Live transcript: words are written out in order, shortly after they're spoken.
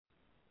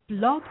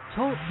Blog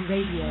Talk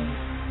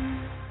Radio.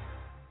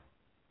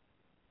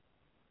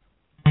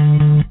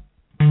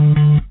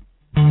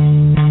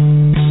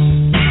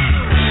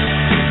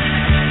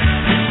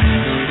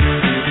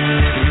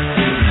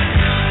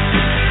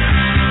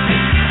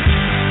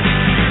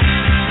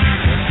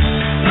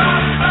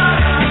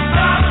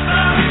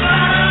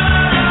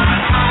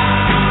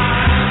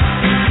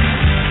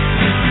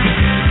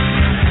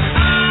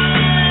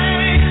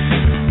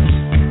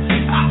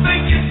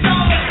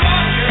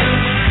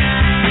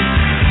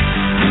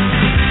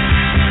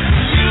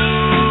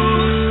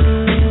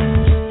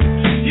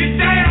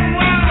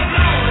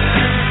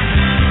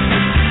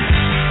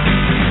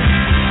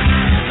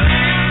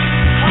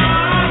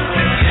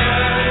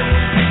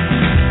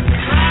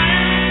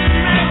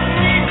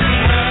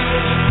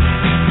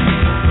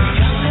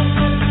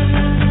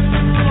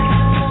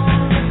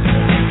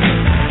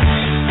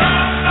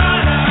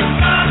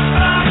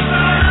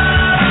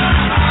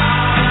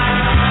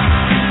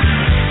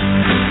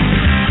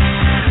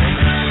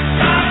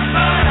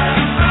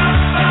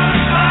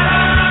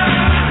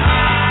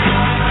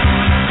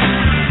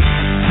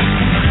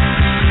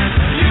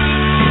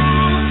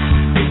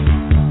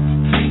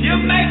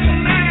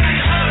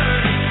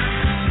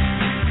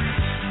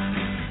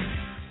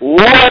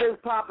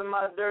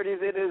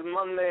 It is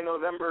Monday,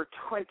 November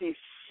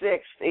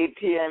 26th, 8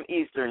 p.m.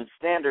 Eastern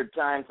Standard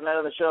Time. Tonight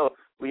on the show,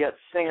 we got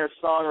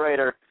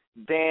singer-songwriter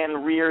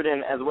Dan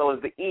Reardon, as well as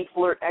the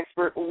eFlirt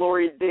expert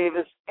Laurie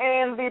Davis,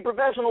 and the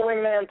professional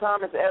wingman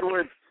Thomas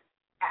Edwards.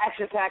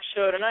 Action-packed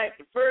show tonight.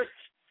 But first,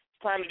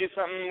 it's time to do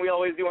something we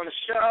always do on the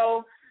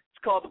show.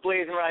 It's called the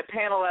BlazinRy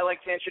panel. I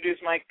like to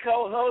introduce my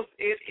co-host.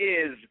 It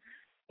is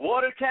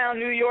Watertown,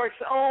 New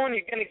York's own.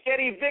 You're going to get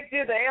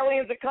evicted. The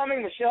aliens are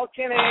coming. Michelle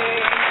Kinney.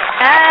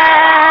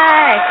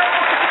 Hey!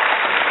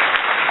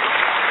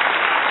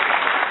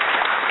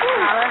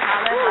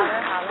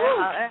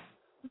 Holler.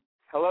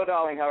 Hello,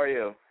 darling. How are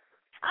you?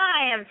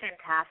 I am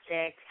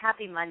fantastic.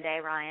 Happy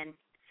Monday, Ryan.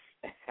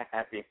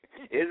 Happy. Is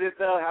it,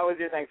 though? How was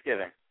your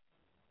Thanksgiving? It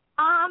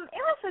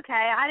was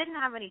okay. I didn't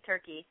have any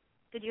turkey.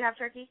 Did you have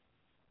turkey?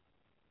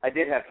 I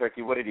did have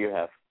turkey. What did you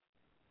have?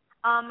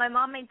 My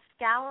mom made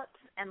scallops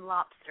and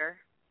lobster.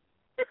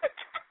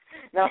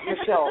 Now,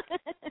 Michelle,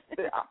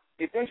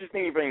 it's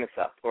interesting you bring this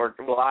up, well,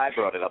 I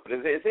brought it up, but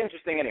it's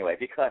interesting anyway,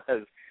 because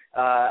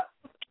I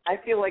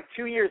feel like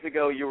 2 years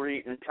ago you were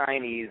eating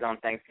Chinese on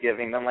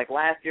Thanksgiving, then like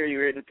last year you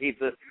were eating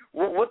pizza.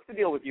 What's the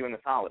deal with you in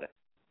this holiday?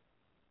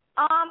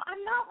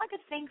 I'm not like a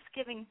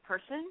Thanksgiving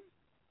person.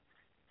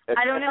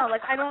 I don't know,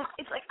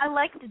 it's like I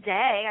like the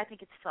day, I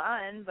think it's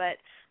fun, but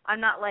I'm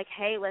not like,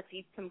 hey, let's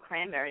eat some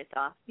cranberry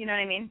sauce, you know what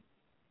I mean?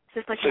 It's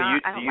just like, I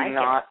don't like it.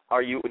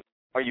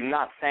 Are you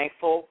not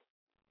thankful?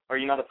 Are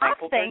you not a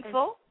thankful person? I'm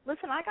thankful.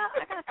 Listen, I got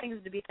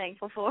things to be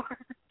thankful for.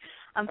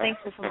 I'm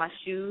thankful for my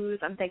shoes.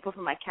 I'm thankful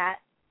for my cat.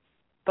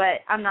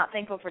 But I'm not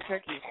thankful for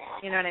turkey.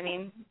 You know what I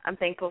mean? I'm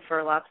thankful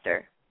for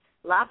lobster.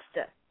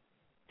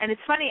 And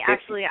it's funny,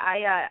 actually,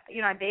 I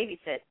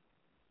babysit.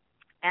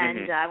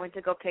 And I went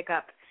to go pick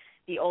up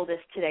the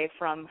oldest today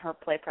from her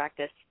play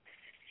practice.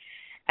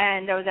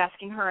 And I was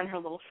asking her and her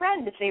little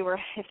friend if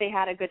they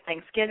had a good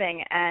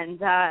Thanksgiving, and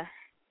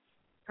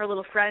her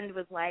little friend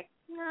was like,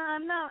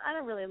 "No, I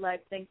don't really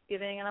like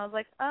Thanksgiving." And I was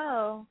like,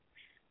 "Oh,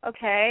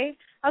 okay."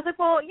 I was like,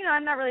 "Well,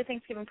 I'm not really a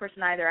Thanksgiving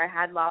person either. I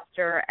had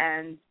lobster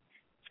and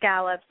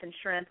scallops and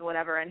shrimp or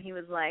whatever." And he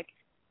was like,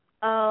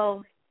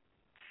 "Oh,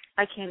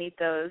 I can't eat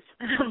those."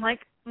 And I'm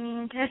like,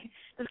 "Okay,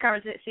 this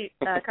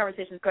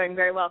conversation is going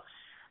very well."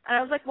 And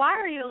I was like, "Why,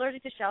 are you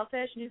allergic to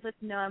shellfish?" And he's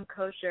like, "No, I'm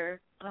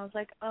kosher." And I was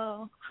like,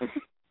 "Oh."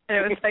 And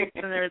it was like,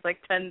 and there was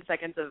like 10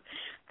 seconds of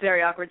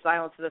very awkward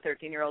silence for the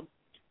 13-year-old.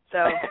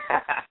 So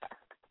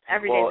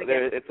every day. Well,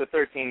 it's a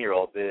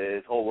 13-year-old.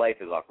 His whole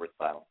life is awkward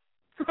silence.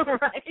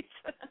 Right.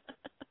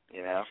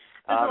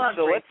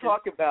 So let's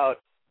talk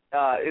about.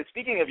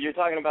 Speaking of, you're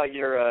talking about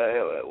your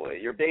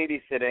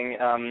babysitting.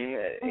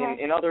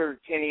 In other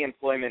Kinney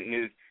employment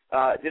news,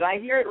 did I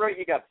hear it right?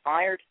 You got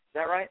fired. Is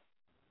that right?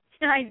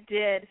 I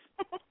did.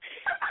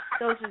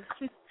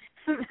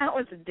 That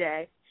was a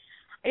day.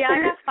 Yeah,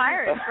 I got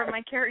fired from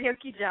my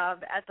karaoke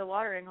job at the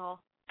watering hole.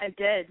 I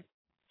did.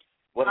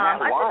 What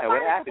happened? Why?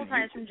 What happened? I've been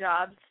fired a couple times from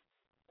jobs.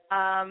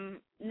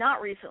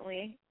 Not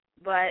recently,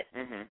 but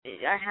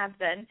I have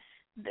been.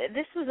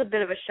 This was a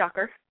bit of a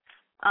shocker.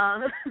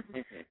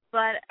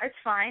 But it's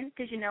fine,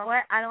 because you know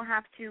what? I don't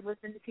have to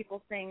listen to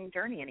people sing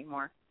Journey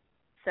anymore.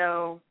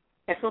 So,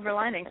 silver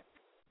lining.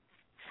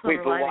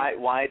 Wait, but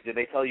why did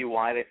they tell you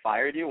why they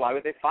fired you? Why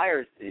would they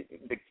fire you?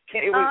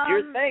 It was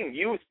your thing.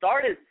 You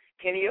started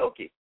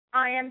karaoke.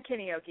 I am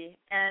karaoke,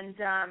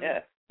 and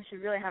I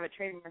should really have a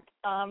trademark.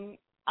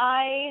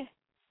 My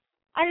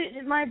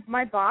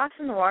boss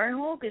in the watering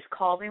hole just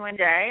called me one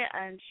day,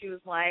 and she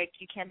was like,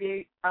 "You can't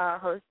be a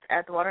host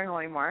at the watering hole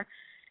anymore."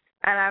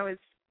 And I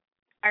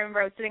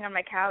remember I was sitting on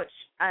my couch,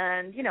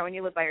 and when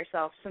you live by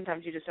yourself,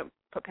 sometimes you just don't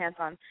put pants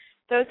on.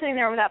 So I was sitting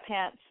there without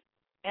pants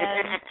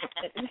and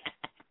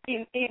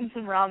eating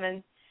some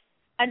ramen,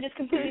 and just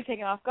completely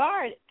taken off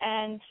guard.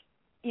 And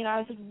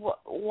I was like,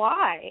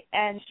 "Why?"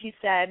 And she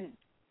said,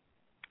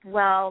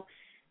 well,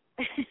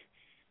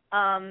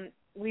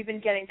 we've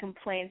been getting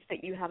complaints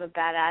that you have a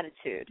bad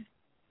attitude.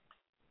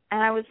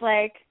 And I was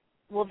like,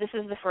 well, this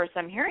is the first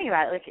I'm hearing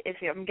about it. Like, if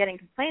I'm getting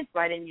complaints,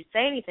 why didn't you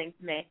say anything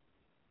to me?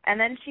 And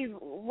then she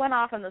went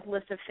off on this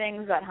list of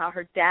things about how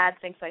her dad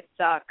thinks I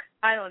suck.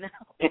 I don't know.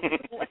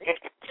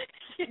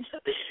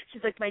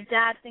 She's like, my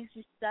dad thinks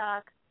you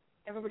suck.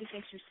 Everybody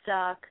thinks you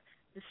suck.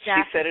 The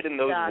staff she said it in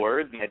those suck.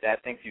 words, my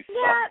dad thinks you suck.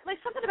 Yeah, like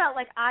something about,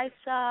 like, I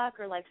suck,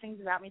 or, like, things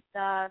about me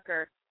suck,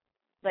 or,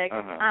 like,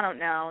 I don't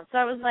know. So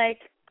I was like,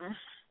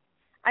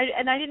 I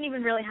didn't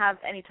even really have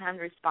any time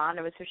to respond.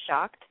 I was so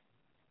shocked.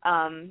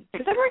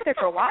 Because I worked there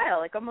for a while,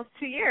 like almost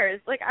 2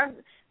 years. Like, I'm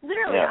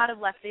literally out of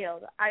left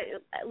field. I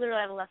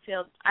literally out of left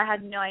field. I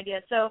had no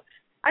idea. So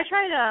I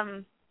tried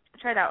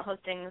out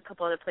hosting a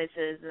couple other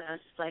places, and I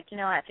was just like, you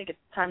know what, I think it's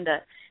time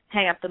to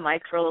hang up the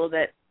mic for a little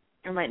bit.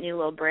 I might need a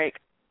little break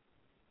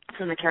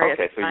from the karaoke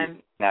time.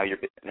 So now you're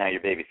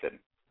babysitting.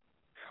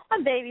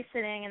 I'm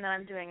babysitting, and then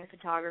I'm doing a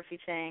photography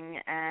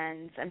thing,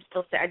 and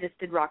I just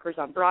did Rockers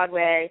on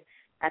Broadway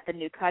at the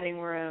new Cutting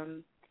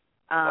Room.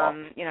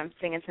 You know, I'm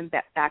singing some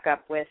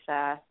backup with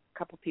a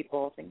couple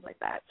people, things like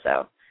that.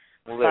 So,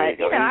 well, there you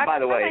go. And by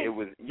the way, it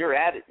was your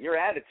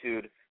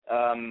attitude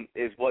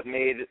is what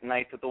made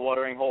Nights at the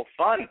Watering Hole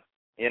fun.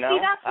 You know,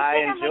 see, that's the I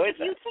thing. enjoyed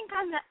that. You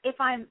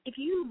think if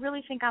you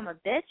really think I'm a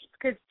bitch, it's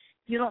because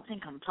you don't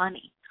think I'm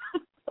funny.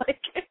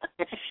 Like,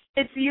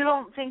 you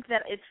don't think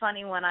that it's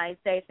funny when I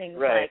say things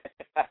like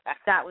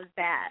that was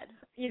bad.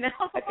 You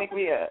know. I think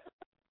we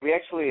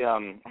actually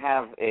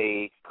have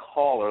a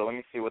caller. Let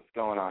me see what's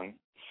going on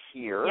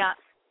here. Yeah.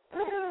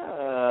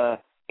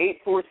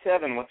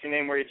 847. What's your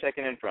name? Where are you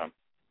checking in from?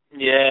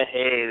 Yeah.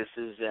 Hey,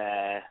 this is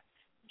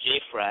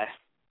Jay Fry.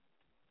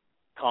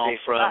 Calling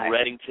from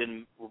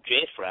Reddington.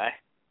 Jay Fry.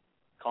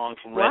 Calling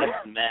from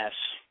Reddington, Mass.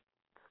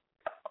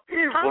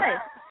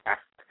 Hi.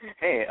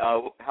 Hey,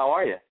 how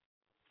are you?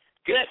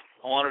 Good.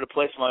 I wanted to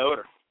place my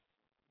order.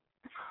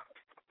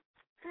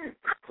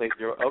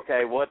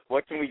 Okay.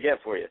 What can we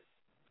get for you?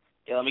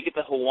 Yeah, let me get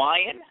the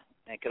Hawaiian,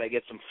 and could I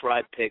get some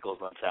fried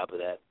pickles on top of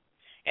that?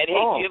 And hey,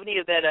 do you have any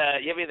of that?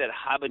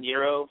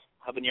 Habanero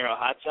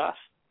hot sauce?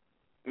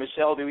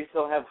 Michelle, do we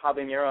still have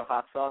habanero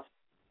hot sauce?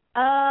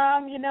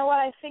 You know what?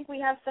 I think we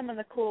have some in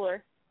the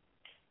cooler.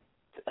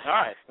 All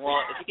right.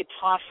 Well, if you could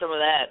toss some of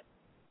that,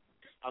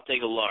 I'll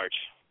take a large.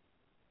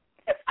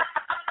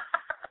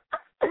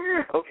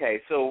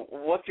 Okay, so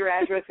what's your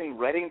address in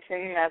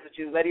Reddington,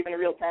 Massachusetts? Is that even a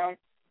real town?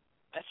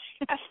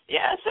 That's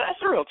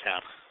a real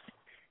town.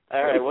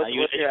 All right, what's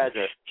your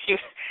address?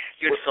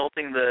 You're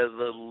insulting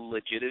the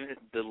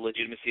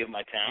legitimacy of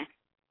my town.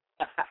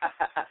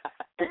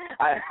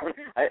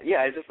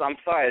 I'm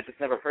sorry, I just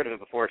never heard of it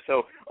before.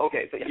 So,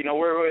 okay, so you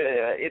know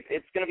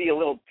it's going to be a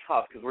little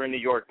tough because we're in New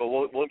York, but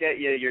we'll get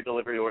you your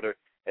delivery order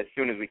as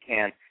soon as we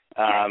can.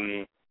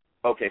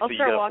 Okay, so you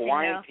got a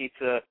Hawaiian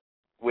pizza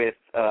with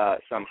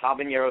some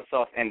habanero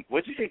sauce, and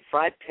what did you say?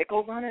 Fried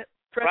pickles on it?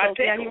 Fried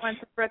pickles. Yeah, you want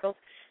some pickles.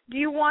 Do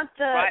you want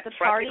the party?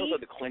 Fried pickles are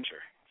the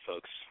clincher,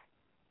 folks.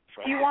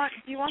 Do you want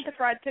the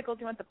fried pickles?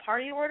 Do you want the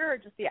party order or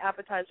just the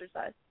appetizer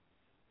size?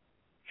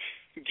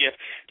 Do you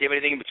have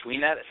anything in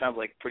between that? It sounds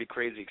like pretty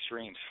crazy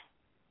extremes.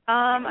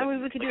 I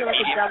mean, we could do like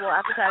a double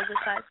appetizer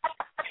size.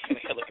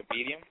 Like a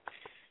medium?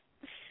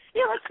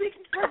 Yeah, we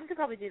can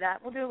probably do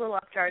that. We'll do a little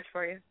upcharge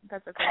for you.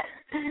 That's okay.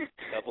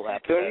 Double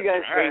appetizer. So you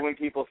guys say when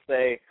people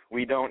say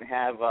we don't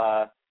have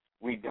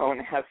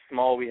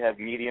small, we have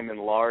medium and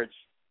large?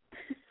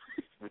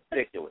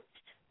 Ridiculous.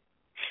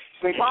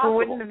 Why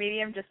wouldn't the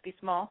medium just be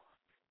small?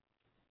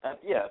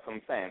 Yeah, that's what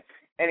I'm saying.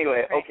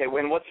 Anyway, okay,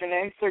 what's your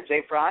name, sir?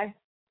 Jay Fry?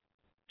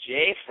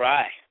 Jay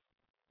Fry.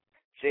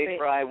 Jay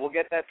Fry. We'll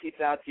get that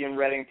pizza out to you in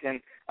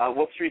Reddington.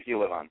 What street do you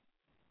live on?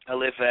 I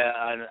live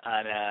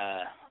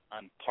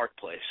on Park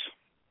Place.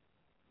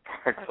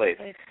 Park Place.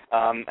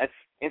 That's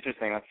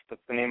interesting.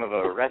 That's the name of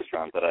a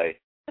restaurant that I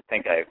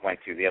think I went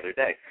to the other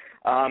day.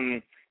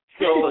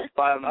 So let's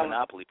buy a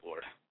Monopoly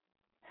board.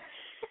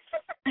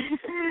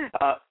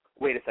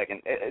 Wait a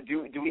second.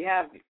 Do we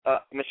have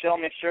Michelle?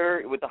 Make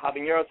sure with the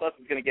habanero sauce,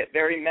 it's going to get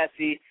very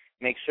messy.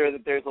 Make sure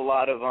that there's a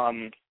lot of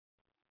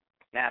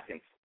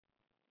napkins.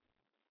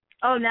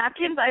 Oh,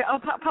 napkins! I'll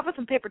pop with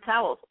some paper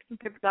towels. Some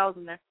paper towels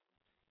in there.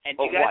 And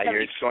why?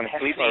 You're going to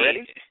sleep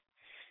already?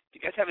 Do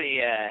you guys have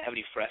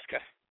any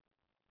Fresca?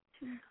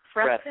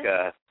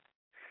 Fresca.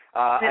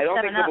 I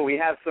don't think so, but we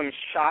have some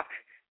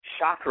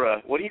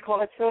chakra. What do you call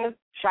that soda?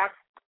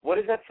 What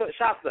is that soda?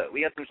 Shasta.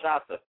 We have some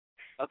Shasta.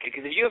 Okay,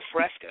 because if you have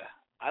Fresca,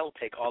 I will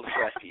take all the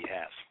Fresca you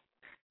have.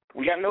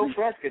 We got no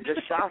Fresca,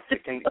 just Shasta.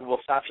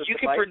 Shasta if you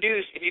can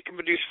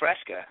produce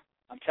Fresca,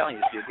 I'm telling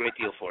you, it's a great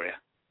deal for you.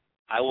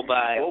 I will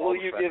buy all the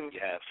Fresca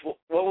you have.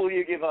 What will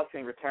you give us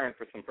in return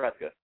for some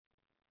Fresca?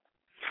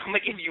 I'm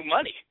going to give you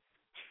money.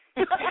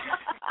 What are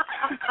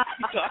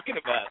you talking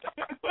about?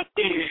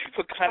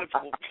 What kind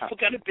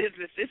of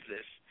business is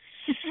this?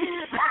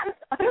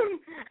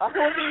 I'm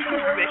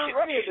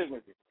running a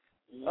business.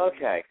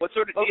 Okay. What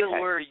sort of deal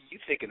were you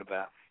thinking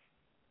about?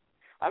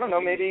 I don't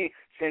know. Maybe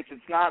since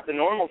it's not the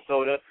normal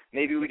soda,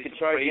 maybe we could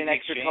charge you an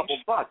extra couple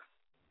bucks.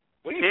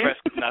 What do you mean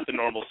Fresca's not the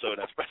normal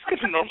soda? Fresca's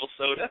the normal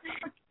soda.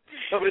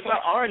 No, but it's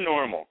not our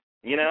normal,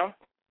 you know?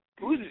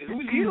 Who's you? Who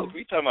are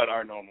you talking about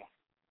our normal?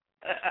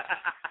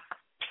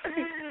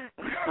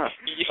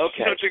 You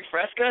don't drink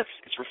Fresca?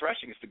 It's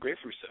refreshing. It's the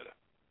grapefruit soda.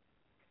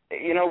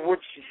 You know,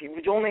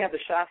 we only have the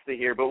Shasta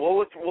here, but we'll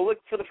look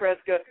for the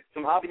Fresca,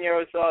 some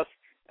habanero sauce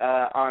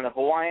on a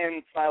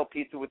Hawaiian-style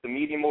pizza with the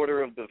medium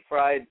order of the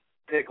fried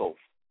pickles,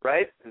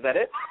 right? Is that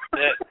it?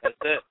 That's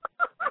it.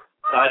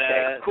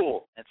 Okay,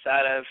 cool. And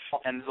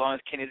as long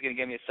as Kinney's going to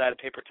give me a side of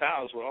paper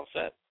towels, we're all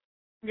set.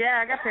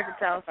 Yeah, I got paper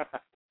towels. All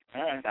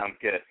right. Sounds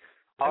good.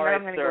 All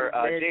right, sir.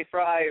 J.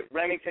 Fry,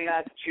 Remington,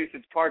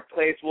 Massachusetts, Park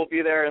Place. We'll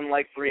be there in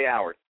like 3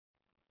 hours.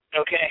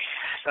 Okay.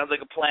 Sounds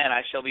like a plan.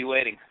 I shall be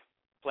waiting.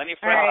 Plenty of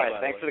friends. All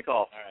right. Thanks for the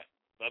call. All right.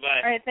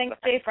 Bye-bye. All right. Thanks,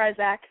 J. Fry,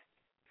 Zach.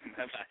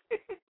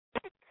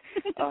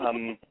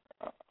 Bye-bye.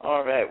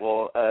 All right.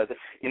 Well,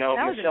 you know,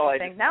 that was Michelle,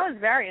 interesting. That was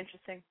very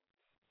interesting.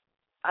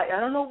 I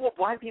don't know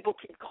why people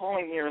keep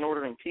calling here and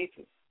ordering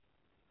pizzas.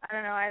 I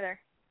don't know either.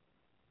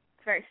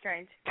 It's very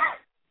strange.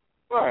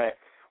 All right.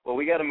 Well,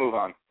 we got to move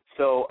on.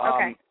 So,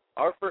 okay.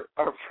 Our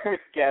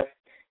first guest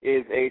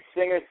is a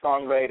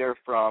singer-songwriter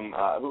from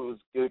who's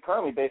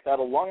currently based out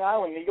of Long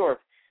Island, New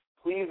York.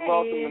 Please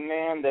welcome the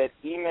man that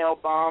email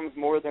bombs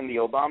more than the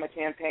Obama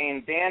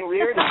campaign, Dan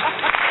Reardon.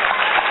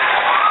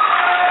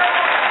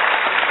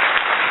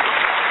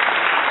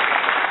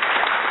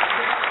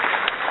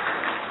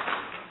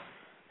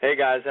 Hey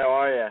guys, how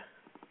are you?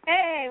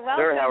 Hey,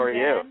 welcome. Sir, how are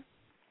you?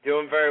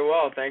 Doing very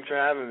well. Thanks for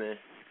having me.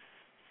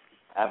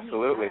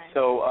 Absolutely.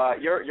 So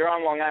you're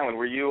on Long Island.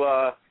 Were you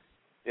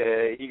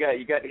you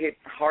got hit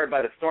hard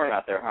by the storm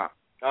out there, huh?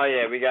 Oh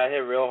yeah, we got hit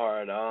real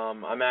hard.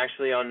 I'm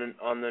actually on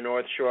the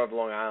north shore of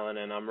Long Island,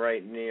 and I'm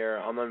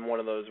in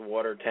one of those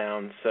water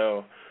towns,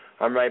 so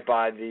I'm right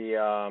by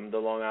the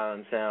Long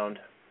Island Sound.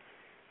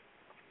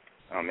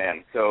 Oh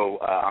man. So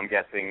I'm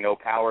guessing no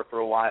power for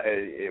a while.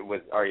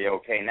 Are you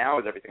okay now?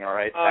 Is everything all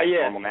right? Back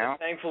to normal now?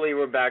 Thankfully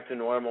we're back to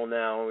normal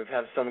now. We've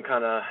had some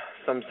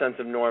sense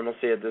of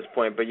normalcy at this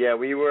point. But yeah,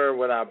 we were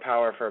without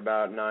power for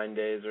about 9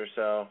 days or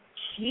so.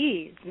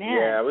 Jeez, man.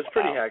 Yeah, it was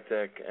pretty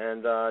hectic.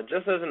 And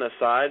just as an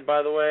aside,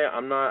 by the way,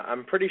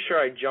 I'm pretty sure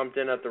I jumped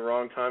in at the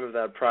wrong time of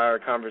that prior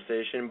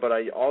conversation, but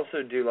I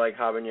also do like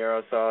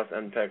habanero sauce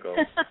and pickles.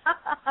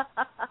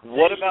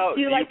 What about?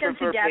 Do you like them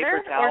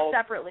together or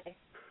separately?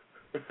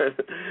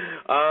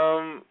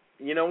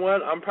 You know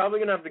what? I'm probably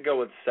gonna have to go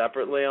with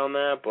separately on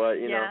that, but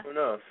you know, who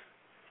knows?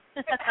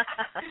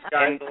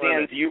 And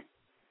Dan, do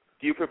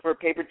you prefer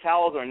paper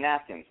towels or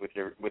napkins with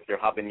your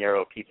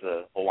habanero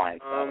pizza Hawaiian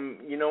style?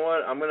 You know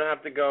what? I'm gonna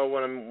have to go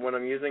when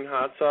I'm using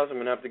hot sauce. I'm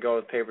gonna have to go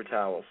with paper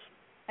towels.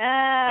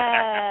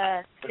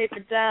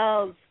 Paper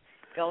towels.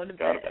 Going to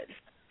bed.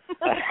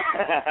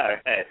 All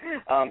right.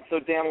 So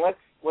Dan,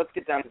 let's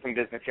get down to some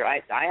business here.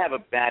 I have a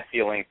bad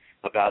feeling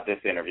about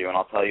this interview, and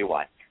I'll tell you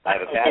why. I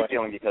have a bad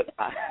feeling because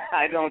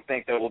I don't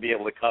think that we'll be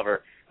able to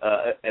cover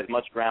as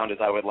much ground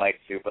as I would like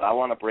to, but I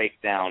want to break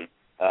down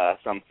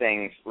some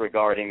things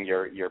regarding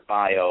your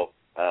bio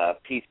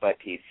piece by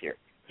piece here.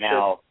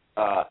 Now,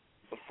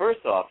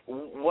 first off,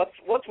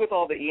 what's with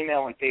all the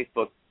email and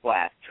Facebook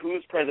blasts?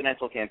 Whose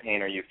presidential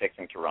campaign are you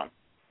fixing to run?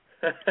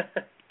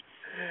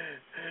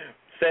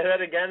 Say that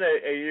again.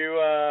 Are you?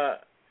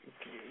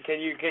 Can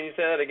you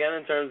say that again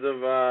in terms of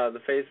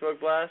the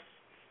Facebook blast?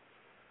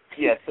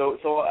 Yeah, so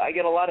I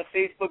get a lot of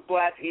Facebook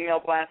blasts, email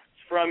blasts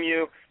from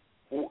you.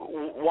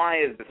 Why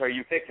is this? Are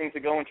you fixing to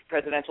go into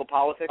presidential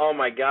politics? Oh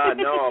my God,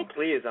 no!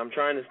 Please, I'm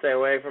trying to stay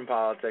away from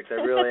politics. I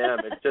really am.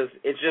 It's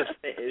just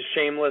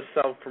shameless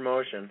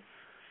self-promotion.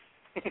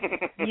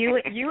 You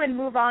and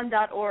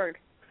MoveOn.org.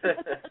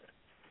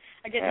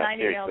 I get 9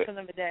 seriously. emails from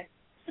them a day.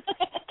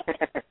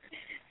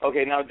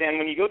 Okay, now Dan,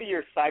 when you go to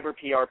your cyber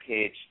PR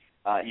page,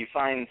 you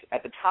find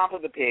at the top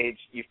of the page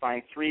you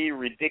find 3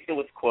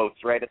 ridiculous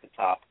quotes right at the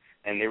top.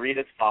 And they read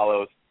as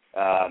follows.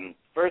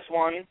 First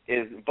one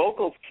is,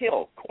 vocals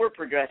kill, chord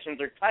progressions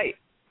are tight.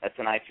 That's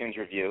an iTunes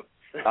review.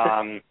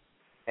 And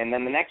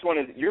then the next one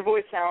is, your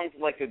voice sounds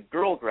like a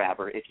girl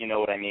grabber, if you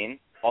know what I mean.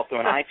 Also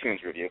an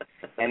iTunes review.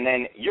 And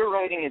then, your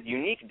writing is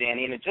unique,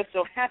 Danny, and it just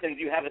so happens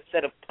you have a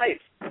set of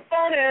pipes.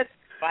 Bonus!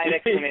 5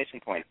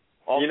 exclamation points.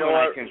 Also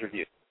an iTunes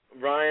review.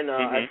 Ryan,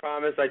 I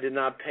promise I did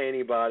not pay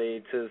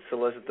anybody to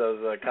solicit those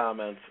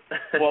comments.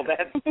 Well,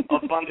 that's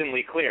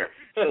abundantly clear.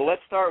 So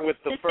let's start with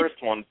the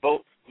first one.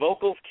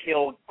 Vocals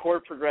kill,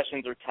 chord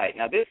progressions are tight.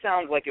 Now, this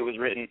sounds like it was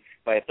written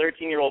by a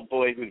 13-year-old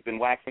boy who's been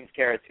waxing his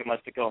carrot too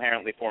much to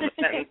coherently form a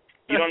sentence.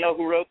 You don't know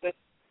who wrote this?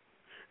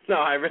 No,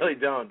 I really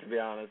don't, to be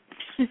honest.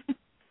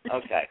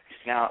 Okay.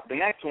 Now, the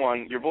next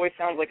one, your voice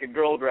sounds like a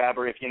girl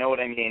grabber, if you know what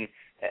I mean.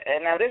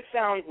 And now this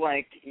sounds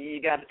like you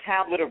got a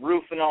tablet of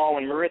Rufinol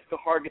and Mariska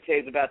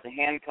Hargitay is about to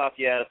handcuff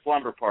you at a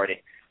slumber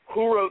party.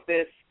 Who wrote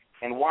this,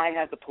 and why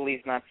has the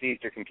police not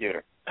seized your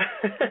computer?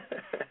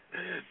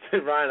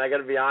 Ryan, I got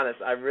to be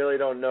honest. I really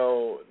don't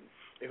know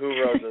who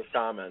wrote this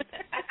comment.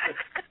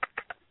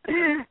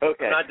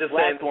 Okay. I'm not just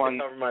saying this to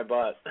cover my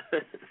butt.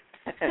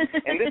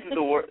 And this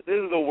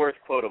is the worst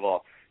quote of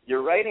all.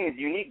 Your writing is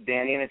unique,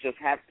 Danny, and it just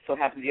so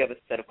happens you have a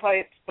set of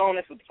pipes,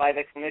 bonus with 5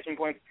 exclamation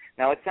points.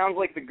 Now, it sounds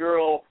like the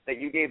girl that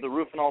you gave the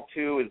Rufinol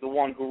to is the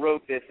one who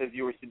wrote this as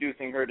you were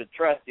seducing her to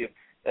trust you.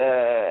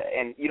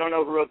 And you don't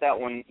know who wrote that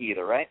one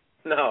either, right?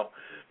 No,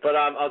 but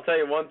I'll tell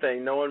you one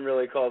thing. No one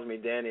really calls me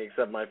Danny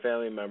except my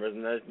family members,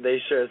 and they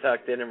sure as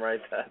heck didn't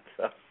write that.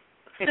 So.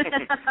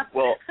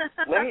 Well,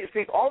 let me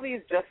think. All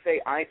these just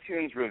say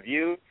iTunes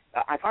reviews.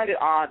 I find it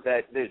odd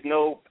that there's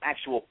no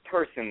actual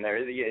person there.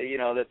 You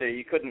know that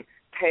you couldn't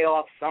pay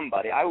off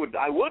somebody. I would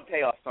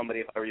pay off somebody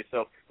if I were you.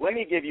 So let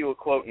me give you a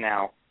quote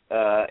now,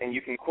 and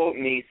you can quote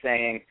me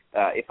saying,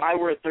 "If I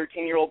were a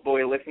 13-year-old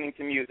boy listening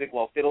to music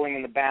while fiddling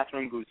in the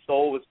bathroom whose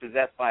soul was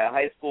possessed by a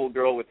high school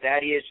girl with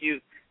daddy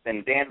issues,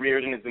 then Dan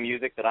Reardon is the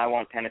music that I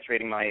want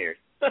penetrating my ears."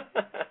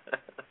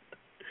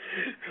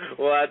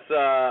 Well, that's.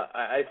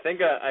 I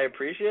think I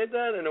appreciate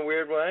that in a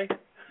weird way.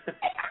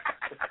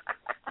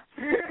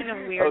 In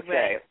a weird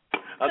way.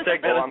 I'll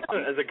take that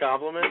as a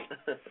compliment.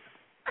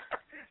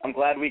 I'm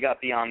glad we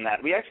got beyond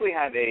that. We actually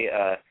have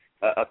a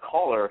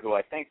caller who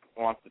I think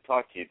wants to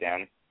talk to you,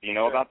 Dan. Do you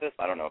know about this?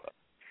 I don't know about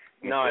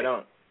it. No, I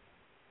don't.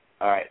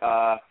 All right.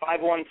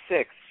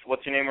 516.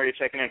 What's your name? Where are you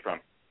checking in from?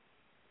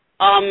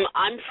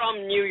 I'm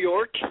from New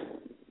York.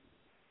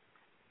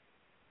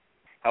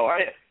 How are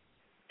you?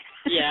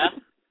 Yeah.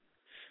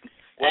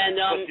 And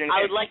what's your name?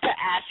 I would like to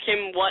ask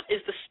him, what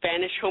is the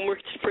Spanish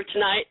homework for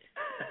tonight?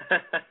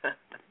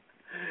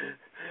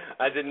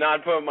 I did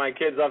not put my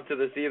kids up to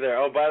this either.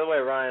 Oh, by the way,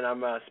 Ryan,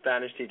 I'm a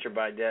Spanish teacher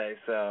by day,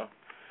 so.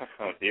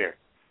 Oh, dear.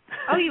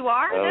 Oh, you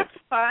are? That's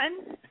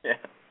fun. Yeah.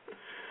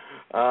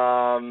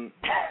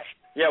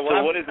 Yeah. Well,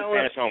 so what is the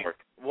Spanish homework?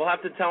 We'll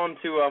have to tell him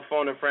to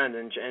phone a friend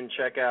and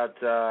check out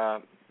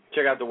the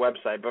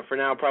website. But for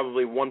now,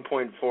 probably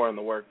 1.4 in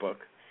the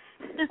workbook.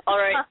 All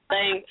right.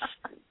 Thanks.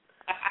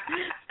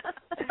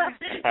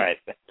 All right.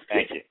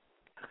 Thank you.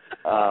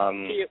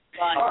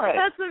 Bye. All right.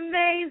 That's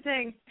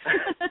amazing.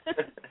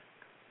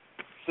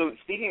 So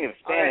speaking of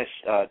Spanish,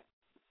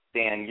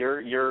 Dan,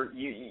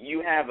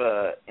 you have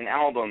an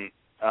album.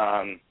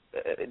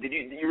 Did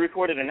you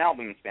recorded an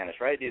album in Spanish,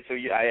 right? So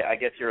I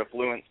guess you're a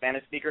fluent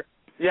Spanish speaker.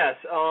 Yes.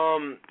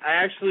 I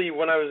actually,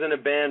 when I was in a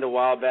band a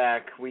while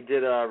back, we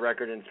did a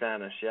record in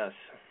Spanish. Yes.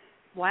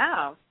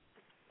 Wow.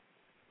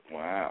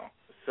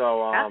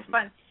 So that's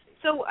fun.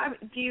 So,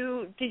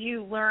 did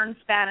you learn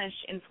Spanish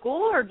in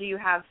school, or do you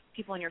have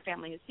people in your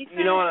family who speak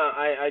Spanish? You know what?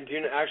 I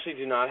do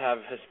not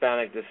have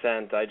Hispanic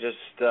descent. I just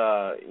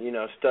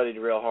studied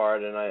real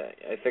hard, and I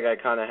think I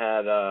kind of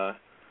had you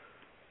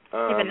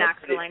have a knack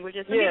for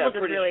languages. Some yeah, people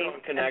just pretty really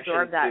strong connection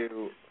absorb that.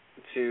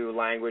 to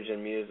language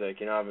and music.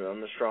 You know,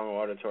 I'm a strong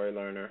auditory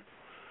learner.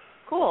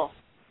 Cool.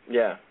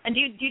 Yeah. And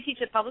do you teach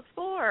at public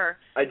school or?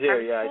 I do.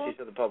 Yeah, school? I teach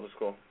at the public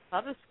school.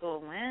 Public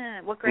school.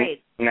 Man, what grade?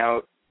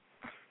 Now,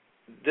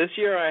 this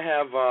year I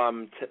have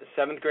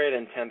 7th grade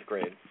and 10th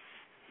grade.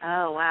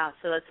 Oh wow!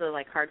 So that's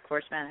like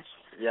hardcore Spanish.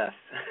 Yes.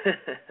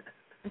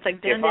 It's like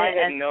if I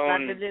had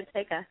known,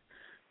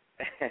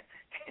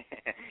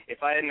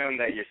 if I had known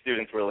that your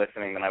students were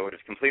listening, then I would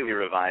have completely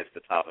revised the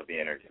top of the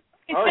interview.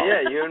 Oh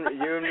yeah, you and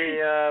me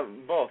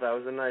both. That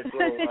was a nice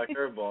little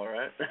curveball,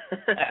 right?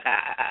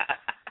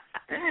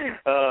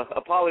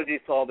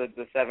 Apologies to all the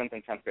 7th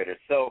and 10th graders.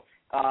 So,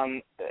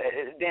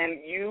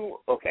 Dan,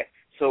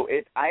 So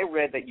I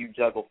read that you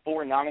juggle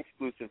 4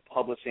 non-exclusive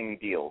publishing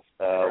deals.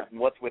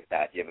 What's with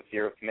that? Do you have a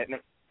fear of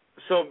commitment?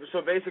 So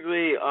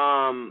basically, a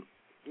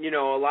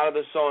lot of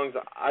the songs,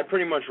 I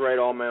pretty much write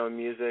all my own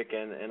music,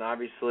 and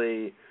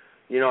obviously,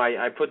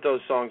 I put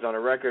those songs on a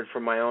record for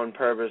my own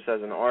purpose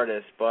as an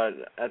artist, but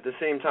at the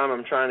same time,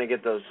 I'm trying to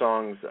get those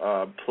songs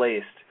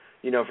placed,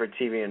 for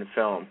TV and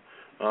film,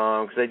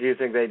 because I do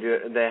think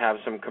they have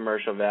some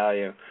commercial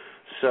value.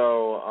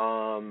 So,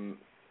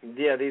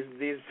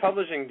 these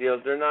publishing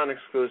deals, they're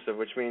non-exclusive,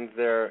 which means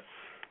they're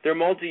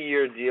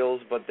multi-year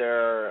deals, but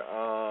they're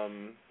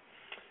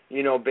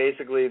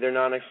basically they're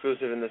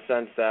non-exclusive in the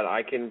sense that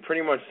I can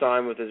pretty much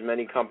sign with as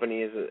many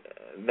companies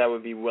that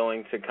would be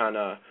willing to kind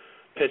of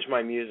pitch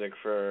my music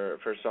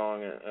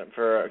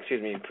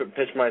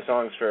pitch my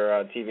songs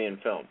for TV and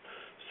film.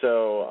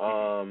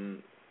 So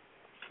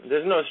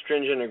there's no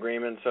stringent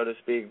agreement, so to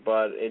speak,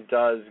 but it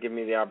does give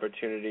me the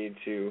opportunity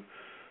to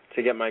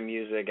get my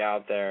music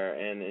out there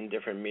and in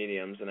different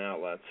mediums and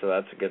outlets, so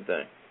that's a good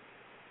thing.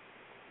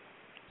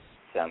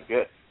 Sounds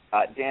good.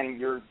 Dan,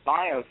 your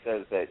bio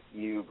says that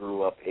you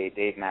grew up a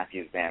Dave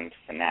Matthews Band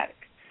fanatic.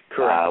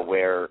 Correct.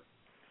 Where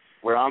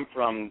I'm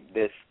from,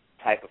 this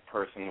type of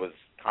person was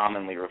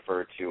commonly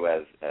referred to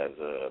as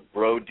a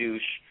bro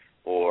douche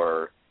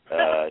or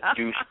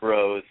douche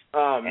bros.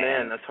 Oh,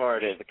 man, that's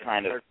hard. The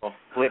kind of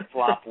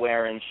flip-flop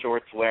wearing,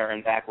 shorts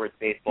wearing, backwards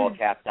baseball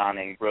cap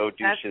donning bro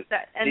douches.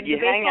 Did you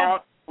hang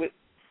out with...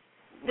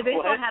 The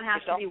baseball hat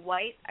has to be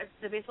white.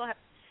 The baseball hat...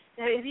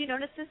 Have you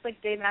noticed this?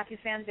 Like Dave Matthews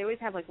fans, they always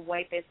have like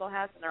white baseball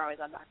hats, and they're always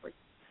on backwards.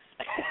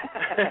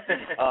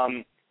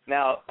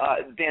 Now,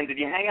 Dan, did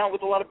you hang out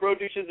with a lot of bro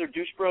douches or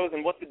douche bros,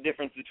 and what's the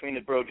difference between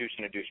a bro douche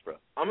and a douche bro?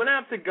 I'm going to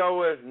have to go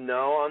with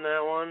no on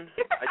that one.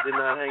 I did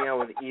not hang out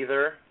with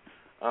either.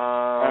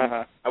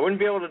 I wouldn't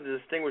be able to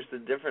distinguish the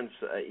difference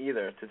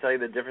either, to tell you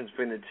the difference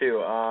between the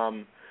two.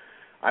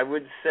 I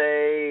would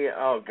say,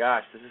 oh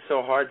gosh, this is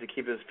so hard to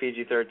keep this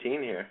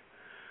PG-13 here.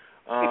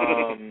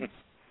 I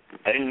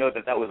didn't know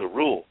that was a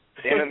rule.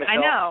 I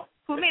know.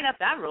 Who made up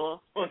that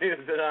rule? Well,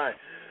 neither did I.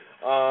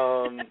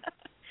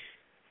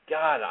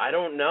 God, I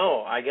don't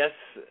know. I guess,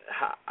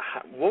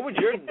 what would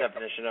your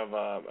definition of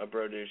a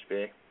bro douche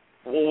be?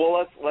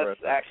 Well, let's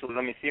actually,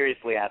 let me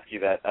seriously ask you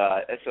that.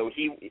 So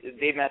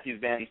Dave Matthews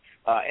Band,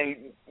 and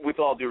with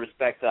all due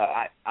respect,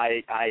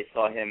 I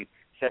saw him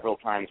several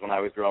times when I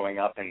was growing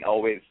up, and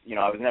always,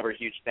 I was never a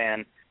huge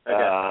fan.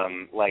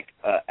 Okay.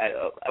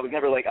 I was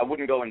never I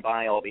wouldn't go and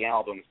buy all the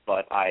albums,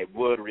 but I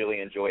would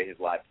really enjoy his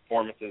live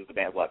performances, the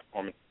band's live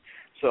performances.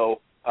 So,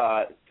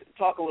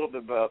 talk a little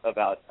bit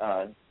about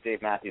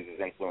Dave Matthews'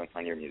 influence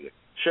on your music.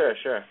 Sure.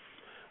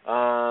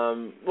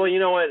 Well, you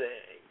know what?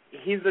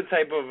 He's the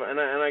type of, and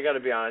I got to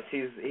be honest,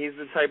 he's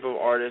the type of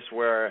artist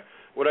where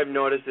what I've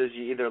noticed is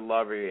you either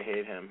love or you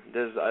hate him.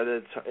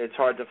 It's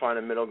hard to find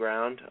a middle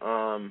ground.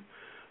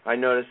 I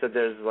noticed that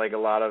there's a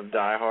lot of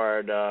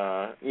diehard,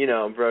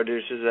 bro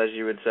douches, as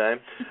you would say,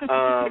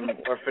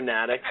 or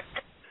fanatics.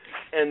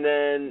 And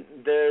then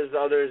there's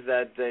others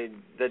that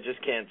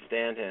just can't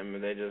stand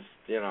him. They just,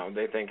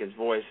 they think his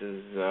voice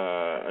is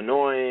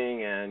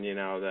annoying, and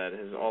that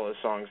all his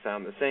songs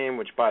sound the same.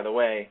 Which, by the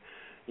way,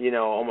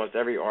 almost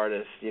every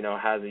artist,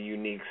 has a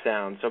unique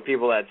sound. So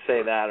people that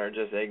say that are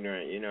just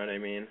ignorant. You know what I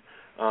mean?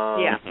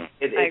 I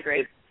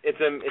agree. It's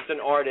an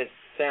artist's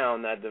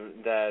sound that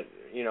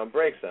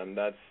breaks them.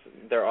 That's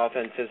their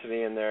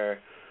authenticity and their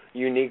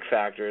unique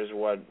factors.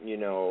 What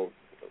a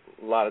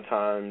lot of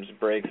times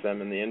breaks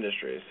them in the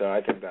industry. So I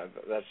think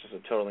that's just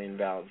a totally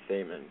invalid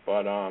statement.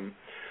 But I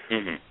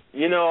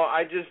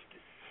just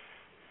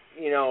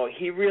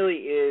he really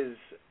is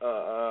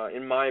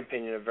in my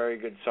opinion a very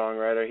good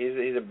songwriter.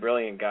 He's a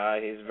brilliant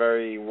guy. He's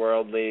very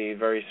worldly,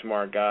 very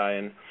smart guy,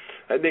 and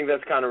I think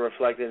that's kind of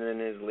reflected in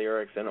his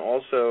lyrics. And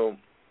also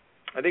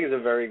I think he's a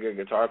very good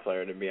guitar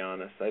player, to be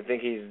honest. I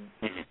think he's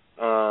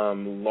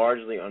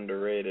largely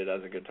underrated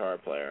as a guitar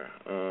player.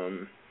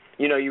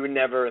 You would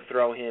never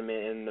throw him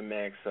in the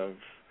mix of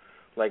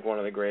one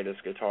of the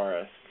greatest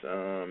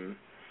guitarists.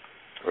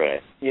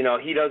 Right.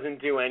 He doesn't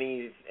do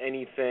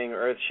anything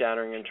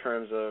earth-shattering in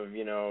terms of,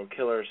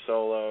 killer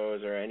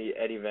solos or any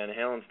Eddie Van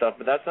Halen stuff,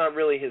 but that's not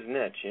really his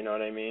niche, you know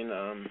what I mean?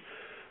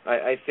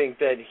 I think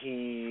that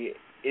he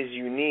is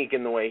unique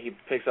in the way he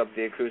picks up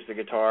the acoustic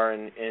guitar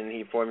and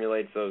he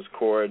formulates those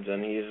chords,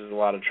 and he uses a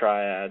lot of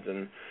triads,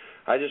 and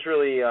I just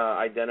really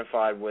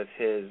identified with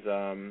his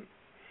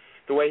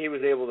the way he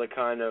was able to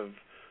kind of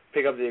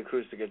pick up the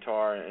acoustic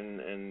guitar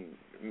and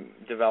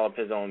develop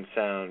his own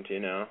sound,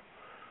 So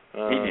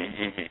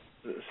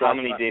how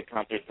many Dave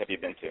concerts have you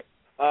been to?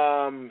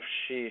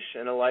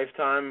 In a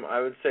lifetime,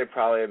 I would say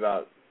probably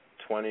about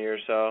 20 or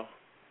so.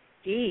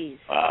 Jeez.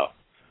 Wow.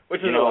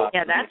 Which is a lot.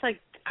 Yeah, that's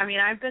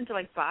I've been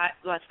to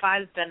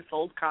five Ben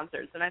Folds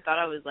concerts, and I thought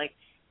I was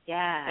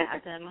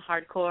I've been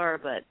hardcore,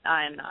 but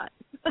I am not.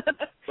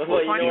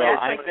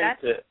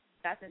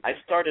 I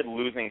started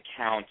losing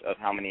count of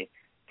how many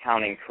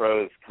Counting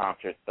Crows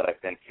concerts that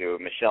I've been to.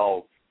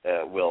 Michelle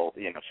will,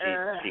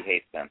 she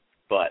hates them,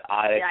 but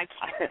I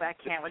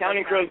can't.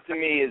 Counting Crows to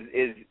me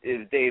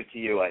is Dave to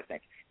you, I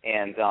think.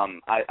 And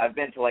I've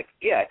been to I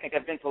think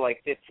I've been to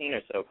 15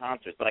 or so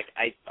concerts, but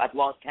I've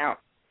lost count.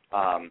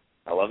 I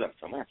love them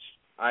so much.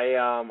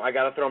 I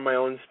got to throw my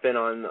own spin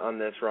on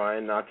this,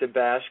 Ryan, not to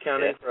bash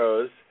Counting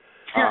Crows.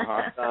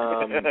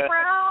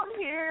 Brown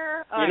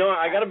here.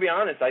 I got to be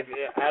honest.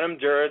 Adam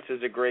Duritz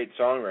is a great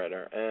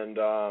songwriter, and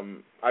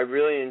I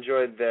really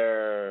enjoyed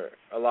a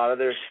lot of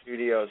their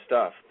studio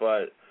stuff.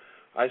 But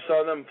I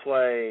saw them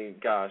play.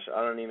 Gosh,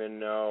 I don't even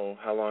know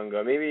how long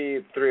ago.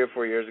 Maybe 3 or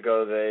 4 years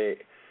ago. They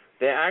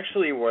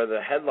actually were the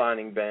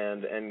headlining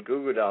band, and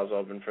Goo Goo Dolls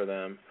opened for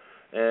them.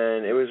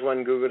 And it was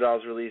when Goo Goo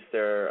Dolls released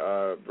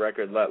their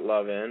record "Let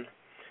Love In."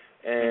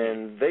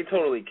 And they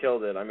totally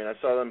killed it. I mean, I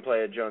saw them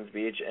play at Jones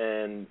Beach,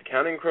 and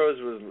Counting Crows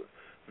was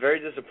very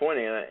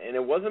disappointing. And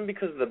it wasn't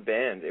because of the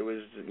band. It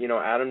was,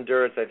 Adam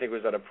Duritz, I think,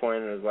 was at a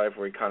point in his life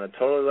where he kind of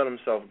totally let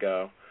himself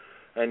go.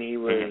 And he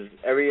was,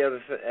 every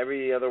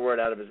other word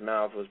out of his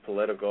mouth was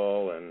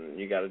political, and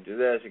you got to do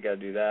this, you got to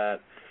do that.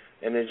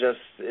 And it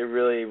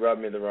really rubbed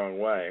me the wrong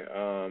way.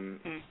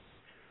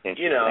 And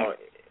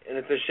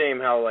it's a shame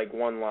how,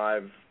 one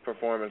live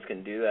performance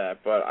can do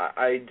that. But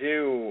I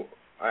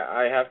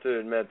have to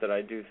admit that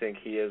I do think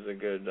he is a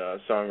good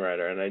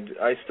songwriter, and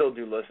I still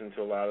do listen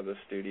to a lot of the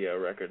studio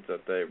records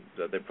that they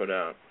put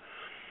out.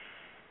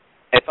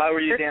 If I were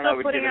you, Dan, I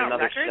would give it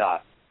another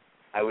shot.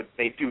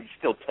 They do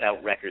still put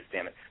out records,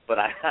 damn it. But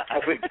I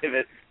would give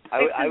it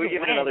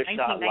another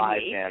shot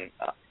live, Dan.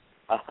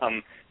 I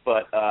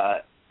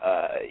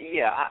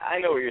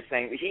know what you're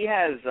saying. He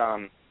has.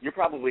 You're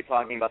probably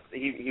talking about.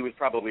 He was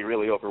probably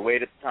really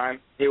overweight at the time.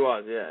 He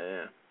was,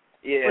 yeah.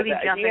 Yeah. Was he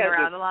jumping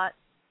around a lot?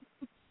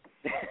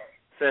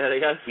 Say that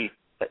again?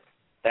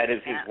 That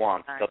is his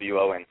want,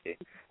 WONT.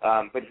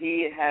 But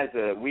he has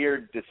a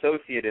weird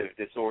dissociative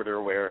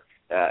disorder where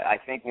I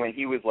think when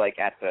he was like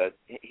at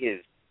his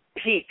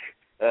peak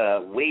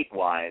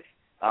weight-wise,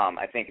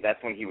 I think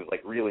that's when he was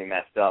like really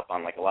messed up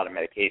on like a lot of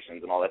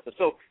medications and all that stuff.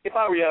 So if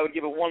I were you, I would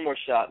give it one more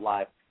shot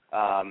live.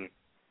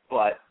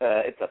 But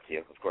it's up to you,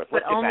 of course.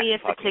 But only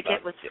if the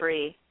ticket was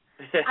free.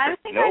 I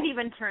think I'd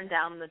even turn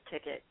down the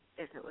ticket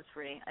if it was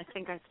free. I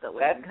think I still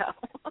wouldn't go.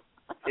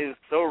 Is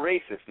so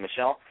racist,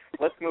 Michelle.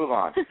 Let's move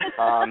on.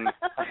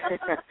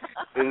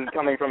 This is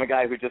coming from a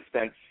guy who just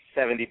spent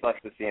 $70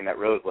 to see him at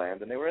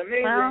Roseland, and they were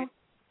amazing.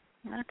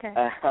 Well, okay.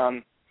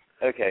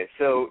 Okay,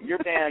 so your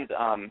band,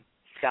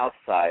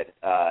 Southside,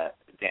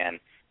 Dan,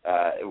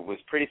 was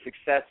pretty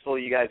successful.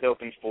 You guys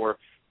opened for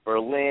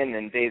Berlin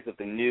and Days of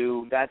the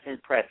New. That's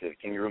impressive.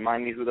 Can you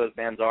remind me who those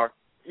bands are?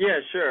 Yeah,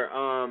 sure.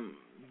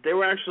 They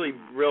were actually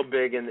real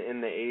big in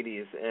the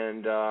 80s,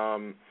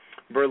 and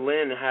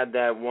Berlin had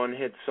that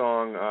one-hit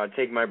song,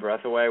 Take My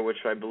Breath Away, which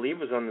I believe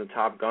was on the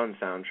Top Gun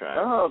soundtrack.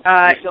 Oh,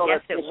 Michelle,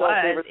 yes, it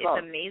was. It's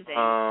amazing.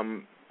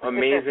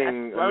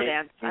 Amazing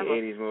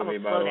 80s movie,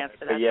 by the way.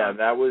 But yeah,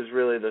 that was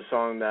really the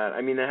song that,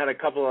 I mean, they had a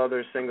couple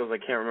other singles I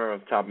can't remember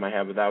off the top of my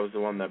head, but that was the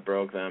one that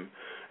broke them.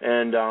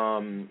 And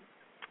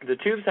the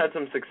Tubes had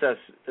some success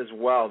as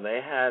well.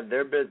 They had,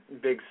 their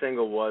big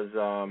single was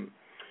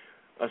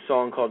a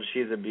song called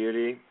She's a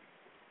Beauty,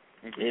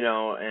 you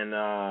know, and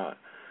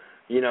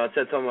you know, it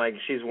said something like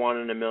 "She's one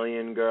in a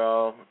million,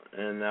 girl,"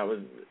 and that was,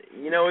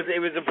 you know, it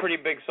was a pretty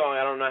big song.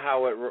 I don't know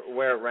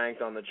where it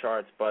ranked on the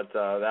charts, but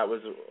that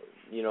was,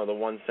 you know, the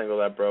one single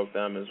that broke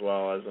them as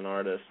well as an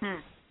artist.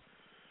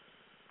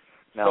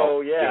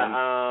 So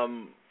yeah,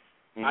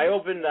 I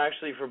opened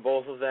actually for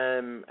both of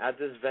them at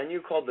this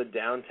venue called the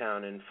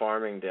Downtown in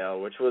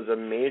Farmingdale, which was a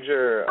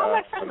major.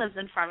 My friend lives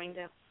in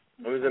Farmingdale.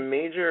 It was a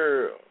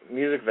major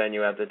music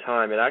venue at the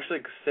time. It actually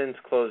since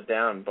closed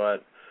down,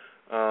 but.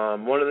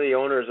 One of the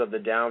owners of the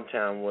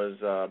Downtown was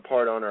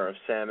part owner of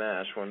Sam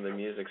Ash, one of the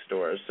music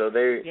stores. So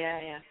they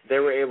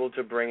were able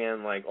to bring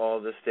in like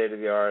all the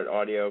state-of-the-art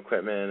audio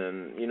equipment,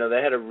 and you know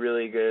they had a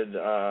really good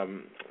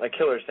like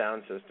killer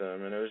sound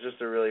system, and it was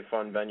just a really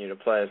fun venue to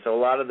play. So a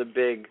lot of the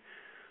big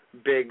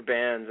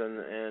bands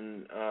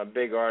and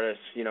big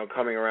artists, you know,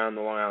 coming around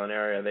the Long Island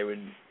area, they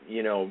would,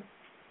 you know,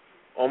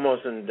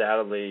 almost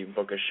undoubtedly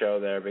book a show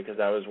there because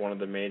that was one of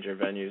the major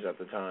venues at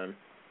the time.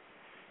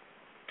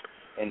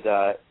 And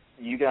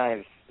you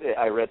guys,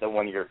 I read that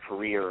one of your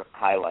career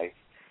highlights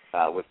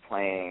was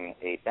playing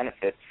a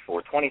benefit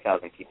for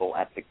 20,000 people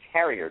at the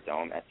Carrier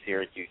Dome at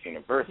Syracuse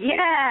University.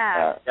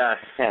 Yeah.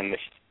 And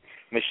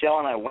Michelle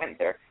and I went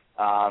there,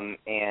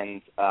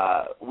 and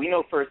we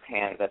know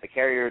firsthand that the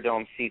Carrier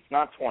Dome seats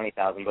not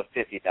 20,000 but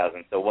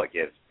 50,000. So what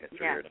gives,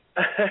 Mr. Reardon?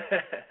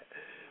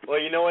 Well,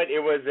 you know what?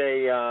 It was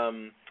a.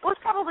 Well,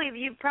 it's probably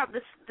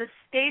the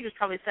stage was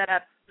probably set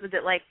up. Was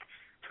it like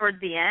towards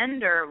the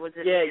end, or was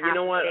it? Yeah, half you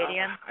know what?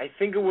 Stadium? I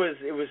think it was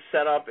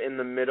set up in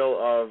the middle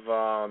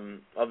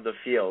of the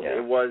field. Yeah.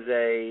 It was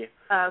a.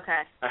 Oh,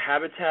 okay. A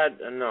Habitat.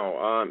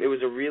 No, it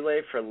was a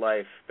Relay for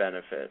Life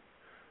benefit.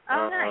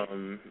 Oh, nice.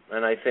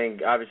 And I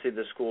think obviously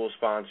the school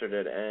sponsored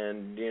it,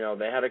 and you know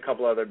they had a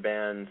couple other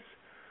bands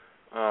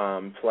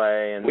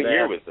play. And what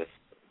year was this?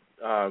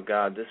 Oh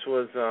God, this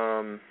was.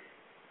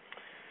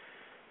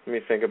 Let me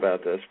think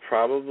about this.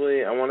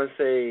 Probably, I want to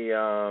say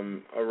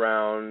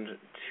around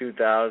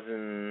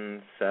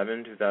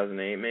 2007,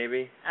 2008,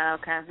 maybe.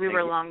 Okay, we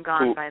were long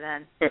gone by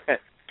then.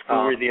 Who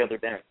were the other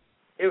bands?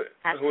 Who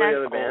were the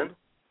other bands?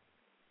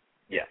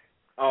 Yeah.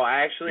 Oh,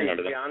 I actually,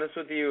 to be honest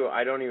with you,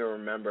 I don't even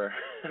remember.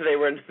 they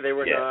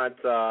were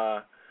not.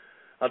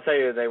 I'll tell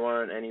you, they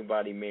weren't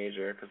anybody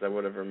major because I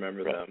would have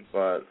remembered them.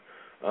 But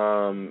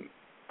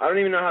I don't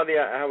even know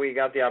how we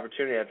got the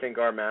opportunity. I think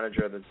our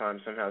manager at the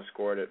time somehow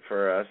scored it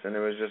for us, and it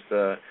was just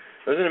it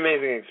was an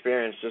amazing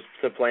experience just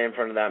to play in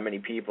front of that many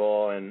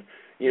people and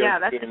you know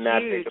in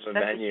that big of a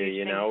venue.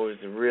 You know, it was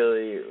a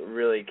really,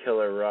 really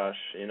killer rush.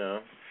 You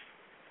know,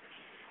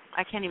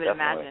 I can't even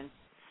imagine.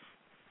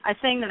 I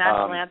sang the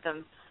national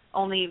anthem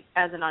only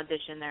as an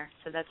audition there,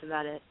 so that's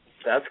about it.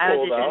 That's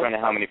cool, though. In front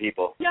of how many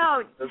people?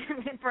 No,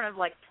 in front of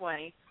like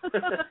 20.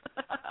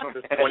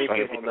 Just 20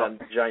 people in that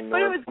ginormous.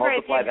 But it was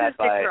great. The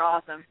acoustics were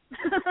awesome.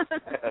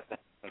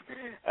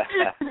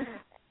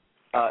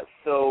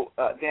 So,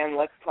 Dan,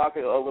 let's talk a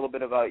little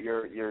bit about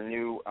your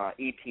new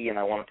EP, and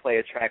I want to play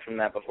a track from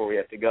that before we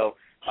have to go.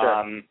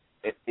 Sure.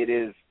 It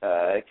is,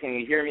 Can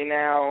You Hear Me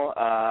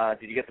Now?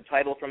 Did you get the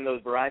title from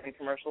those Verizon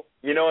commercials?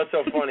 You know what's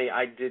so funny?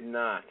 I did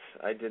not.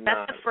 That's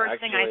the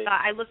first thing I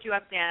thought. I looked you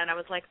up, Dan, and I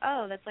was like,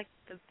 oh, that's like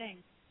the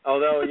thing.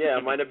 Although, yeah,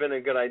 it might have been a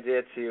good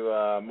idea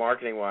to,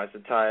 marketing-wise, to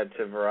tie it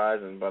to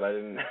Verizon, but I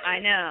didn't. I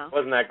know.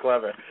 Wasn't that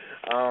clever.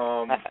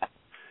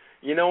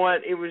 You know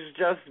what? It was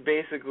just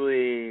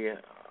basically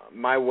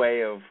my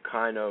way of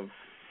kind of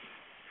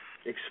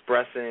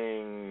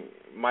expressing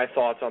my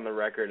thoughts on the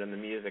record and the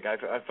music.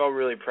 I felt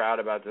really proud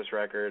about this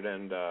record,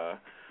 and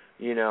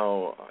you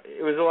know,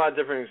 it was a lot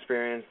different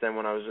experience than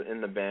when I was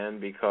in the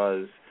band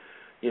because,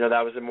 you know,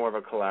 that was more of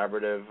a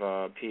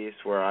collaborative piece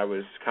where I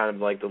was kind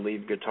of like the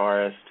lead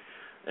guitarist,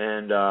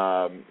 and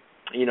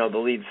the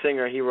lead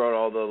singer, he wrote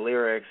all the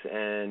lyrics,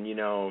 and,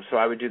 so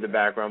I would do the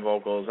background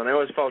vocals, and I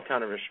always felt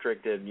kind of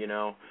restricted,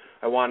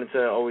 I wanted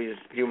to always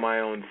do my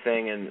own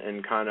thing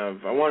and kind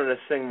of, I wanted to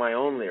sing my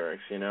own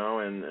lyrics,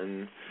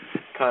 and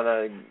kind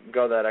of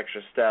go that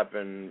extra step,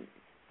 and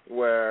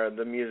where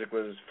the music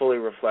was fully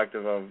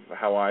reflective of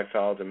how I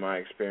felt and my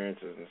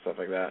experiences and stuff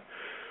like that.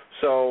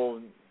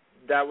 So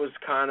that was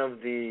kind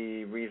of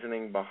the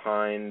reasoning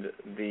behind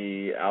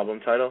the album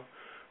title.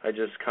 I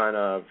just kind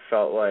of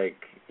felt like,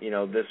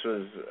 this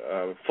was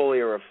fully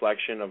a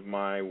reflection of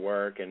my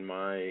work and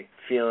my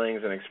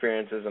feelings and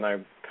experiences, and I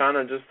kind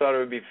of just thought it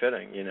would be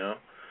fitting,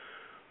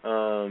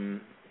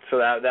 So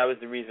that was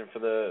the reason for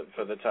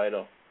the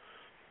title.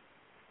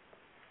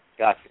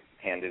 Gotcha.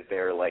 And is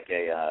there like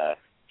a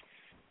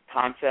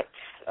concept?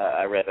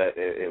 I read that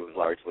it was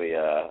largely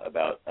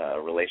about a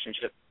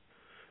relationship.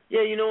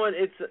 Yeah, you know what?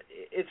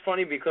 It's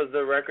funny because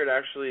the record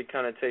actually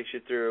kind of takes you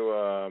through.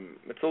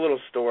 It's a little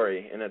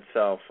story in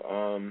itself.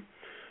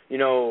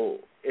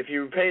 If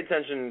you pay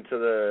attention to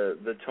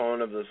the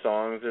tone of the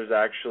songs, there's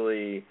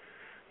actually,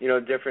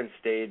 different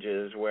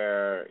stages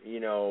where,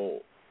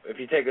 if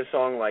you take a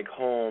song like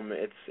Home,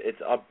 it's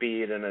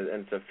upbeat and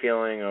it's a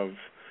feeling of,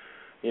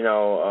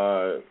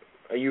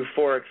 a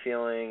euphoric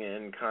feeling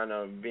and kind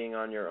of being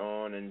on your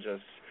own and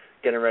just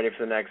getting ready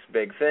for the next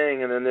big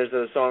thing. And then there's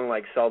a song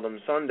like Seldom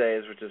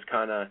Sundays, which is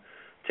kind of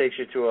takes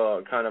you to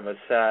a kind of a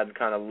sad,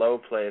 kind of low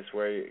place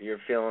where you're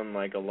feeling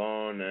like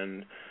alone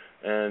and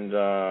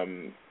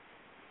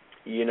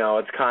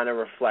it kind of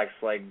reflects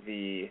like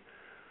the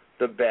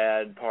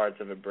bad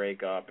parts of a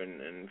breakup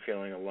and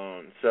feeling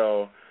alone.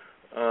 So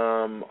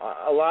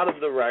a lot of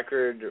the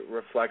record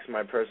reflects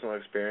my personal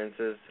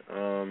experiences.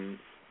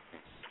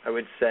 I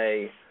would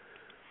say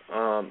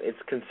it's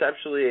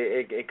conceptually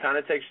it kind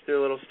of takes you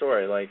through a little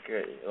story, like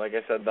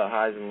I said, the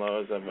highs and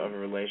lows of a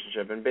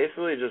relationship, and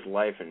basically just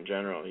life in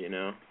general,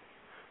 the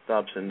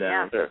ups and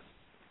downs. Yeah. Sure.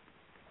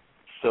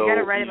 So you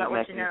got to write about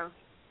what you know.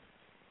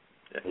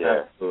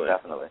 Yeah, absolutely.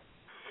 Definitely.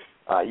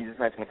 You just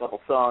mentioned a couple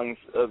songs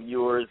of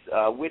yours.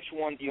 Which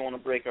one do you want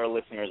to break our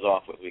listeners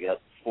off with? We got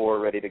 4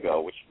 ready to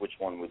go. Which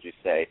one would you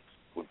say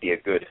would be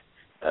a good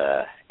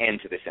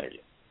end to this interview?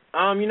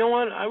 You know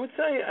what? I would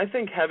say I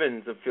think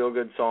Heaven's a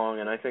feel-good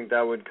song, and I think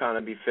that would kind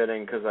of be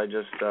fitting because I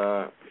just,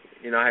 I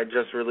had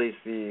just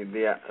released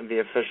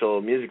the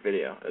official music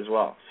video as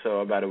well, so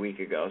about a week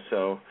ago.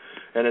 So,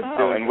 and it's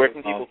and where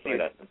can people see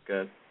that? That's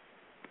good.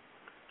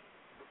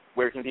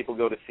 Where can people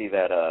go to see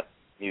that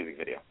music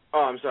video?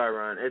 Oh, I'm sorry,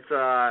 Ryan.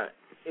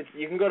 It's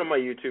you can go to my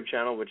YouTube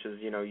channel, which is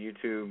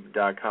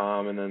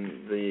youtube.com, and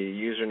then the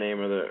username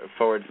or the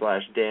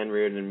 / Dan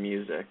Reardon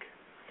Music.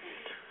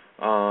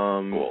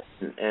 Cool.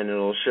 And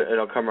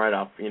it'll come right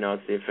up.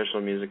 It's the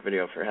official music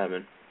video for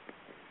Heaven.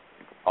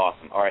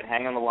 Awesome. All right,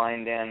 hang on the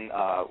line, Dan.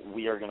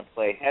 We are going to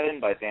play Heaven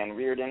by Dan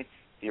Reardon.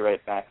 Be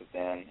right back with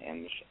Dan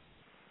and Michelle.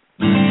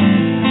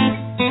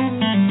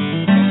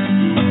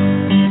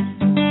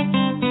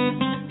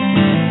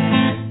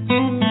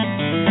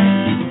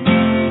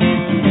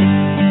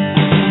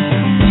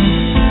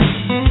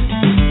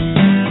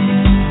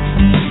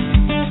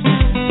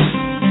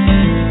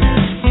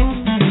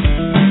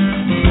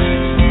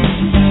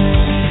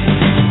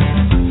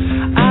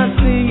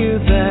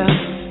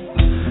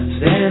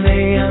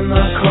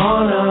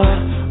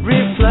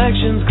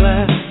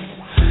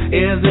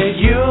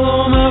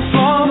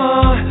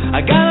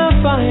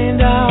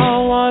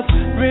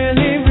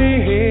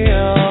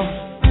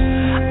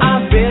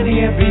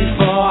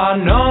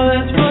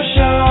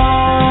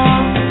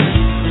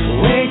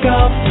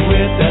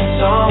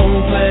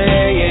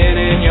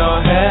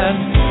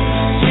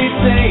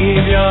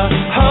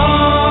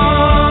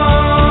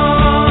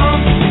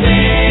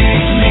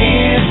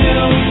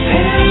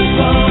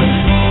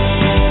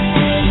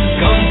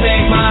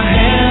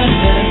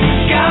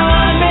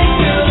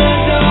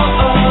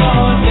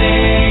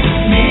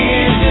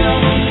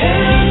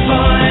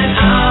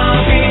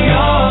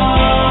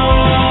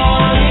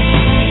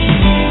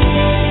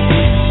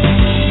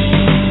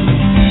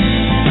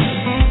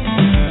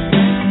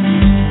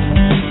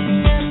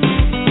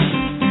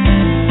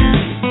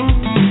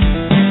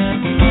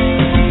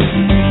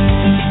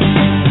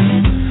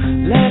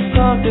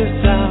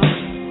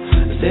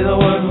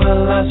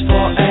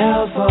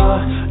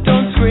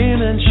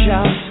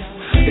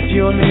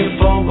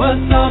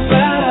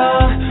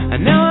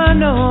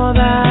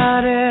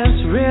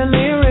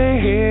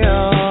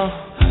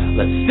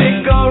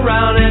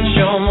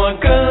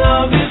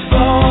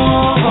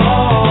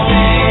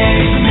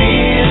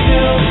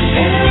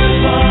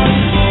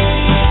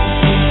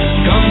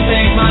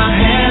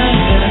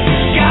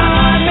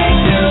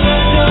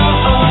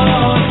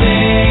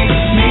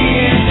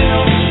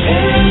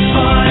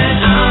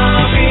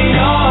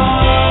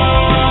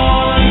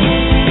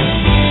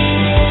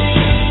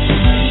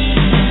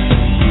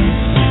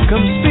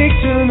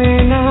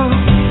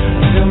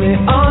 Tell me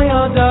all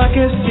your dark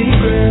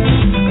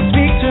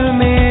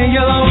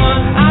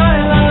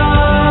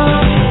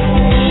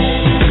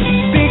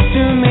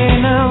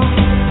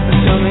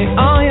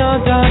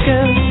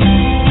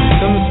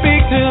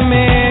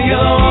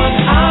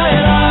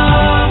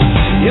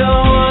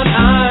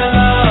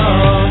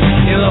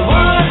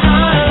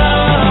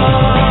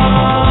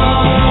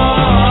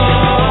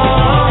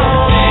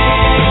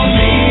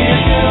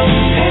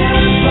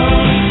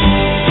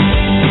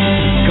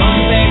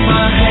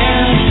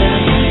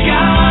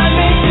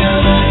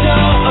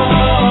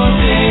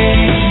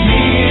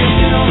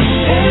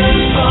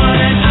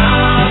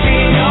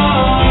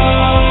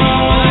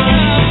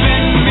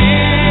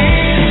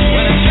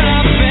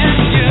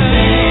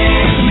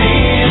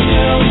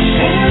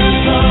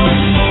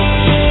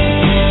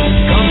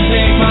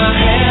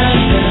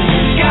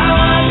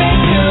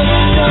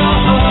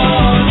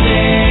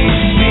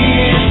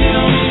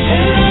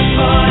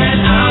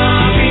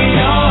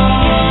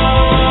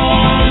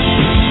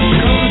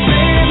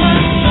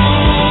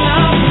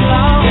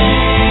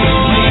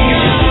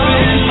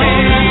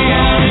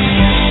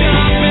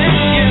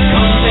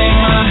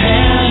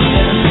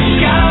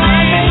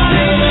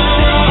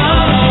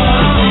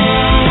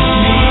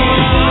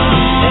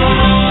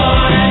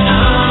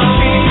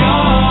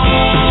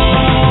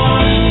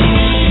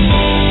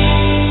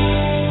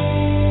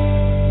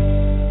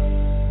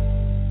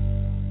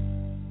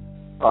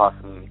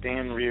Awesome.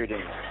 Dan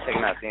Reardon. Check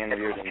him out,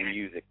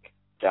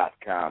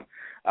 danreardonmusic.com.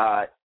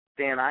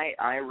 Dan,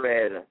 I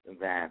read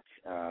that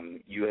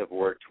you have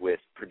worked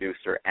with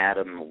producer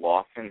Adam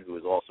Lawson, who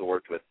has also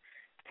worked with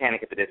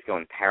Panic at the Disco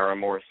and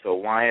Paramore. So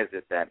why is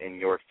it that in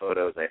your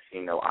photos I see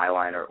no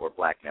eyeliner or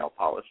black nail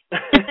polish?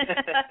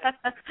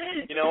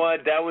 You know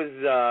what? That was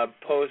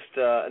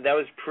that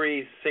was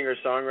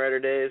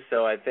pre-singer-songwriter days,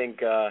 so I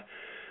think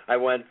I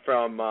went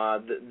from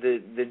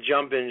the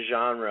jump in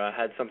genre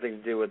had something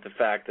to do with the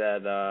fact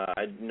that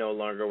I no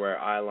longer wear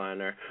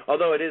eyeliner.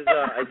 Although it is,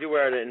 I do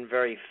wear it in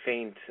very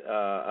faint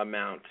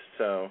amount.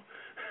 So,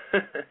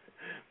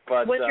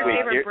 but what's your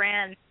favorite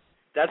brand?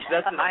 That's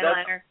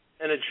eyeliner.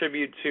 And a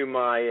tribute to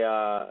my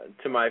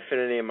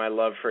affinity and my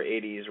love for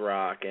 '80s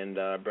rock and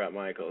Bret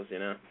Michaels. You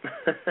know.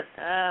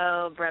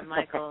 Oh, Bret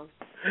Michaels.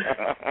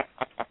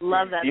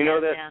 Love that. You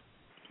know that. Yeah.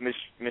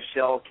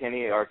 Michelle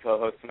Kinney, our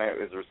co-host tonight,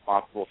 is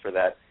responsible for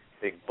that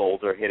big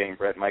boulder hitting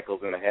Bret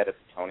Michaels in the head at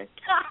the Tony.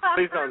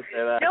 Please don't say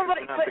that. No, but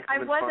I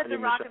was at the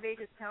Rock of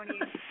Ages Tony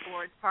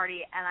Awards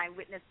party, and I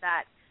witnessed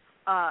that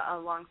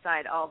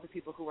alongside all the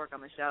people who work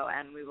on the show,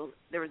 and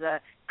there was a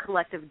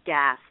collective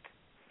gasp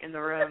in the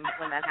room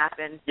when that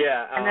happened.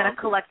 Yeah. And then a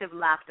collective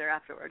laughter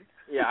afterward.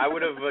 Yeah, I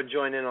would have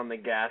joined in on the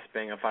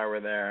gasping if I were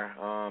there.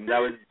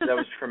 That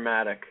was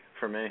traumatic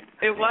for me.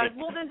 It was.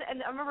 Well, then,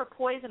 and I remember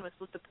Poison was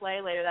supposed to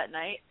play later that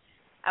night,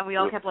 and we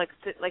all kept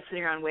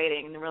sitting around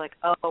waiting, and then we're like,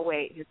 oh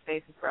wait, his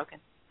face is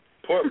broken.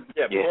 Poor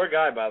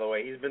guy, by the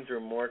way. He's been through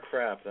more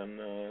crap than.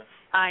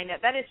 I know,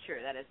 that is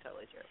true. That is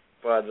totally true.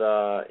 But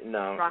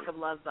no. Rock of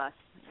Love bus.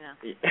 Yeah.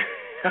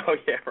 Oh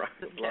yeah,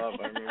 Rock of Love.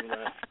 I remember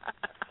that.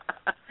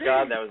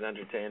 God, that was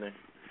entertaining.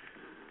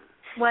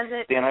 Was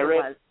it? Dan, I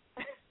read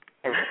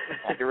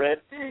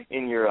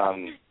in your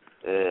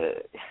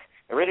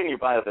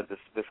bio that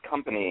this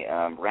company,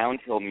 Round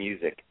Hill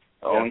Music,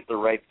 owns the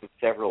rights to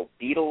several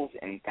Beatles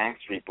and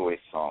Backstreet Boys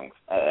songs.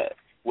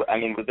 I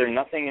mean, was there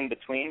nothing in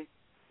between?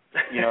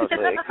 You know,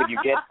 could you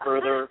get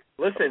further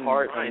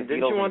apart? Ryan, didn't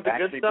you want the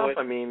good stuff? Boys?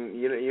 I mean,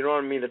 you don't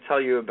want me to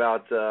tell you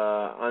about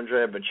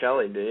Andrea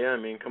Bocelli, do you? I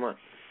mean, come on.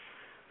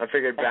 I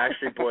figured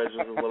Backstreet Boys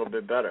was a little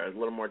bit better, a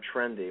little more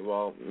trendy.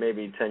 Well,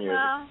 maybe 10 years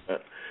ago.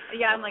 But,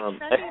 yeah, I'm like,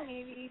 trendy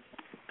maybe.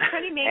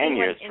 Trendy maybe 10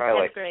 years, in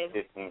probably 10th grade.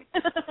 15.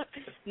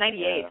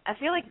 98. Yeah. I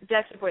feel like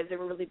Backstreet Boys, they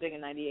were really big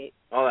in 98.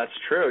 Oh, that's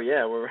true,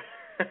 yeah. We're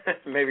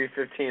maybe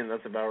 15,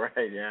 that's about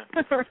right, yeah.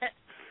 Right.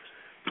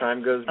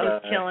 Time goes by. I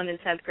was chilling in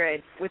 10th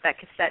grade with that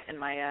cassette in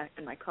my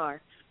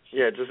car.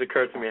 Yeah, it just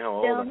occurred to me how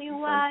old I am. Tell me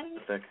why.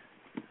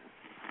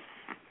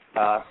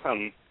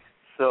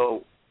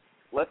 So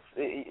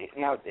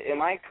now,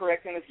 am I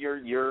correct in this?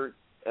 Your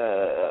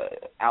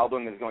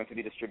album is going to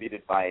be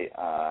distributed by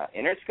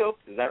Interscope,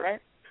 is that right?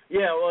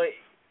 Yeah, well,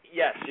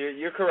 yes,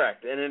 you're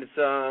correct, and it's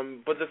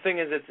but the thing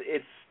is,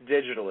 it's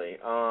digitally.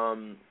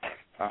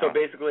 So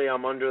basically,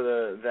 I'm under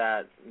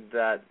that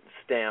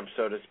stamp,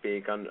 so to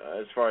speak,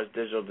 as far as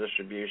digital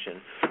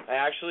distribution. I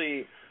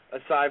actually,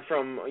 aside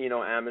from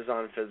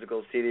Amazon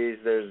physical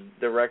CDs,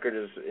 the record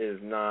is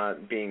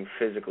not being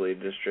physically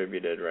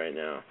distributed right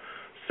now.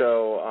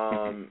 So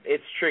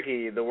it's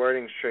tricky. The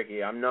wording's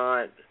tricky. I'm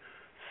not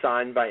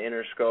signed by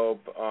Interscope,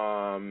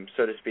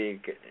 so to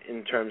speak,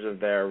 in terms of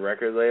their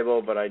record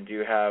label, but I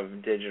do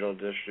have digital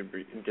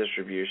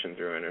distribution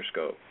through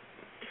Interscope.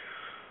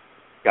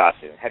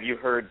 Gotcha. Have you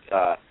heard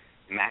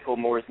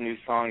Macklemore's new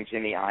song,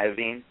 Jimmy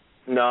Iovine?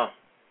 No.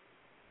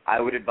 I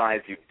would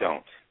advise you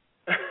don't.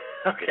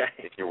 Okay.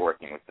 If you're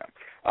working with them.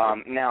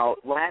 Now,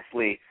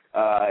 lastly,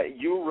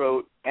 you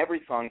wrote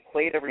every song,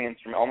 played every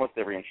instrument, almost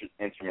every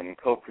instrument, and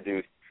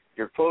co-produced.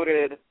 You're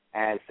quoted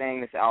as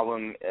saying this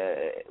album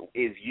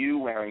is you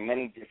wearing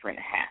many different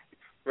hats.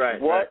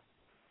 Right.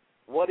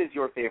 What is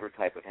your favorite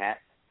type of hat?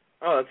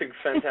 Oh, that's a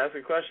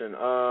fantastic question.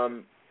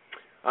 I'm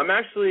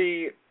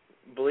actually,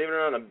 believe it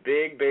or not, a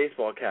big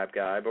baseball cap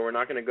guy, but we're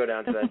not going to go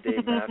down to that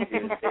Dave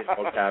Matthews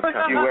baseball cap. Do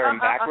you wear them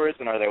backwards,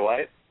 and are they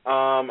white?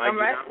 I do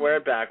not wear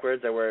it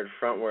backwards. I wear it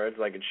frontwards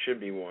like it should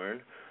be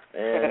worn.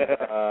 And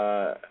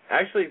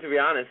actually, to be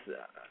honest,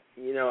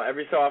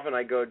 every so often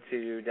I go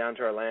down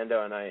to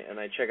Orlando and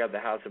I check out the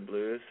House of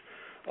Blues.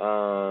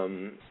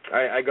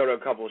 I go to a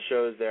couple of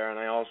shows there, and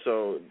I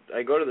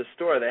go to the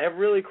store. They have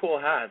really cool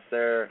hats.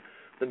 The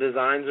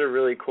designs are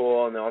really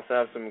cool, and they also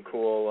have some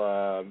cool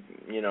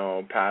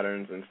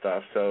patterns and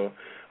stuff. So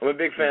I'm a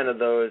big fan of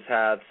those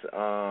hats.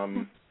 I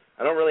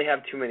don't really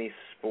have too many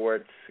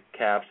sports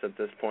caps at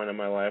this point in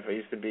my life. I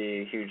used to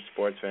be a huge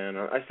sports fan.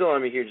 I still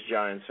am a huge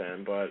Giants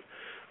fan, but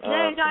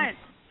Giants.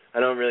 I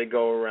don't really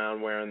go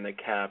around wearing the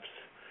caps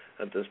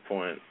at this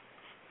point.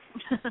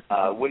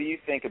 What do you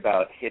think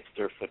about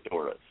hipster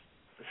fedoras?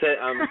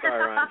 I'm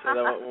sorry, Ryan. Say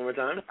that one more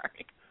time.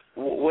 Sorry.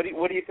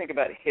 What do you think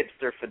about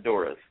hipster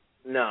fedoras?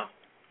 No,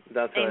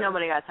 ain't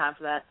nobody got time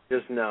for that.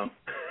 Just no.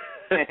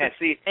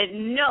 See,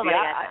 nobody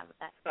got time for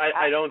that.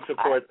 I don't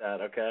support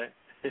that. Okay.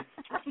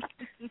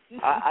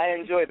 I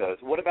enjoy those.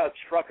 What about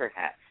trucker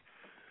hats?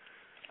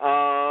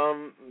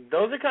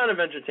 Those are kind of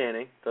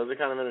entertaining.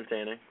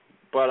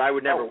 But I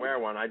would never wear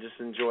one. I just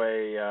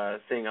enjoy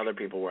seeing other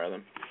people wear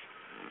them.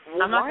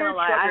 I'm not going to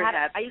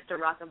lie. I used to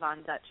rock a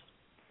Von Dutch.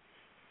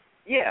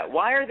 Yeah,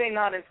 why are they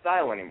not in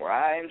style anymore?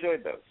 I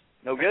enjoyed those.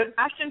 No good?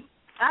 Ashton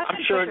I'm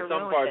sure in Kutcher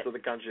some parts of the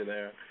country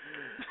there.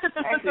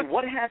 Actually,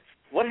 what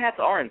hats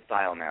are in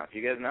style now? Do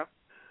you guys know?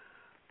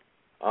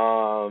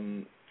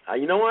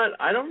 You know what?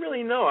 I don't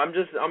really know. I'm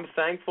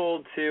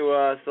thankful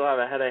to still have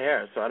a head of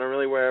hair, so I don't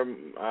really wear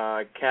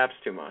caps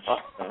too much.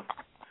 So.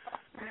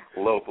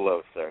 Low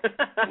blow, sir.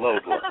 Low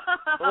blow.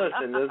 Well,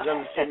 listen,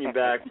 I'm sending you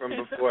back from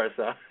before,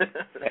 so.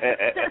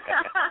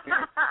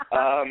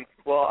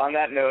 Well, on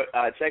that note,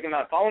 check him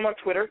out. Follow him on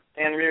Twitter,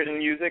 Dan Reardon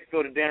Music.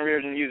 Go to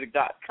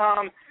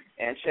danreardonmusic.com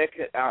and check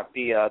out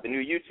the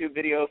new YouTube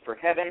video for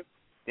Heaven,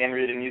 Dan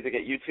Reardon Music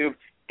at YouTube.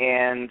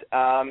 And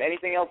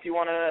anything else you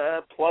want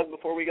to plug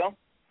before we go?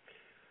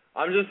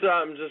 I'm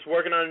just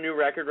working on a new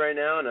record right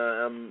now, and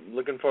I'm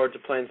looking forward to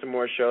playing some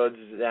more shows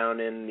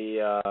down in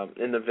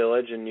the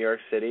Village in New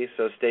York City.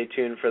 So stay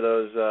tuned for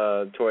those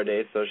tour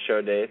dates, those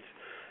show dates.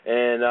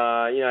 And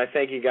I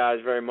thank you guys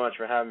very much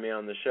for having me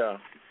on the show.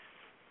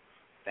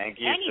 Thank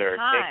you, sir.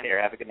 Take care.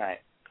 Have a good night.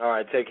 All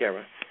right, take care,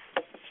 man.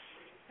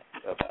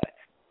 Bye-bye.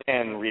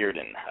 Dan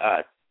Reardon.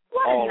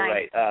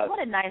 What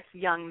a nice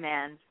young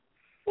man.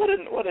 What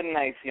a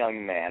nice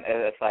young man.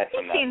 Aside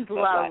from he seems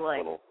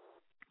lovely.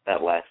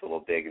 That last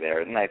little dig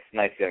there. Nice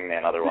young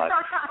man otherwise.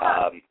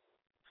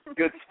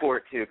 Good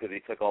sport, too, because he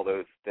took all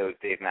those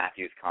Dave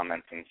Matthews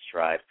comments in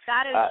stride.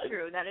 That is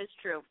true. That is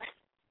true.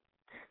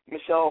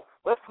 Michelle,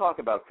 let's talk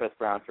about Chris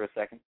Brown for a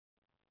second.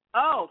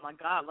 Oh, my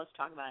God. Let's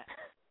talk about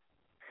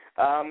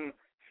it.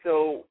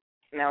 So,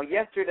 now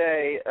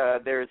yesterday,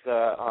 there's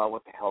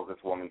what the hell is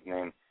this woman's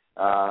name?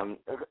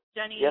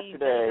 Jenny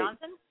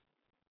Johnson?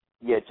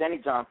 Yeah, Jenny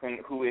Johnson,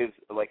 who is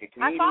like a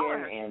comedian. I follow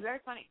her. And she's very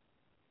funny.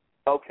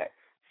 Okay.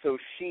 So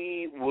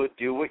she would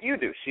do what you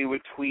do. She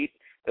would tweet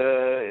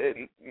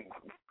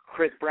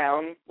Chris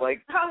Brown,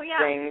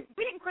 saying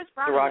Chris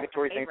Brown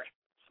derogatory things.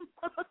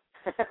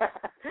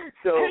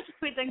 So I used to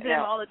tweet things to him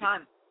all the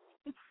time.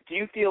 Do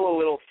you feel a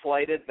little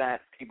slighted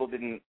that people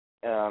didn't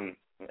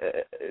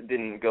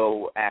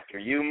go after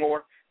you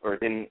more, or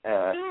didn't?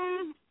 I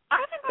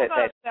think I got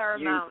a fair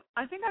amount.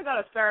 I think I got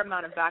a fair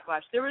amount of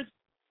backlash. There was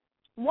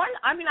one.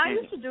 I mean, I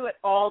used to do it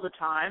all the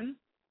time.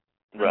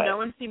 Right. No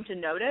one seemed to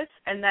notice,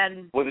 and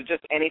then... Was it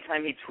just any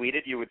time he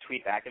tweeted, you would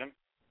tweet back at him?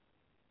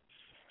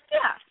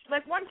 Yeah.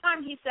 Like, one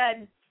time he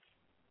said,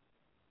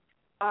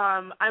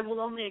 I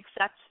will only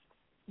accept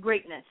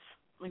greatness.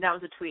 I mean, that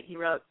was a tweet he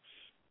wrote.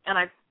 And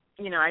I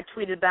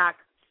tweeted back,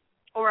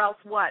 or else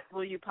what?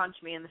 Will you punch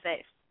me in the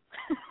face?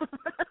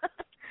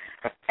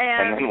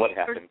 and then what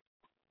happened?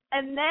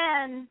 And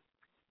then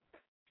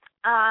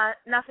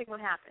nothing would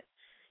happen.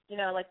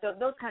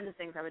 Those kinds of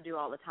things I would do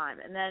all the time.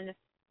 And then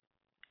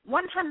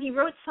one time he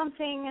wrote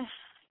something,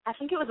 I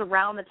think it was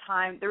around the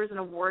time, there was an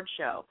award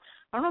show.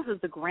 I don't know if it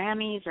was the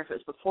Grammys or if it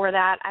was before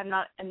that. I'm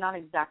not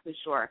exactly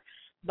sure.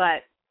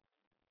 But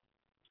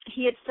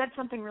he had said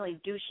something really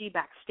douchey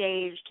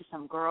backstage to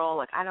some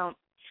girl.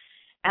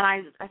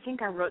 I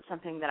think I wrote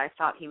something that I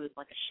thought he was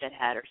like a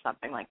shithead or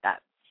something like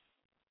that.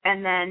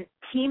 And then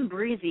Team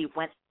Breezy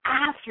went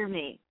after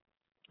me.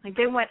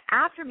 They went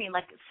after me,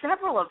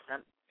 several of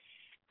them.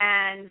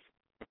 And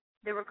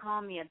they were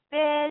calling me a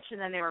bitch,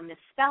 and then they were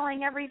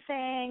misspelling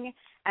everything,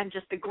 and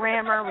just the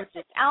grammar was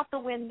just out the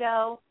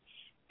window.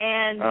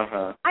 And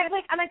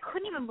I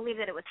couldn't even believe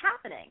that it was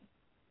happening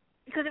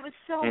because it was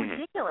so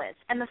ridiculous.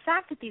 And the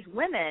fact that these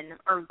women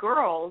or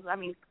girls, I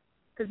mean,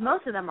 because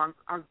most of them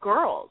are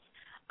girls,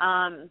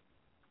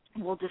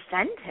 will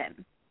defend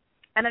him.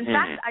 And in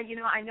fact,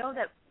 I know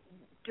that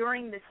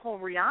during this whole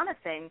Rihanna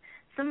thing,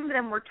 some of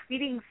them were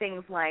tweeting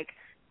things like,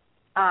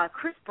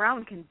 Chris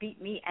Brown can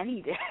beat me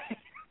any day.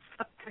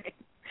 Something.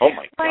 Oh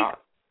my God!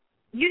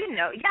 You didn't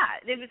know? Yeah,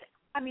 it was.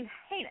 I mean,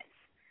 heinous.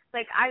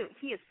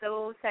 He is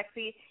so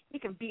sexy. He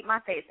can beat my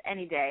face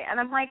any day, and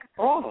I'm like,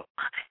 oh, what?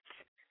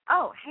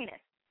 Oh,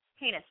 heinous.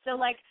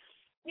 So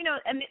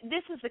and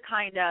this is the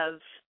kind of,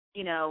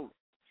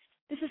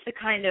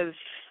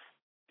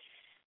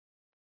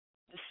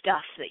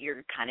 stuff that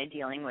you're kind of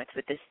dealing with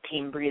this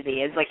Team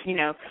Breezy is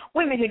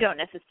women who don't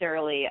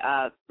necessarily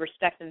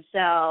respect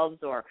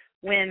themselves or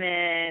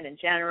women in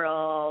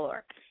general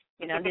or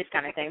this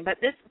kind of thing. But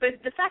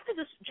the fact that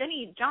this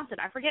Jenny Johnson,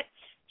 I forget,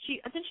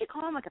 didn't she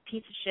call him a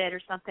piece of shit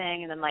or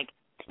something? And then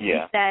he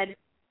said,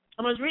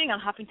 I was reading on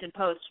Huffington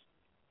Post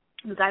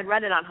because I'd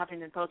read it on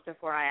Huffington Post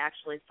before I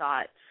actually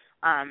saw it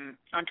on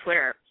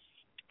Twitter,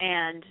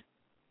 and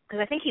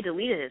because I think he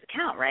deleted his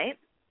account, right?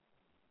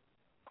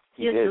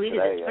 He just deleted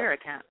his Twitter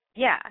account.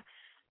 Yeah.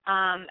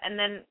 And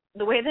then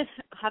the way this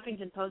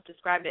Huffington Post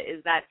described it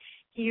is that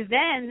he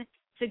then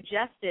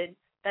suggested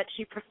that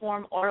she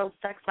perform oral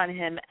sex on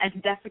him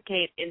and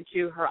defecate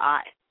into her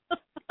eye.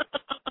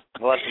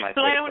 Well, that's my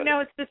so I don't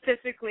know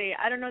specifically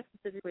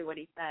what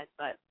he said,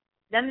 but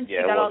then she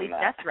got all these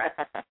death threats.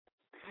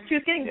 She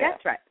was getting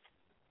death threats.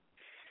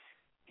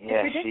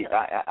 Yeah,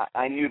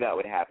 I knew that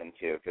would happen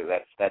too, because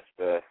that's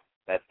the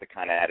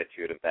kind of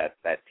attitude of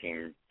that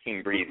team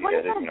Breezy that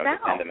is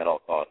defend him at all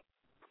costs.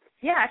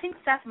 Yeah, I think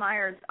Seth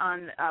Meyers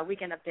on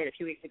Weekend Update a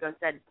few weeks ago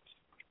said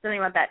something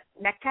about that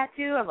neck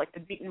tattoo of, like, the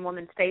beaten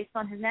woman's face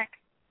on his neck.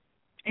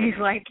 And he's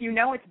like, you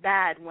know it's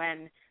bad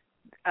when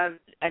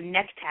a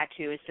neck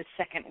tattoo is the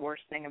second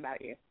worst thing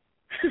about you.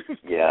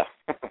 Yeah.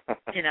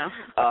 You know?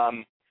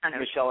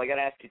 Michelle, I got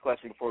to ask you a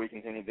question before we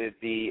continue. The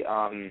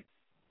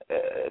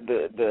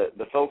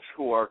folks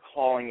who are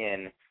calling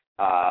in,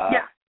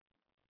 yeah.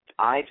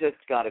 I just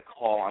got a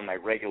call on my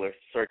regular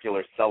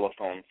circular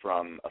cellophone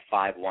from a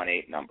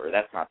 518 number.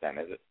 That's not them,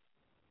 is it?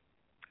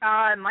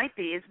 It might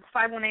be. Is it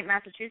 518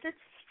 Massachusetts?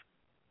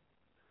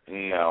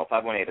 No,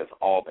 518 is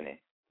Albany.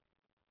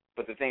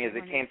 But the thing is,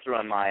 it came through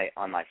on my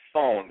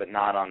phone, but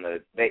not on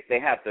the. They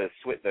have the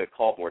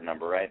call board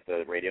number, right?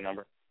 The radio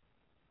number.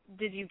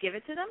 Did you give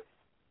it to them?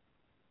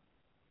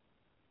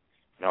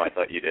 No, I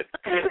thought you did.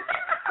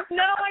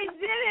 No, I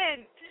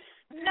didn't.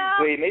 No.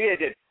 Wait, maybe I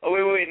did. Oh,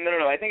 wait.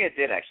 No. I think I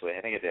did, actually.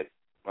 I think I did.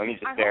 Let me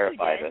just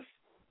verify this.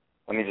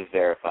 Let me just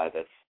verify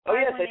this. Oh,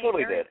 yes, I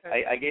totally did.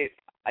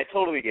 I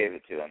totally gave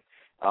it to them.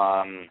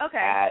 Okay.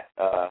 At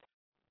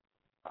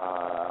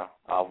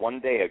 1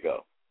 day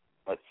ago.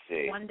 Let's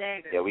see. 1 day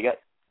ago. Yeah,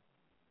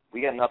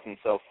 we got nothing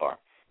so far.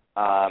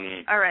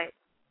 All right.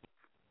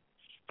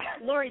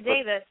 Laurie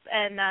Davis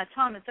and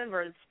Thomas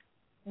Edwards,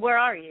 where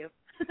are you?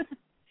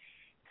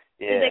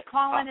 Yeah. Did they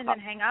call in and then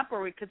hang up,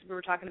 or because we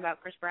were talking about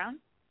Chris Brown?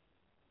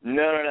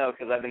 No,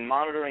 because I've been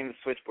monitoring the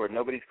switchboard.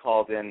 Nobody's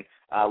called in.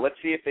 Let's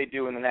see if they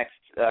do in the next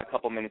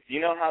couple minutes. Do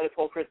you know how this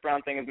whole Chris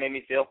Brown thing has made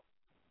me feel?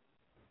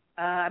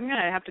 I'm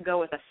going to have to go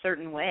with a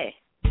certain way.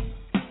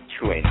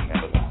 You ain't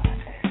never lied.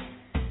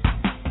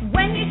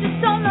 When you just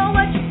don't know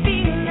what you're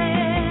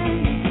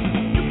feeling,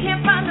 you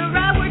can't find the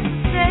right words to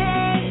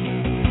say.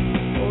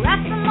 Well,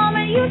 that's the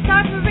moment you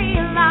start to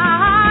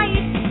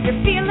realize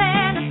you're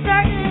feeling a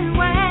certain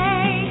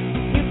way.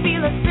 You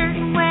feel a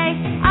certain way,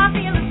 I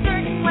feel a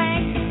certain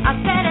way. I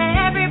bet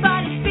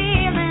everybody's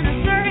feeling a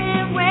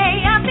certain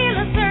way. I feel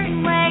a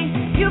certain way,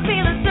 you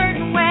feel a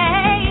certain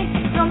way.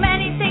 So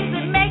many things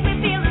that make me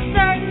feel a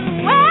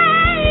certain way.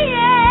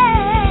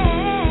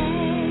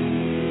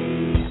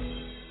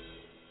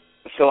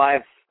 So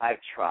I've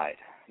tried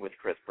with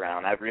Chris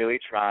Brown. I've really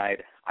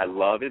tried. I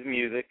love his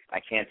music. I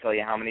can't tell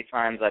you how many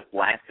times I've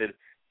blasted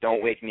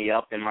 "Don't Wake Me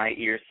Up" in my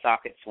ear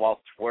sockets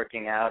whilst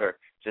working out or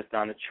just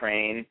on the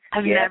train.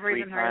 I've never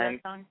even heard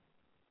of that song.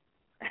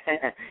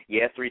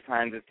 Yeah, 3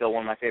 times. It's still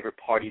one of my favorite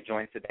party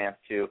joints to dance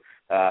to.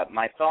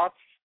 My thoughts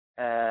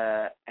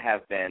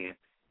have been,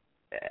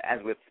 as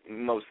with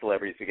most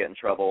celebrities who get in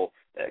trouble,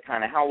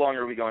 kind of how long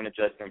are we going to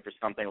judge them for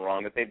something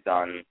wrong that they've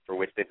done, for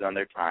which they've done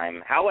their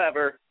time.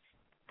 However,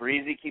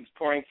 Breezy keeps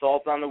pouring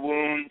salt on the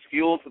wounds,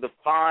 fuel to the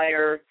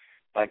fire,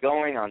 by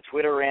going on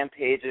Twitter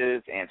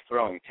rampages and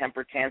throwing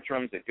temper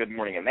tantrums at Good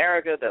Morning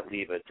America that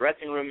leave a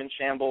dressing room in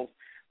shambles.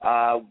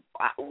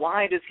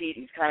 Why does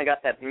he's kind of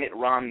got that Mitt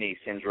Romney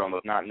syndrome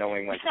of not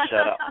knowing when to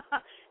shut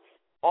up?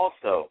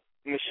 Also,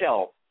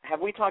 Michelle,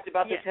 have we talked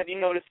about this? Have you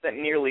noticed that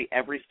nearly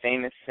every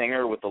famous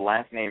singer with the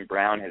last name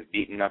Brown has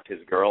beaten up his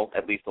girl,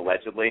 at least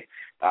allegedly?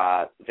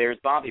 There's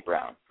Bobby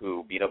Brown,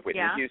 who beat up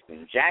Whitney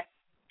Houston.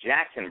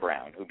 Jackson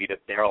Brown, who beat up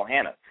Daryl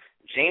Hannah.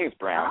 James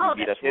Brown, who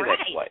beat up his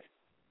ex-wife.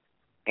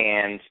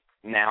 And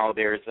now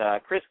there's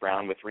Chris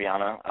Brown with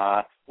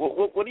Rihanna.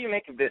 What do you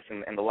make of this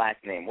and the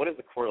last name? What is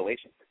the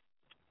correlation?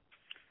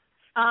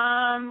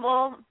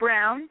 Well,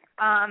 brown.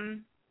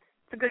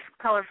 It's a good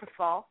color for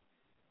fall.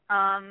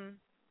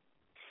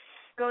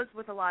 Goes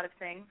with a lot of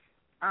things.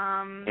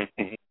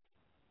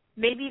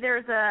 Maybe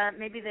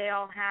they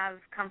all have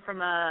come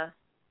from a,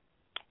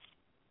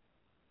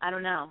 I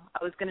don't know.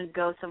 I was going to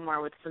go somewhere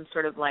with some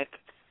sort of like,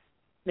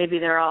 maybe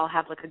they all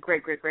have like a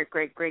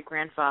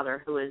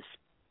great-great-great-great-great-grandfather who is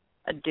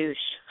a douche.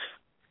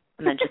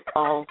 And then just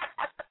all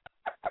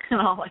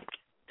like.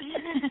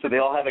 So they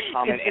all have a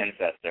common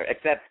ancestor,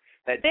 except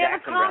that they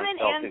Jackson Brown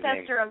spells his name. They have a common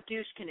ancestor of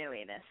douche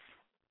canoeiness.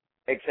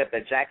 Except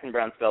that Jackson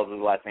Brown spells his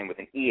last name with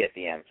an E at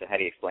the end, so how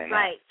do you explain that?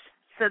 Right.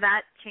 So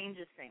that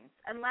changes things.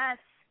 Unless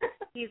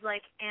he's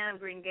like Anne of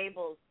Green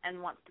Gables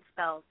and wants to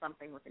spell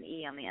something with an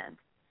E on the end.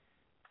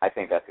 I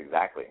think that's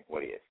exactly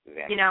what he is.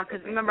 You know,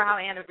 because remember how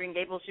Anne of Green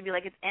Gables should be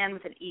like, it's Anne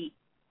with an E.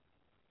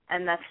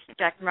 And that's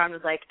Jackson Brown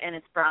was like, and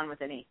it's Brown with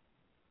an E.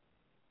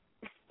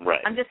 Right.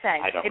 I'm just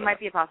saying, it might know.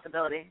 be a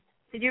possibility.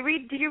 Did you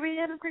read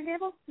Anne of Green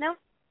Gables? No?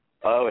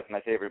 Oh, it's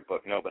my favorite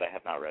book. No, but I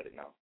have not read it,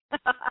 no.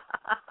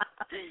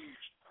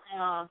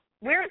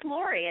 Where is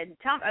Laurie and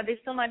Tom? Are they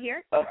still not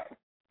here?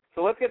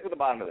 So let's get to the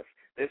bottom of this.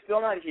 They're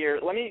still not here.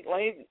 Let me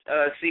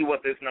see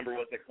what this number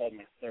was that called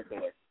me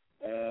circular.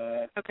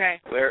 Okay.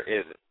 Where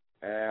is it?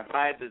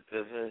 Hi, the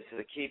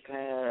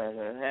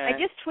keypad. I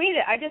just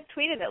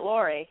tweeted at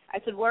Laurie. I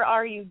said, "Where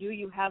are you? Do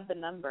you have the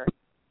number?"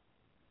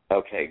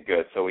 Okay,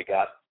 good. So we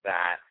got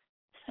that.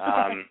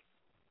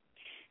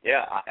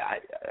 Yeah,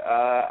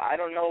 I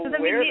don't know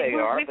where they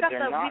are, but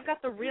they're not. We've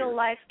got the real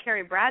life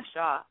Carrie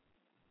Bradshaw,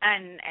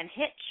 and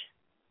Hitch.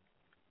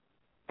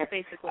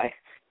 Basically.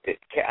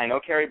 I know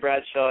Carrie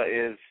Bradshaw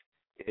is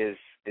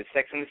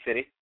Sex and the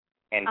City,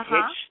 and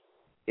Hitch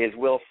is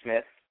Will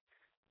Smith.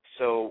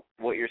 So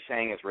what you're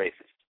saying is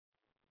racist.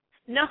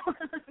 No.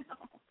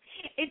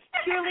 It's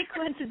purely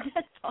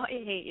coincidental. I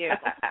hate you.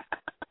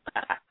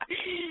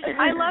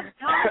 I love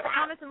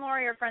Thomas and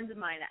Laurie are friends of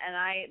mine,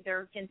 and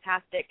they're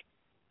fantastic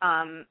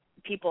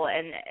people,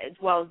 and as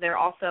well as they're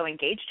also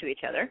engaged to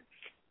each other.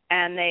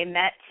 And they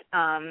met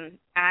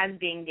as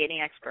being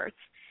dating experts,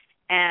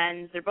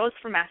 and they're both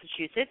from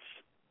Massachusetts,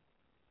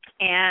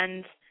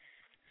 and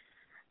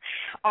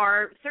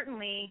are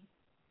certainly,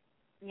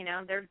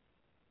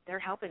 they're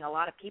helping a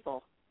lot of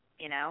people,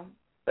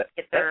 That's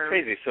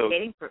crazy. So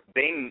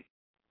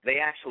they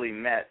actually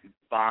met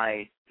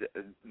by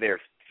their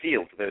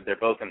field. They're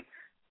both in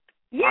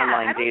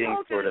online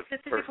dating sort of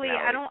specifically.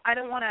 personality. I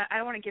don't want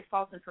to give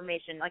false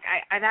information. Like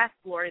I've asked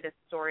Laurie this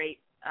story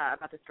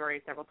about the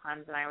story several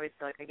times, and I always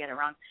feel like I get it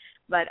wrong.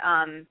 But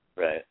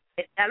right.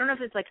 I don't know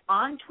if it's like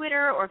on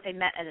Twitter or if they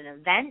met at an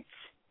event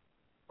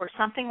or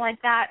something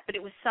like that. But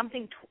it was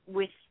something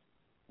with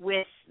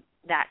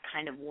that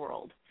kind of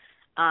world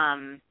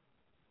that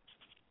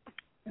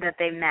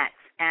they met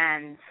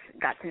and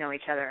got to know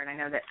each other. And I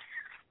know that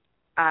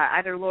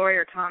either Laurie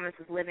or Thomas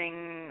was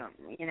living,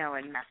 in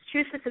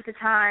Massachusetts at the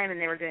time,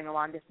 and they were doing a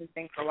long-distance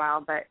thing for a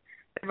while, but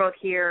they're both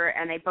here,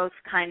 and they both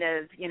kind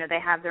of, they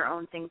have their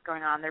own things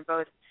going on. They're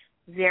both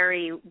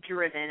very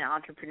driven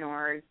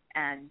entrepreneurs,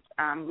 and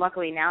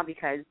luckily now,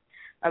 because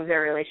of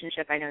their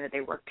relationship, I know that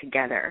they work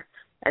together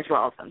as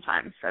well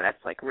sometimes, so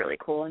that's, like, really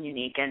cool and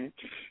unique. And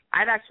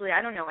I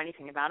don't know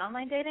anything about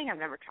online dating. I've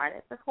never tried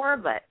it before,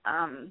 but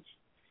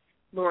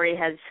Laurie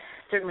has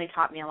certainly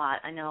taught me a lot.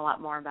 I know a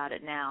lot more about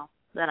it now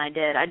than I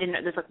did. I didn't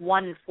know there's like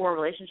 1 in 4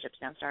 relationships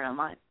now started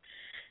online,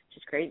 which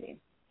is crazy.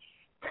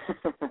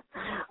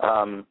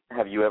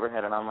 Have you ever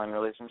had an online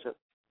relationship?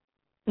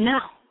 No.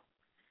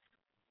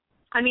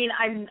 I mean,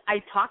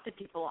 I talk to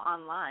people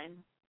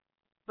online,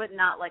 but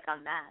not like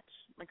on Match,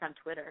 like on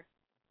Twitter.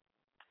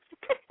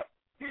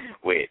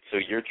 Wait, so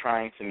you're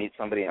trying to meet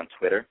somebody on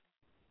Twitter?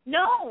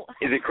 No.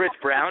 Is it Chris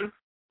Brown?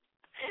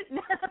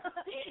 No,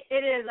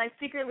 it is. I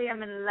secretly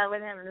am in love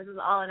with him, and this is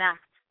all an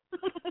act.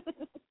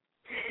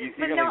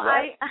 But no,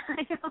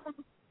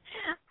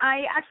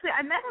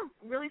 I met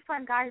a really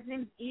fun guy. His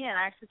name's Ian.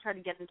 I actually tried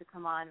to get him to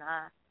come on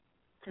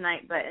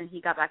tonight, and he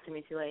got back to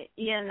me too late.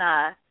 Ian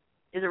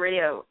is a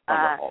radio.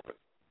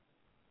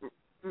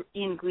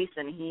 Ian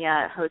Gleason. He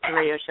hosts a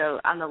radio show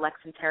on the Lex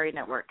and Terry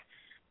Network.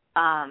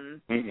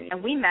 And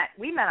we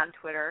met on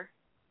Twitter.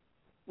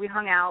 We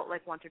hung out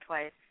like once or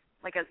twice,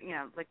 like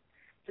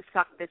just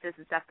talk business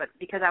and stuff. But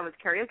because I was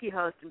karaoke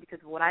host and because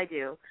of what I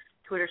do,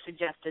 Twitter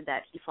suggested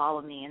that he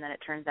follow me, and then it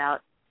turns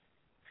out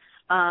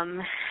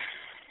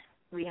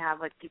we have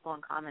like people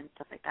in common,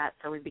 stuff like that,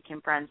 so we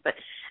became friends. And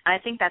I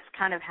think that's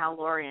kind of how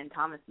Laurie and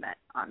Thomas met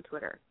on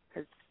Twitter,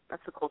 because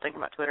that's the cool thing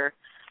about Twitter,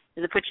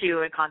 is it puts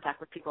you in contact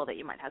with people that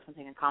you might have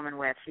something in common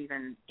with,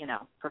 even,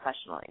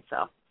 professionally.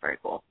 So very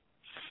cool.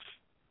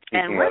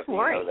 And where's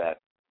Laurie? You know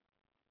that?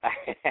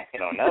 I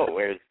don't know.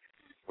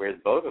 Where's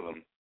both of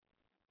them?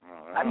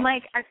 I'm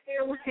like, I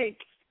feel like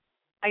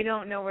I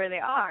don't know where they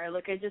are.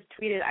 Look, I just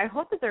tweeted, I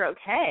hope that they're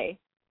okay.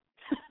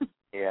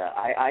 Yeah,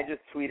 I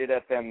just tweeted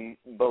at them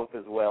both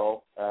as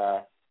well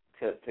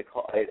to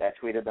call. I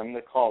tweeted them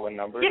the call-in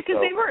number. Yeah,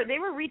 because they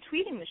were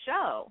retweeting the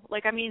show.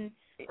 Like, I mean,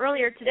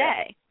 earlier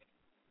today.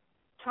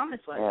 Yeah. Thomas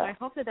was. Yeah. I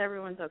hope that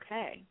everyone's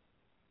okay.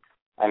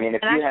 I mean,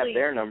 if you have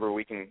their number,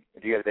 we can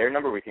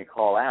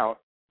call out.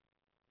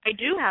 I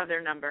do have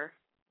their number.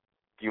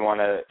 Do you want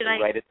to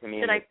write it to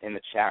me in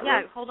the chat room?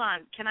 Yeah, hold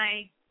on. Can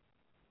I?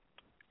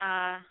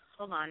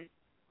 Hold on.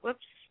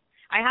 Whoops.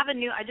 I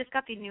just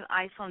got the new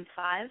iPhone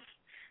 5,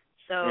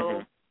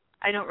 so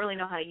I don't really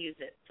know how to use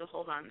it. So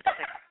hold on a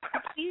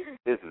second.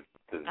 This is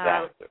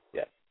disaster.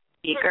 Yeah.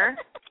 Speaker.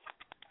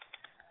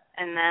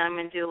 And then I'm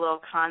going to do a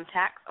little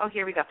contact. Oh,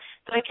 here we go.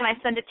 So can I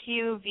send it to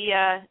you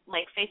via,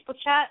 like, Facebook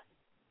chat?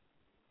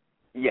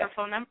 Yes. Your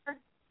phone number?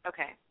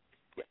 Okay.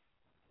 Yes.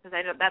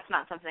 Because that's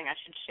not something I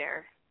should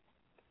share.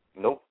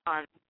 Nope.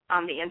 On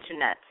the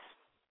internet.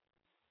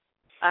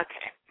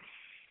 Okay.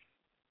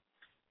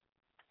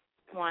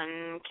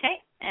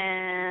 1K,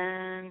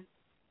 and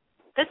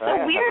that's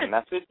so weird. I have a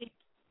message.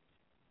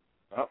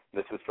 Oh,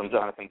 this is from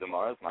Jonathan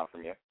DeMar. It's not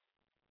from you.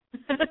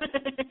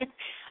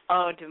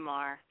 Oh,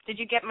 DeMar. Did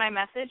you get my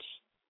message?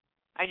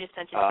 I just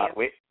sent it to you.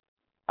 Wait.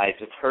 I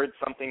just heard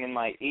something in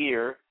my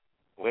ear.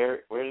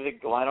 Where did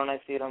it go? Why don't I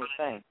see it on the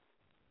thing?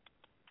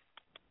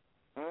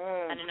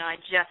 I don't know. I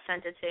just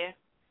sent it to you.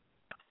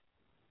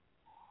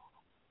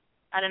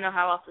 I don't know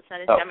how else to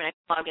send it to you. I mean, I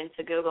can log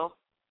into Google.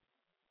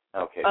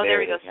 Okay. Oh, there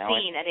we go.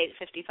 Seen at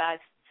 8:55.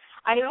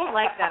 I don't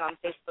like that on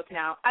Facebook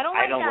now. I don't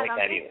like that on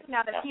Facebook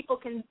now that people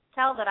can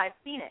tell that I've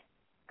seen it.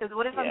 Because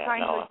what if I'm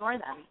trying to ignore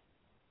them?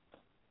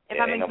 If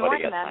I'm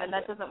ignoring them, then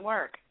that doesn't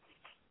work.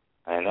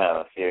 I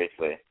know,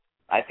 seriously.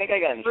 I think I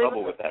got in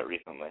trouble with that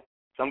recently.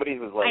 Somebody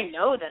was like... I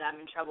know that I'm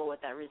in trouble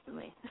with that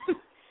recently.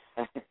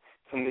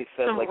 Somebody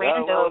said,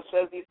 it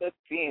says you said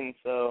seen,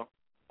 so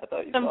I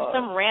thought you saw it.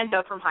 Some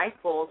rando from high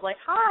school was like,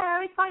 hi, I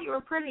always thought you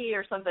were pretty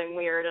or something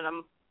weird, and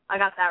I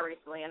got that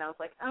recently, and I was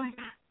like, oh, my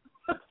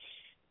God.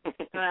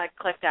 And I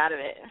clicked out of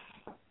it.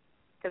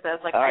 because I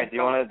was like, all right, do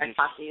you want to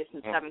talk to you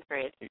since 7th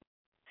grade.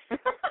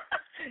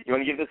 You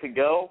want to give this a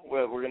go?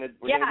 We're gonna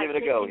give it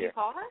a go here. You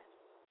call her?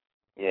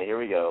 Yeah, here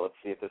we go. Let's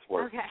see if this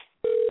works. Okay.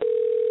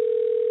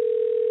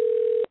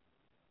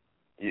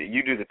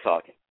 You do the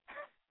talking.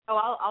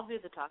 Oh, I'll do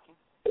the talking.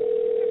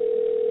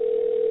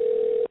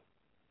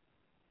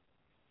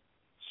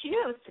 She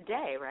knew it was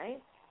today,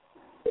 right?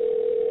 I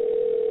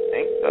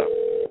think so.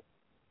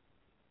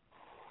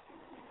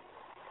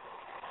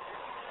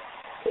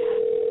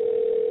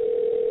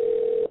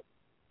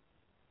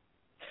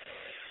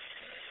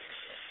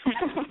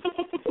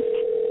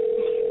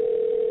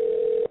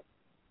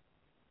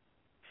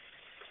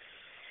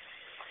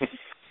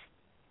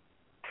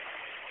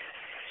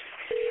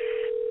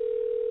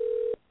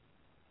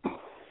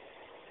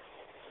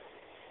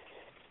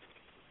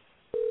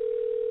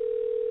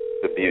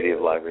 The beauty of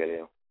live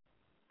radio.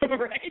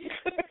 Right.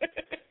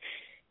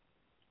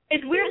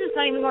 It's weird it's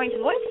not even going to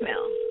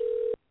voicemail.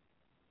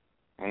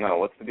 I know.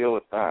 What's the deal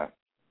with that?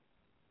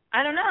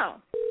 I don't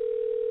know.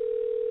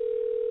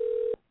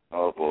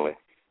 Oh, boy.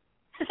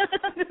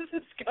 This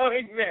is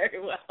going very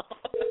well.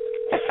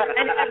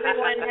 And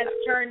everyone has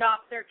turned off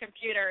their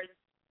computers.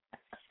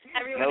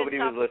 Nobody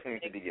was listening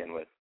to begin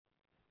with.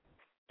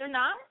 They're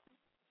not?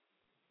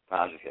 No,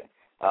 I'm just kidding.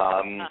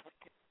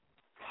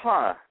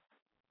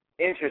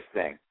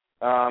 Interesting.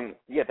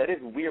 Yeah, that is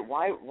weird.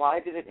 Why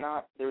did it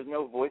not? There was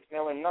no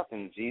voicemail or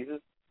nothing.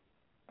 Jesus,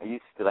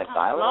 did I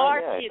dial it?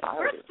 Lord, Yeah,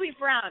 where's Sweet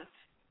Brown?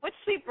 What's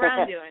Sweet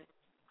Brown doing?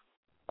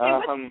 Hey,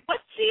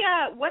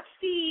 what's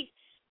the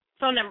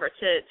phone number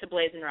to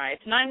BlazinRy?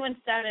 It's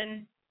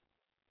 917.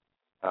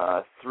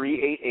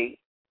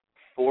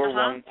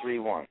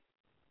 388-4131.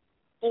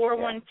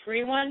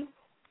 4131.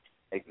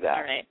 Exactly.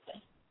 All right.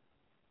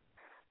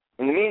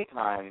 In the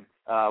meantime,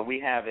 we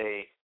have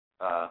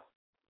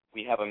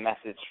a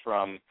message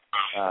from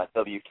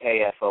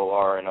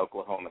WKFOR in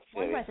Oklahoma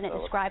City. One resident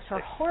describes her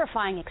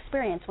horrifying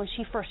experience when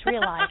she first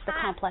realized the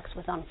complex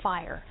was on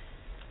fire.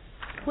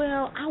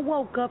 Well, I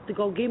woke up to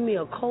go get me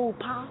a cold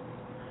pop,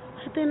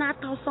 and then I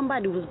thought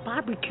somebody was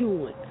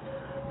barbecuing.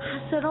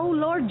 I said, oh,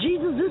 Lord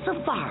Jesus, it's a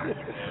fire.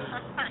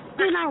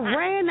 Then I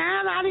ran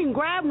out. I didn't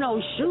grab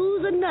no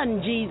shoes or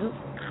nothing, Jesus.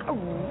 I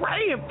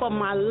ran for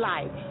my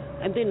life.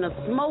 And then the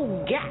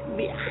smoke got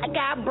me. I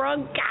got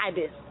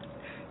bronchitis.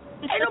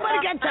 Ain't nobody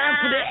got time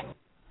for that.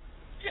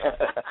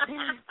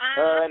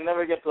 It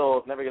never gets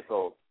old. Never gets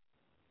old.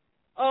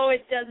 Oh,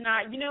 it does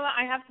not. You know what?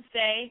 I have to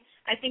say,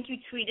 I think you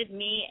tweeted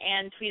me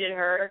and tweeted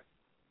her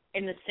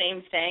in the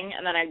same thing,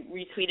 and then I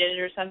retweeted it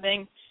or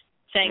something,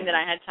 saying that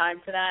I had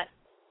time for that.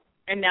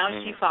 And now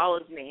she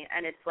follows me,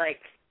 and it's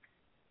like,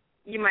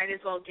 you might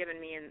as well have given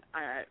me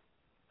a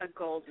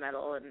gold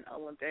medal in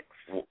Olympics.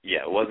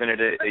 Yeah, wasn't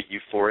it a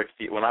euphoric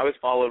feeling? When I was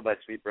followed by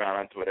Sweet Brown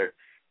on Twitter,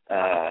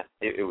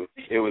 it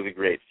was a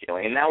great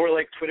feeling. And now we're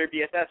like Twitter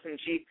BFFs, and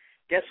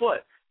guess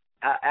what?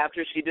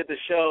 After she did the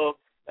show,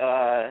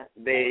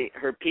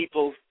 her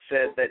people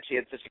said that she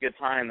had such a good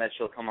time that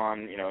she'll come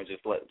on,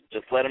 just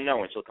let them know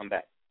when she'll come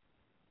back.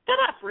 Shut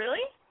up,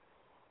 really?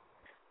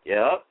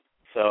 Yep.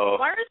 So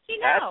why does she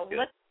know?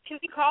 Can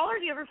we call her?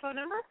 Do you have her phone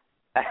number?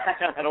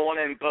 I don't want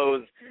to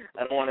impose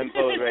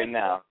right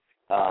now.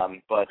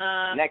 But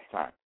next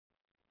time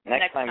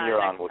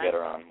you're on, we'll get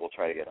her on. We'll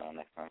try to get her on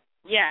next time.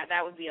 Yeah,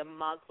 that would be a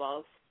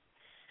mugballs.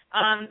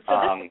 So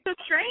this is so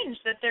strange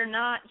that they're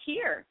not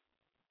here.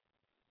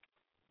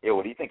 Yeah,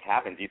 what do you think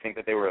happened? Do you think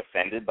that they were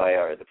offended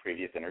by the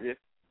previous interview?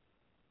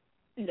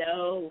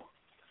 No.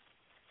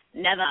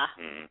 Never.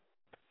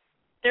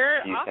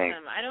 They're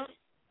awesome.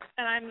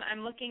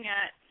 I'm looking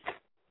at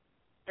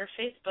their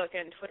Facebook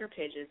and Twitter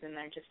pages, and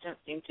they just don't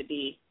seem to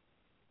be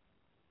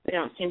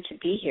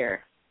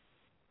here.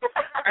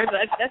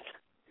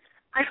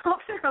 I hope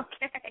they're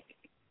okay.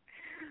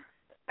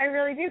 I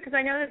really do, because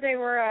I know that they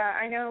were.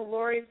 I know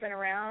Laurie's been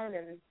around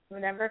and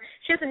whatever.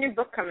 She has a new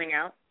book coming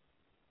out.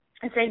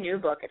 I say new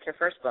book. It's her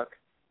first book.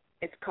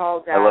 It's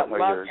called I love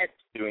how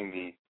you're doing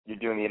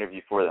the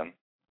interview for them.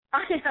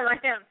 I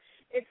am.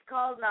 It's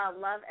called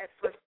Love at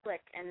First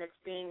Click, and it's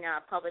being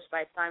published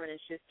by Simon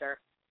 & Schuster.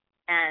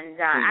 And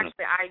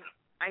actually,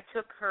 I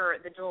took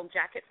the little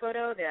jacket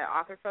photo, the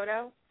author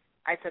photo.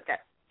 I took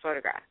that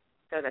photograph.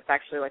 So that's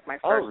actually like my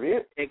first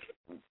big.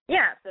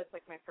 Yeah, so it's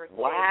like my first big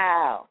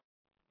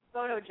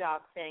photo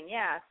job thing.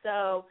 Yeah.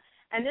 So,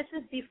 and this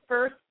is the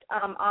first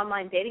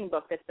online dating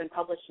book that's been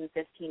published in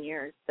 15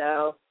 years.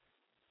 So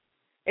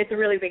it's a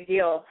really big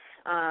deal.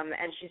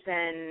 And she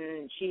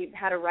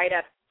had a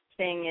write-up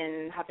thing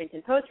in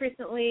Huffington Post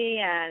recently,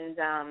 and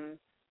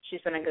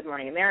she's been on Good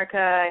Morning America.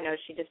 I know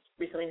she just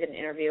recently did an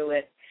interview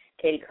with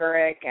Katie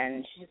Couric,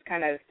 and she's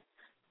kind of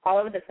all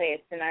over the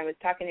place. And I was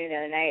talking to her the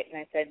other night,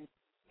 and I said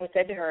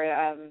to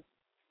her,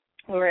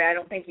 Laurie, I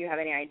don't think you have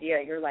any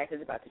idea. Your life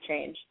is about to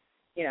change,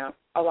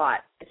 a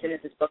lot as soon as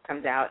this book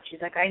comes out.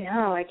 She's like, I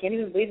know. I can't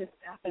even believe this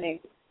is happening.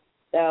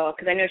 So,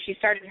 because I know she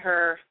started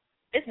her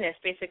business,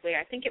 basically,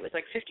 I think it was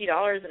like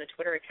 $50 in a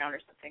Twitter account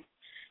or something,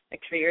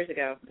 like 3 years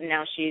ago. And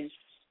now she's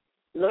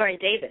Laurie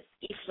Davis,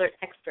 eFlirt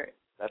expert.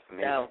 That's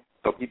amazing.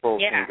 So people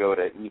can go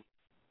to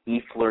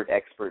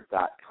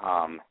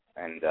eFlirtexpert.com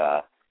and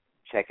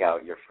check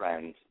out your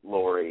friend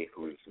Laurie,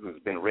 who's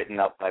been written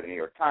up by the New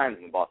York Times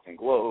and the Boston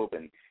Globe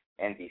and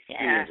NBC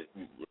and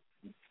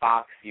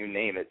Fox, you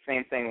name it.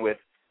 Same thing with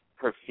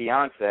her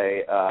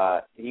fiance.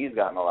 He's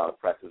gotten a lot of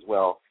press as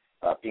well,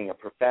 being a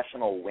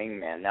professional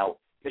wingman. Now,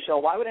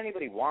 Michelle, why would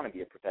anybody want to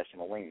be a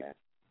professional wingman?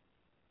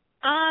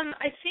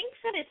 I think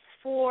that it's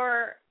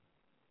for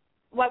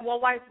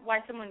why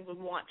someone would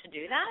want to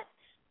do that.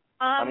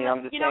 I mean,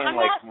 I'm just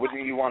saying,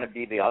 wouldn't you want to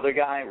be the other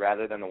guy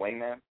rather than the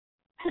wingman?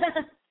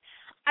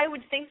 I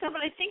would think so,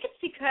 but I think it's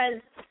because,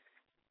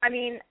 I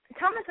mean,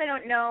 Thomas, I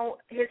don't know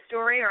his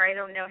story, or I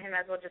don't know him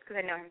as well just because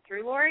I know him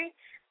through Laurie.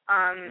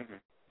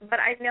 But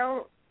I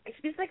know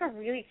he's like a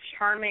really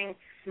charming,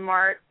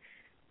 smart,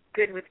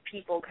 good with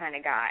people kind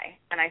of guy.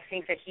 And I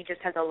think that he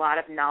just has a lot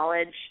of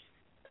knowledge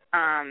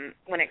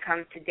when it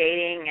comes to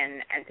dating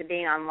and to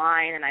being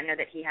online. And I know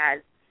that he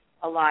has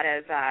a lot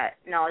of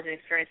knowledge and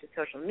experience with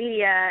social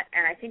media.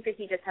 And I think that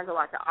he just has a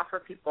lot to offer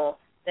people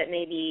that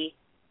maybe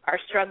are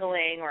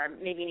struggling or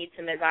maybe need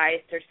some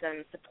advice or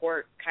some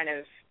support kind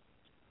of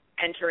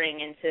entering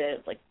into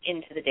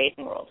the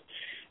dating world.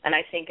 And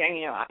I think,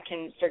 I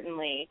can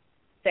certainly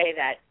say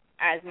that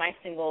as my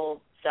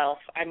single self,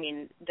 I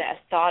mean, the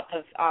thought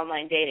of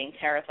online dating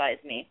terrifies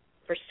me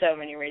for so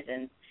many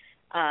reasons.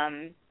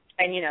 And,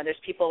 there's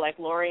people like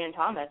Laurie and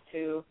Thomas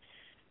who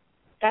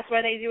that's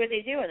why they do what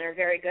they do, and they're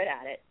very good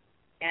at it.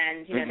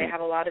 And, they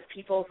have a lot of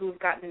people who've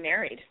gotten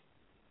married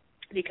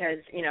because,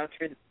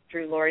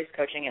 through Laurie's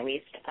coaching at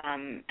least.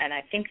 And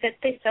I think that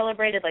they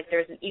celebrated, there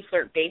was an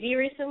eFlirt baby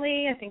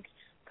recently. I think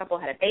a couple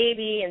had a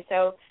baby. And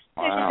so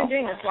she's been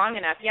doing this long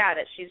enough,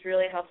 that she's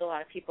really helped a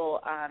lot of people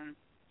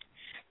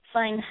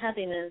find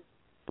happiness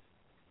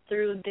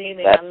through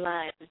dating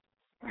online.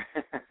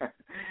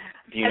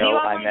 Do you know,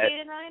 I met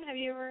dated, Ryan? Have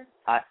you ever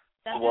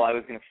done well, that? I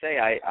was going to say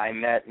I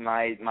met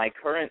my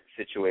current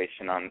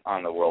situation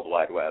on the World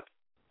Wide Web.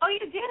 Oh, you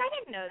did? I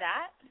didn't know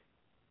that.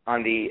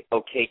 On the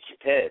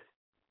OkCupid.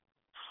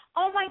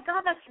 Oh my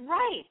God, that's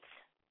right.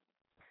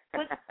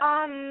 But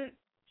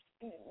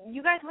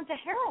you guys went to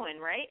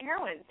heroin, right?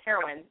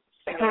 Heroin.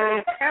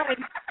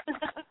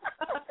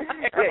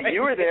 Yeah,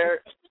 you were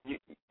there.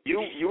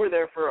 You were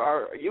there for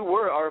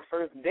our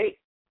first date.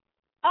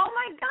 Oh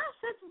my gosh,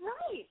 that's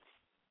right.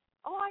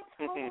 Oh, I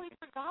totally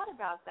forgot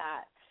about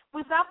that.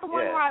 Was that the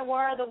one where I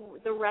wore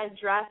the red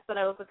dress but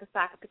I looked like a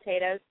sack of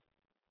potatoes?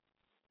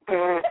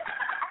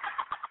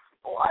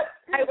 What?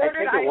 I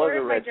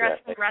ordered my dress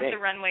from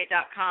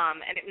DressTheRunway.com,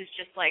 and it was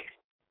just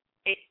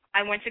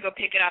I went to go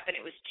pick it up, and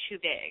it was too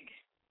big.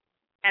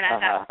 And at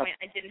that point,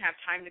 I didn't have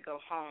time to go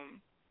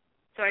home.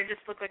 So I just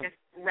looked like a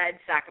red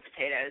sack of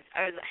potatoes.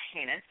 I was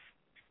heinous.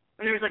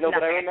 And there was no, nothing.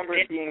 But I remember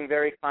it being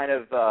very kind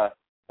of,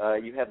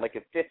 you had a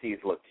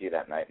 50s look to you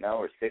that night, no?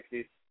 Or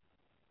 60s?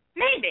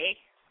 Maybe.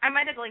 I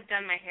might have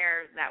done my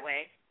hair that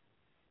way.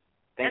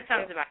 That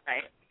sounds about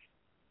right.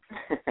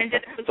 And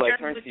so I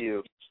turned to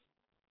you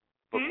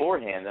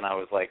beforehand, and I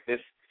was like,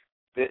 this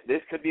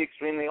could be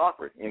extremely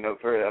awkward,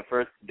 for a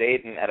first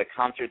date and at a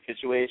concert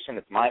situation.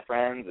 It's my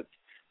friends. It's,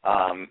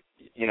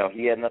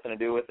 he had nothing to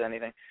do with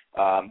anything.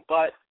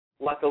 But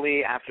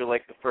luckily, after the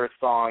first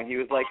song, he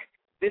was like,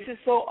 "This is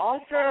so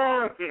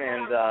awesome,"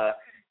 and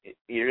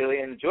he really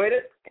enjoyed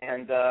it.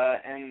 And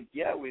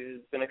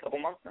it's been a couple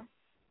months now.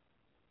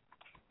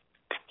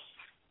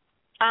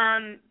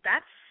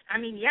 That's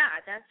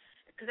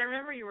because I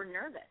remember you were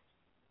nervous.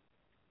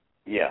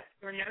 Yeah.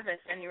 You were nervous,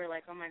 and you were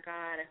like, "Oh my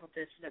God, I hope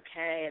this is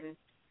okay." And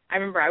I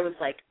remember I was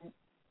a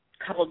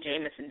couple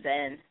Jamesons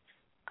in.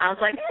 I was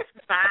like,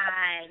 "It's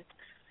fine."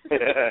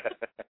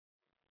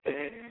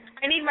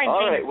 I need my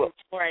Jameson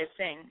before I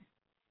sing.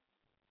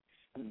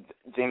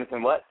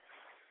 Jameson what?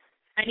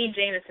 I need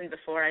Jameson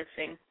before I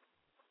sing.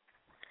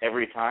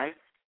 Every time?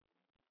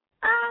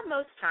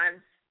 Most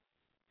times.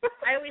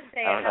 I always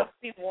say it helps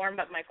me warm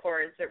up my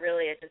cords, but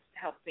really it just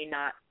helps me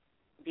not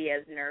be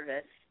as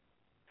nervous.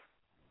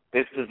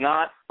 This does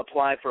not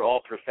apply for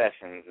all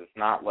professions. It's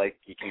not like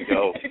you can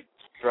go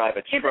drive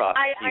a truck.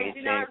 I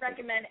do not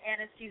recommend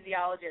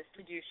anesthesiologists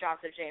to do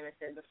shots of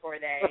Jameson before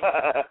they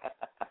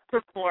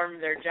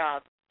perform their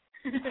job.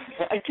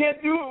 I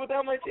can't do it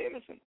without my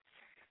Jameson.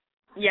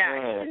 Yeah,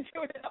 I can't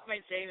do it without my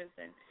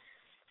Jameson.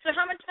 So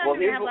how much time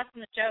do we have left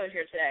on the show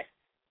here today?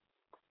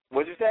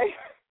 What'd you say?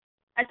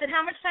 I said,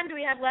 how much time do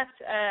we have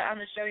left on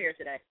the show here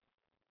today?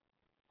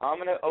 I'm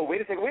gonna. Oh,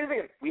 wait a second. We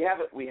have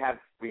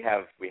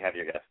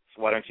your guests.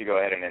 Why don't you go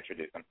ahead and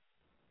introduce them?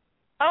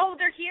 Oh,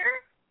 they're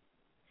here?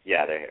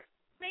 Yeah, they're here.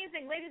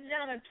 Amazing. Ladies and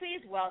gentlemen, please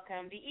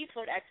welcome the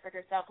eFlirt expert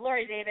herself,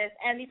 Laurie Davis,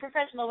 and the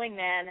professional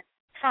wingman,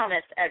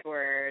 Thomas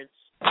Edwards.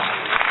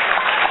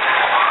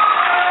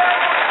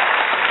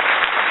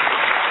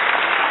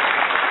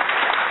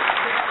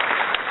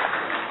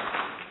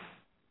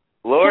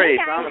 Laurie,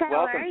 hey guys, Thomas,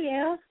 welcome. How are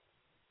you?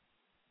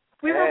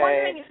 We were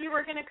wondering if you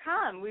were going to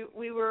come.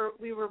 We were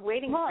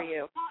waiting for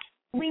you.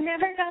 We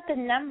never got the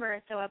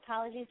number, so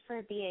apologies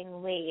for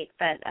being late.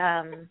 But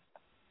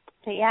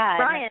yeah,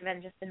 Ryan, it must have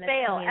been just a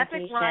fail.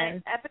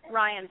 miscommunication. Epic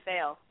Ryan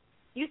fail.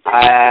 You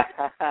said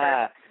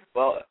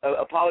well,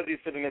 apologies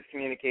for the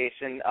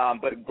miscommunication,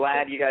 but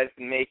glad you guys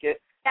can make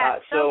it. Yeah,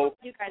 so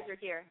you guys are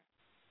here.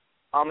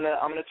 I'm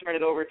gonna turn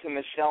it over to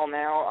Michelle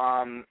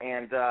now,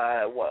 and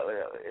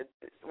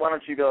why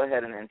don't you go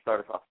ahead and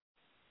start us off?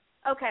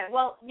 Okay.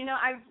 Well,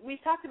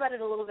 we've talked about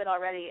it a little bit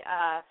already,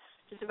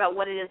 just about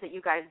what it is that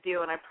you guys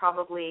do, and I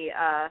probably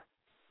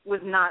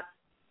was not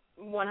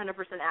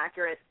 100%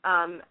 accurate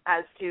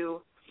as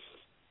to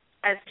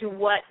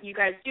what you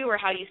guys do or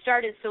how you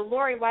started. So,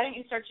 Laurie, why don't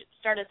you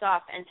start us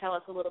off and tell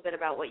us a little bit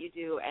about what you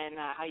do and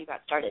how you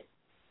got started?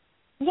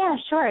 Yeah,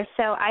 sure.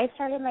 So I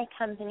started my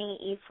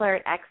company,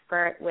 eFlirt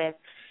Expert, with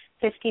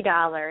 $50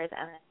 on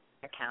an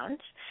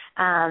account.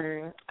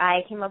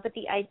 I came up with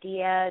the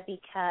idea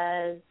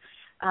because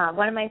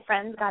one of my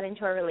friends got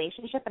into a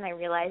relationship, and I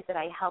realized that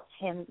I helped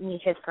him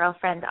meet his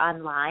girlfriend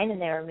online, and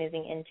they were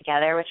moving in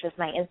together, which was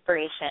my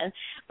inspiration.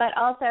 But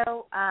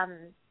also,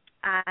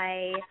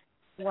 I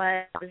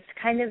was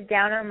kind of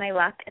down on my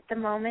luck at the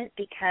moment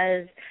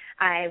because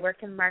I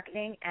worked in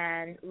marketing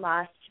and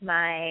lost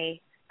my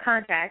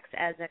contracts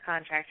as a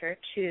contractor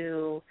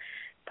to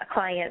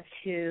clients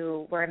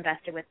who were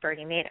invested with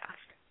Bernie Madoff.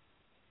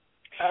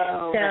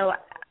 Oh. So,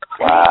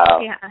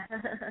 wow. Yeah.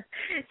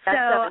 So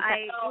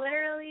I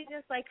literally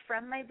just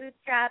from my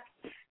bootstraps,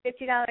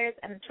 $50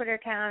 and a Twitter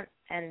account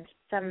and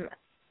some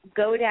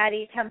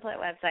GoDaddy template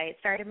website,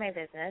 started my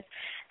business,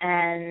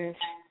 and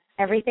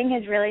everything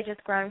has really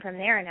just grown from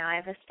there. Now I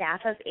have a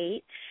staff of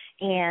 8,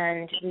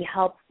 and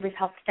we've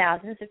helped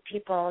thousands of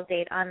people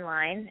date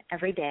online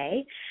every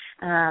day.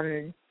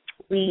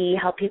 We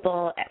help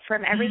people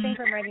from everything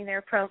from writing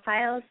their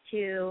profiles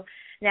to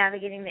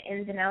navigating the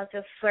ins and outs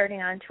of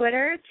flirting on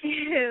Twitter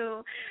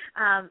to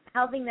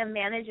helping them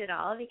manage it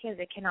all, because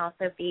it can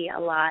also be a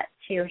lot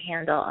to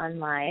handle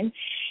online.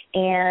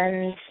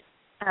 And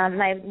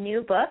my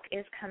new book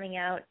is coming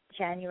out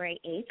January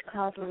 8th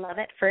called Love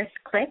at First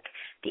Click,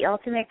 The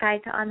Ultimate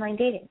Guide to Online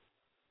Dating.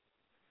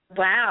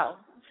 Wow.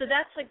 So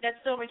that's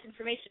so much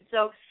information.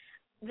 So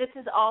this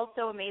is all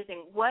so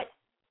amazing.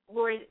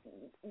 Laurie,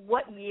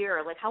 what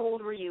year, how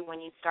old were you when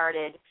you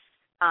started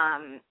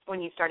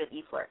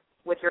eFlirt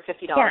with your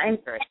 $50? Yeah,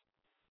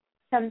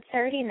 I'm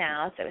 30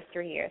 now, so it was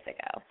 3 years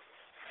ago.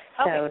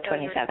 Okay, so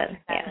 27,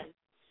 yeah.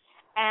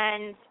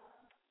 And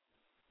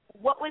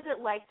what was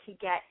it like to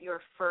get your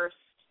first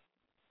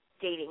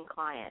dating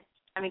client?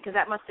 I mean, because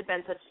that must have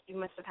been you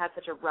must have had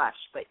such a rush,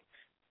 but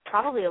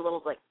probably a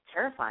little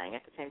terrifying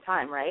at the same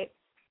time, right?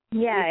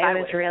 Yeah, it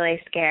was really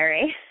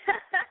scary.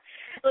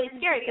 Really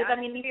scary because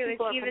these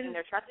people are putting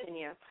their trust in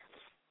you.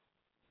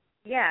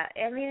 Yeah,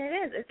 it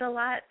is. It's a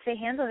lot to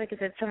handle because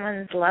it's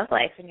someone's love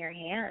life in your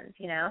hands,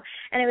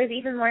 And it was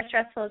even more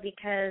stressful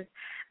because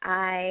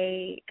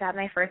I got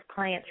my first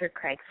client through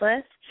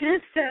Craigslist,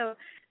 so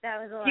that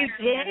was a lot. You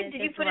did?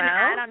 Did you put an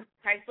ad on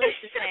Craigslist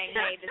just saying,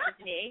 "Hey, this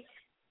is me"?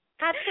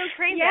 That's so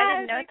crazy. Yeah,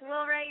 I didn't know.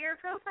 We'll write your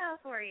profile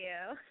for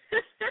you.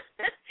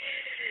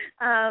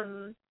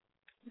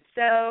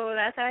 So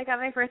that's how I got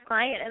my first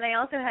client. And I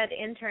also had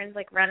interns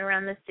run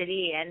around the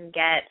city and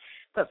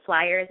put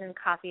flyers in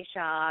coffee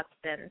shops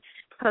and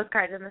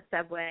postcards in the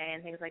subway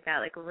and things like that,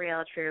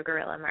 real true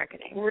guerrilla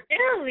marketing.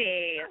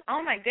 Really?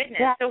 Oh my goodness.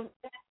 Yeah. So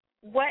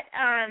what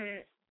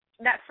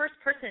that first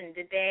person,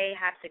 did they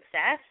have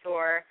success,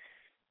 or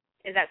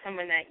is that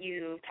someone that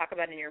you talk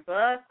about in your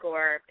book,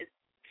 or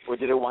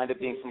did it wind up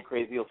being some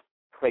crazy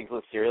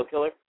Craigslist serial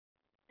killer?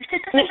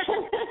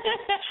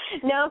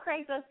 No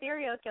Craigslist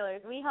serial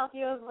killers. We help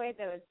you avoid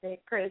those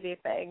crazy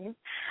things.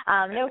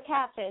 No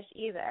catfish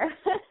either.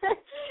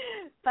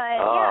 But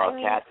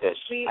catfish.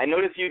 I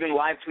noticed you've been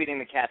live tweeting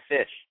the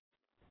catfish.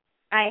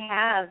 I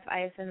have.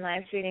 I've been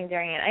live tweeting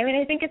during it.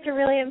 I think it's a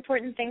really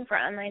important thing for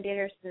online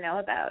daters to know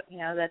about,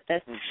 that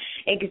this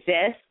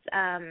exists,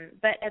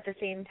 but at the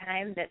same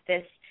time that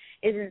this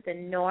isn't the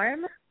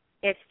norm.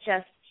 It's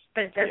just,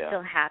 but it does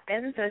still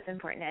happen, so it's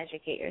important to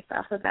educate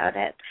yourself about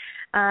it.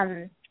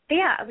 But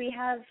yeah, we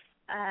have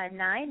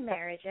 9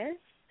 marriages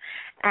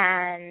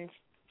and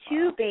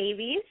 2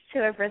 babies who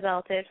have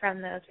resulted from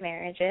those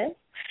marriages,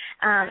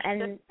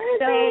 and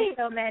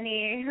so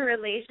many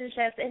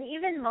relationships, and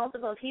even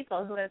multiple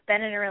people who have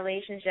been in a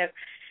relationship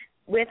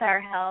with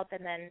our help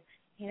and then,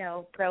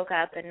 broke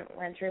up and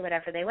went through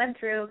whatever they went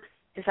through,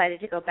 decided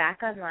to go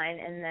back online,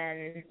 and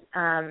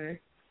then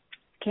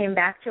came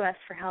back to us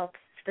for help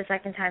the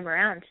second time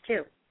around,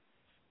 too.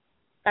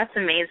 That's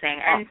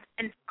amazing.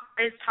 And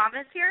is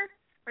Thomas here?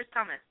 Where's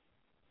Thomas?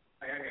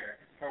 I am here.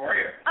 How are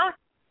you? Oh,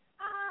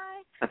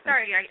 hi.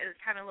 Sorry, I was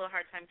having a little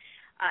hard time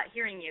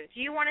hearing you.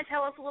 Do you want to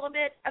tell us a little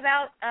bit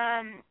about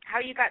how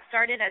you got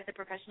started as a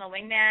professional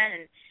wingman,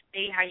 and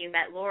maybe how you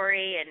met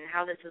Laurie, and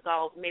how this is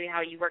all, maybe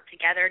how you work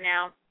together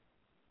now?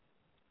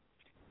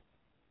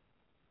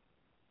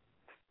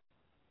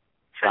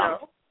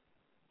 Hello?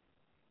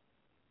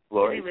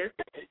 Laurie? Did we lose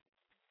it?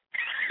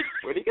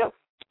 Where'd he go?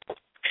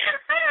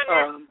 I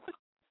don't know.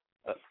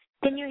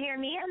 Can you hear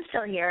me? I'm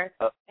still here.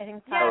 I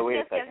think yes,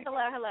 hello.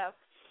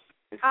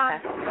 I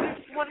was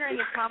just wondering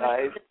if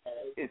Thomas...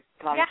 is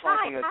Thomas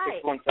from the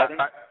 617?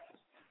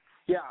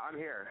 Yeah, I'm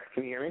here.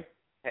 Can you hear me?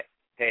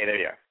 Hey, there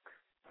you are.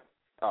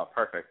 Oh,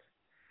 perfect.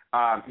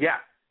 Yeah,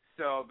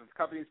 so the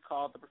company's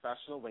called The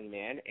Professional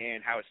Wingman,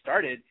 and how it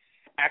started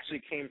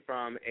actually came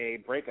from a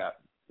breakup.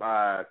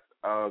 A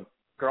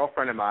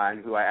girlfriend of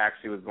mine who I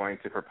actually was going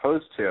to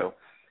propose to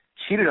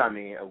cheated on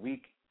me a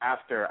week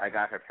after I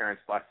got her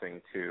parents' blessing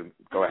to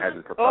go ahead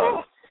and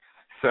propose.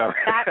 So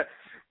that's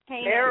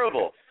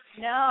terrible.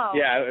 No.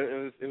 Yeah,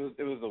 it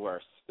was the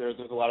worst. There was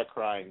a lot of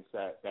crying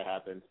that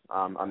happened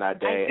on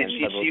that day. Did she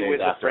cheat with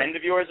a friend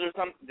of yours or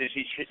something? Did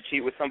she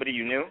cheat with somebody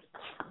you knew?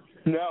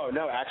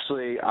 No,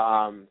 actually,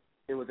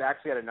 it was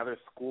actually at another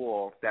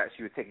school that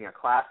she was taking a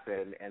class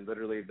in, and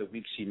literally the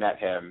week she met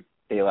him,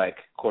 they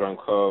quote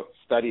unquote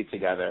studied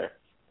together,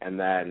 and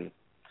then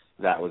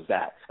that was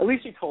that. At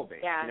least she told me.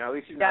 Yeah. At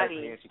least she was nice to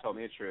me and she told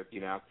me the truth.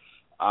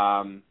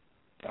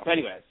 But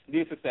anyways,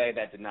 needless to say,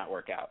 that did not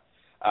work out.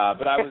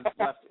 But I was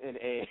left in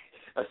a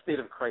state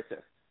of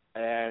crisis,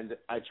 and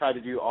I tried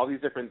to do all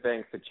these different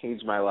things to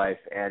change my life,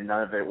 and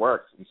none of it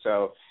worked. And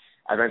so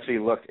I eventually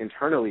looked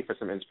internally for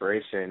some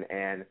inspiration,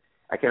 and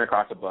I came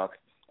across a book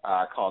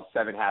called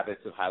 7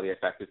 Habits of Highly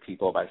Effective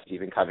People by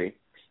Stephen Covey.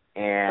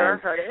 And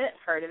heard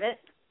of it.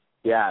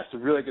 Yeah, it's a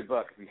really good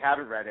book. If you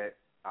haven't read it,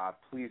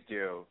 please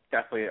do.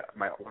 Definitely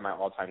one of my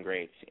all-time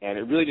greats. And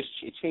it really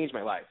it changed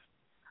my life.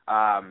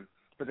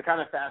 But to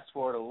kind of fast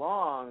forward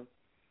along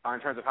in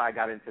terms of how I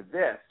got into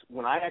this,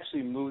 when I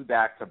actually moved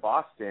back to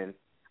Boston,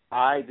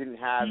 I didn't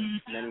have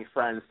many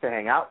friends to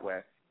hang out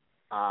with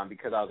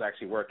because I was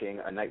actually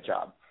working a night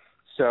job.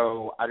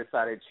 So I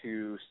decided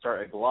to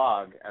start a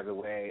blog as a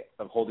way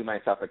of holding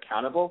myself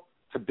accountable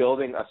to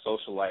building a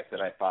social life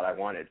that I thought I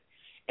wanted.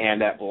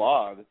 And that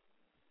blog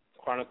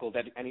chronicled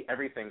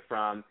everything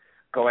from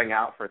going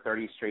out for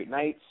 30 straight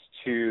nights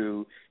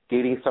to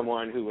dating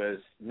someone who was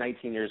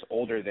 19 years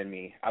older than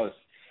me. I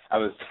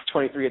was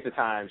 23 at the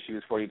time. She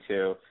was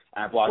 42.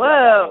 And I blogged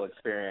about that whole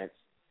experience.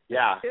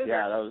 Yeah,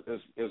 it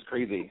was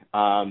crazy.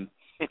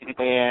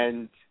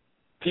 And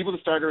people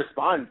started to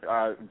respond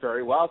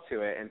very well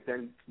to it, and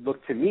then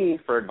look to me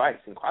for advice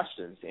and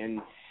questions.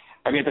 And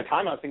I mean, at the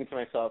time, I was thinking to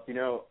myself,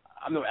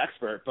 I'm no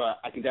expert, but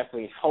I can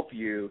definitely help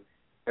you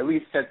at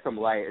least shed some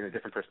light in a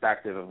different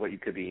perspective of what you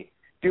could be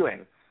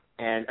doing.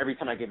 And every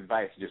time I gave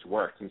advice, it just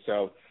worked. And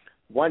so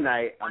one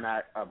night, I'm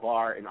at a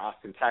bar in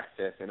Austin,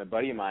 Texas, and a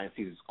buddy of mine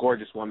sees this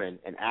gorgeous woman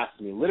and asks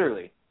me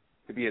literally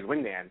to be his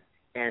wingman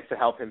and to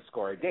help him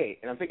score a date.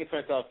 And I'm thinking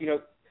to myself, this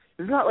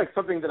is not like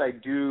something that I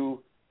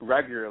do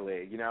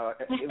regularly,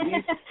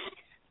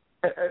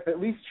 at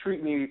least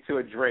treat me to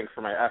a drink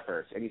for my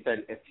efforts. And he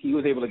said if he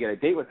was able to get a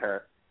date with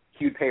her,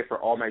 he would pay for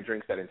all my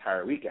drinks that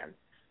entire weekend.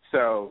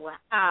 So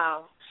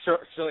wow.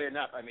 Surely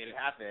enough, I made it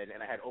happen,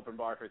 and I had open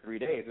bar for 3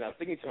 days. And I was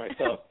thinking to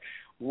myself,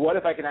 what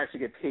if I can actually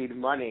get paid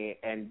money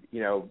and,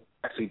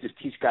 actually just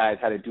teach guys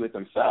how to do it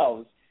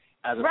themselves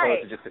as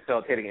opposed to just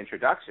facilitating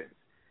introductions?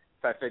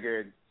 So I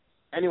figured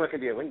anyone can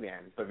be a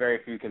wingman, but very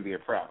few can be a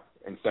pro.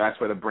 And so that's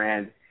where the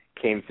brand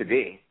came to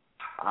be.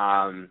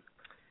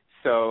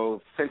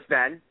 So since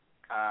then,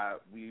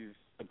 we've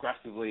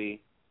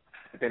aggressively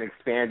been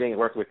expanding and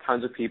worked with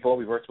tons of people.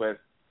 We've worked with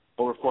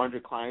over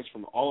 400 clients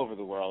from all over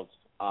the world.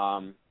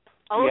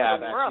 All over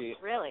the world,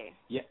 really?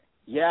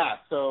 Yeah.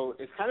 So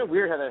it's kind of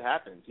weird how that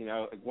happens.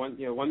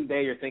 One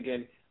day you're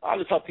thinking, I'll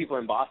just help people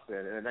in Boston,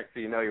 and the next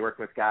thing you know, you're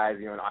working with guys,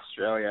 in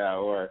Australia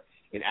or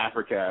in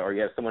Africa, or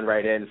you have someone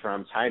write in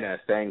from China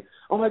saying,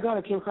 "Oh my God,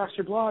 I came across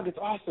your blog. It's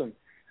awesome."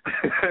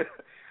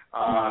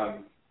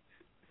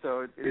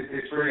 So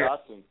it's really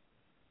awesome.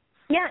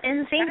 Yeah,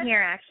 and same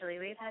here, actually.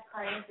 We've had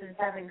clients in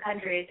 7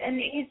 countries. And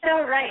he's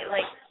so right.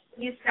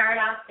 You start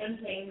off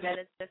thinking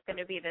that it's just going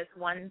to be this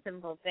one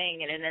simple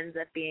thing, and it ends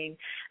up being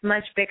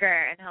much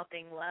bigger and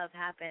helping love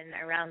happen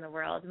around the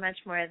world much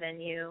more than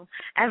you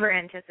ever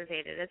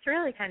anticipated. It's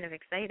really kind of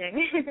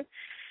exciting.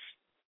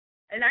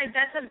 And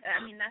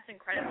that's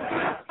incredible.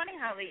 It's funny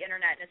how the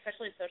internet, and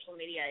especially social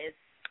media, is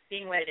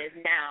being what it is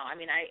now.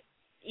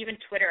 Even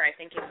Twitter, I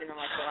think, even in the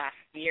last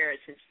few years,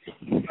 has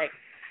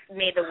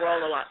made the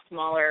world a lot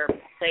smaller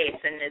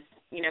place, and is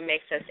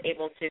makes us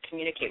able to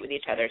communicate with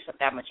each other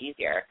that much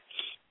easier,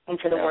 and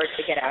for the words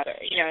to get out.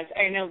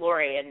 I know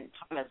Laurie and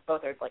Thomas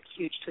both are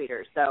huge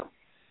tweeters, so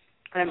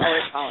I'm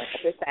always calling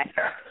to say.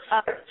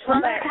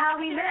 That's how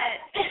we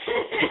met.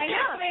 I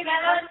know, we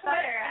met on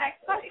Twitter.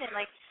 Next question,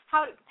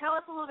 tell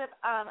us a little bit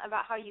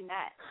about how you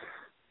met.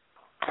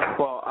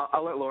 Well,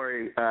 I'll let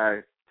Laurie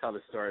tell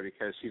the story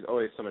because she's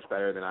always so much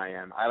better than I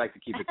am. I like to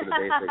keep it to the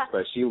basics,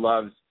 but she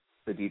loves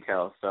the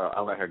details, so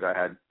I'll let her go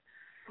ahead.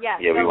 Yeah,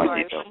 we want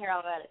Laurie. details. We want to hear all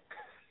about it.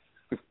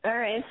 All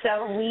right,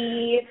 so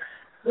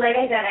like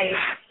I said, I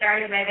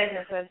started my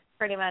business with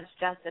pretty much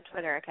just a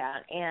Twitter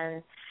account,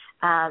 and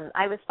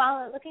I was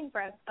looking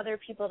for other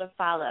people to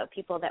follow,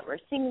 people that were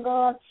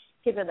single,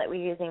 people that were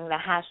using the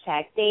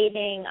hashtag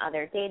dating,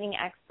 other dating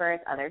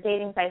experts, other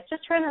dating sites,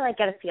 just trying to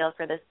get a feel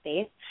for this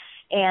space.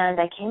 And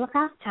I came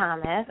across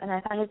Thomas, and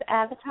I thought his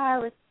avatar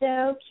was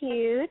so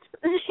cute.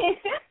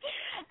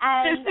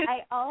 And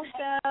I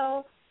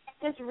also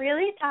just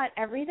really thought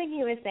everything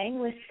he was saying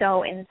was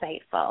so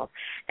insightful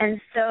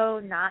and so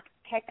not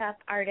pickup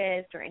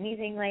artist or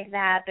anything like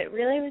that, but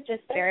really was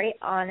just very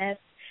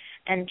honest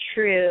and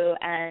true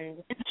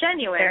and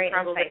genuine. Very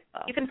probably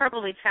insightful. You can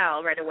probably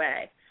tell right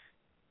away.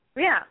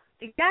 Yeah,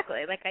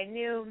 exactly. Like I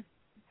knew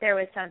there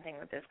was something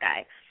with this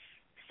guy.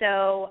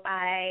 So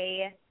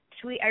I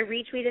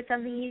retweeted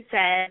something he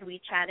said.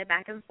 We chatted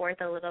back and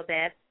forth a little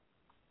bit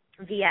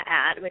via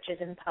which is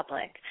in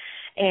public.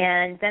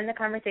 And then the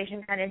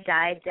conversation kind of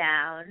died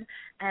down,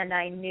 and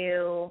I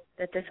knew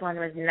that this one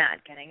was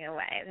not getting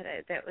away, that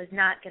it was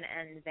not going to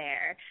end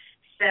there.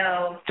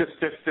 So just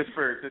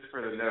for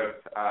the note,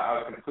 I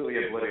was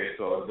completely oblivious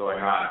to what was going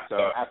on.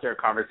 So after a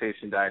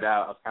conversation died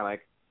out, I was kind of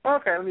like, oh,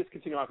 okay, let me just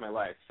continue on with my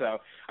life. So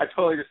I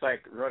totally just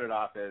like wrote it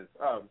off as,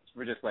 oh,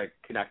 we're just like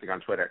connecting on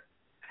Twitter.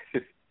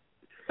 It's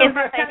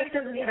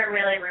doesn't even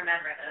really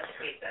remember those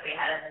tweets that we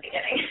had in the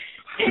beginning.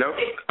 Nope,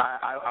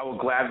 I will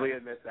gladly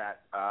admit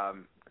that. I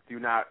do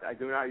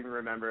not even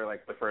remember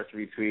like the first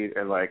retweet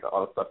and like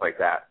all the stuff like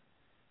that.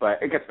 But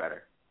it gets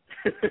better.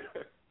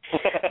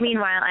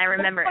 Meanwhile, I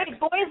remember.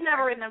 Boys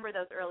never remember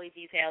those early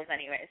details,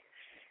 anyways.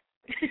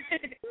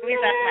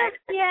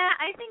 Yeah,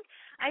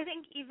 I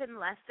think even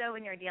less so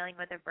when you're dealing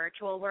with a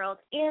virtual world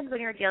and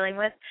when you're dealing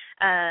with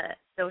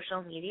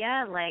social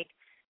media like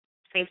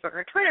Facebook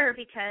or Twitter,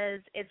 because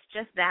it's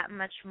just that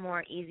much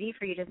more easy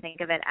for you to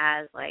think of it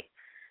as like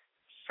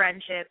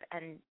friendship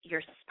and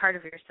you're part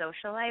of your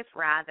social life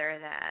rather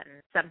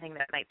than something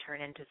that might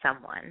turn into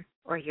someone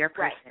or your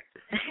person.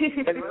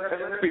 Right. and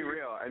let's be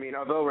real. I mean,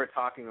 although we're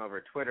talking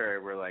over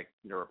Twitter, we're like,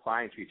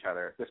 replying to each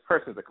other. This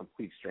person's a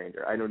complete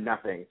stranger. I know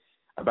nothing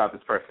about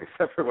this person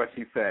except for what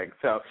she's saying.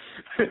 So,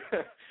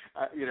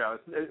 I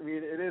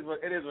mean, it is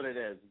what it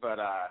is. But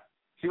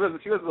she was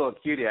a little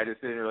cutie. I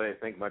just didn't really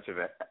think much of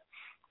it.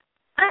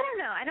 I don't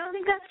know. I don't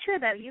think that's true,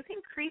 though. You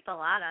can creep a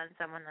lot on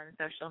someone on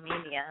social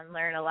media and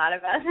learn a lot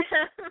about them.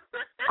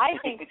 I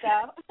think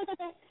so.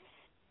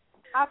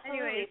 Anyway,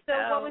 Absolutely. So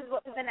what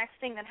was the next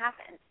thing that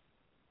happened?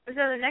 So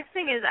the next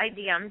thing is I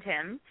DM'd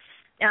him.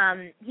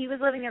 He was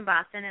living in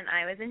Boston and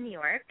I was in New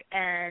York,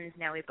 and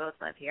now we both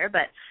live here.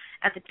 But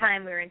at the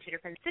time, we were in two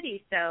different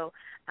cities. So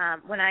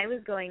when I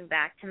was going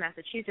back to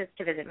Massachusetts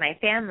to visit my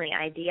family,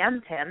 I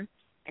DM'd him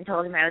and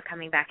told him I was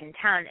coming back in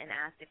town and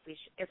asked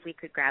if we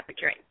could grab a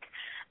drink.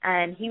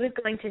 And he was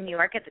going to New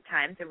York at the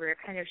time, so we were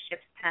kind of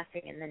ships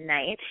passing in the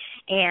night.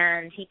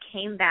 And he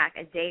came back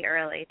a day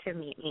early to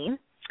meet me.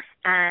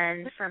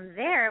 And from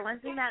there, once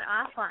we met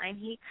offline,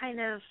 he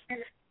kind of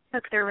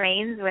took the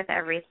reins with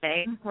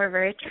everything. We're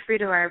very true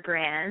to our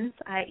brands.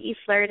 I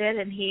eFlirted,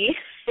 and he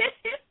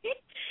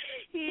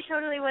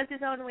totally was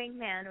his own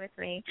wingman with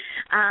me.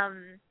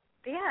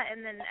 Yeah,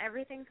 and then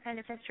everything's kind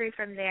of history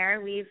from there.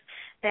 We've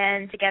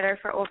been together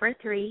for over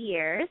 3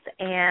 years,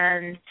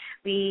 and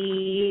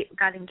we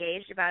got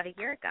engaged about a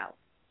year ago.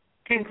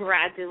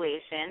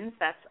 Congratulations.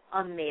 That's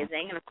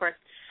amazing. And, of course,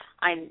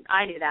 I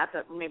knew that,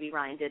 but maybe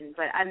Ryan didn't.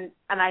 But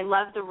I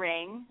love the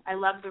ring.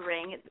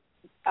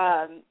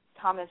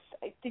 Thomas,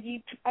 did you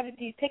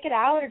pick it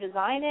out or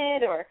design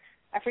it, or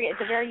I forget?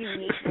 It's a very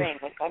unique ring,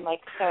 which I'm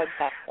like so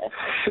obsessed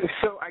with.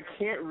 So I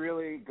can't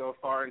really go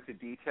far into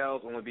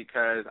details, only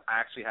because I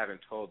actually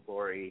haven't told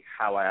Laurie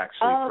how I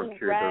actually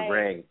procured the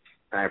ring,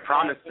 and I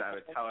promised I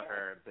would tell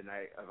her the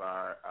night of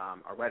our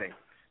wedding.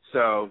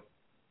 So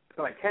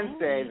I can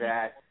say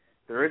that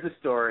there is a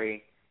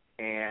story,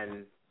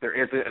 and there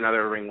isn't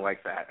another ring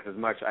like that. As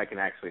much I can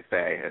actually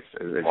say as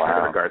in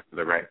regards to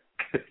the ring.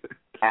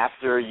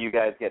 After you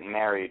guys get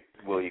married,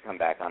 will you come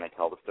back on and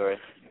tell the story?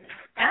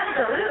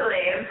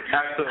 Absolutely.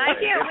 I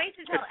can't wait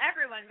to tell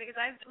everyone because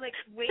I've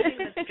waiting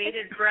with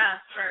bated breath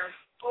for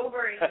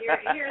over a year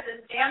to hear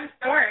this damn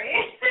story.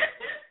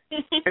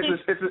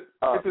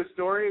 It's a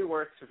story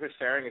worth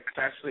sharing,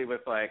 especially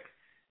with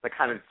the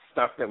kind of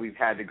stuff that we've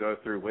had to go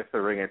through with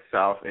the ring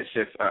itself. It's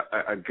just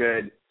a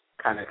good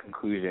kind of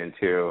conclusion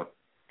to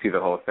the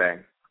whole thing.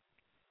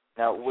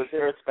 Now, was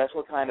there a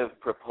special kind of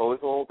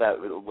proposal?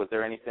 Was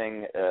there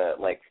anything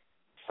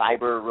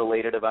cyber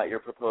related about your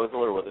proposal,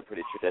 or was it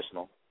pretty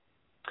traditional?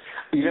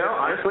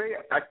 Honestly,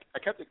 I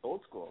kept it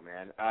old school,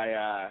 man.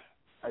 I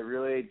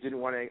really didn't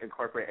want to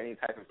incorporate any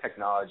type of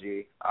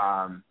technology,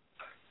 and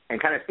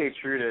kind of stay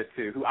true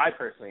to who I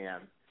personally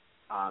am,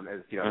 as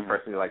the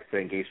person who likes to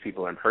engage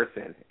people in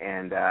person.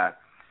 And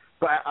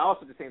but I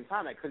also at the same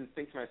time I couldn't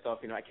think to myself,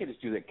 I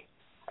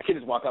can't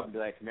just walk up and be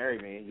like, marry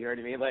me. You know what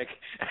I mean? Like,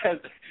 as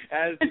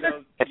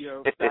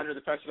founder of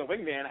the professional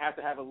wingman, I have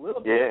to have a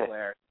little bit of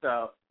flair.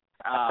 So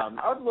I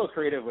was a little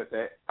creative with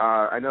it.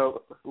 I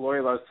know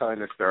Laurie loves telling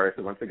this story,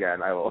 so once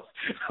again, I will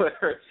let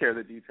her share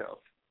the details.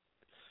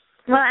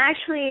 Well,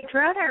 actually,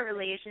 throughout our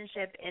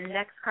relationship,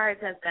 index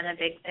cards have been a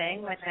big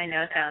thing, which I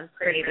know sounds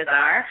pretty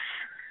bizarre.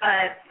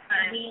 But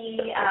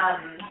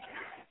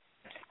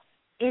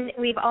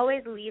we've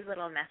always leave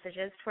little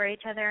messages for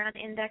each other on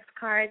index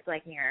cards,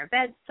 like near our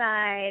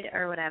bedside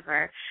or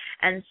whatever.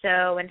 And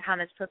so when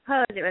Thomas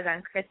proposed, it was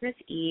on Christmas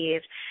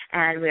Eve,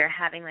 and we were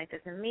having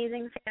this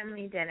amazing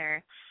family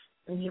dinner.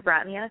 And he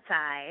brought me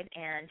outside,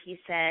 and he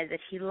said that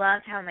he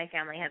loved how my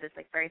family had this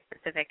very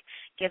specific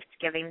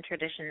gift-giving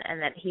tradition,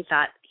 and that he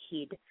thought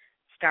he'd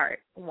start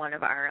one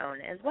of our own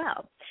as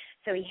well.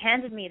 So he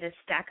handed me this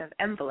stack of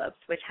envelopes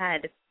which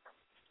had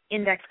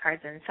index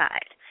cards inside.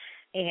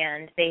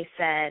 And they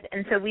said,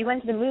 and so we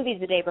went to the movies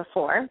the day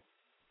before,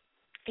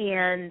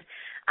 and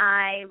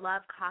I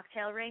love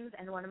cocktail rings,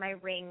 and one of my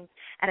rings,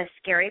 at a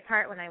scary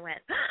part when I went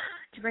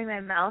to bring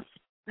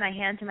my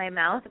hand to my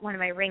mouth, one of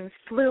my rings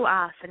flew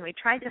off, and we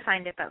tried to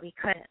find it, but we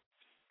couldn't.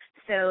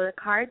 So the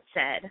card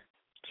said,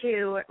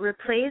 to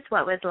replace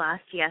what was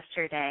lost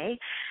yesterday,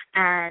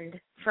 and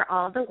for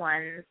all the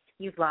ones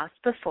you've lost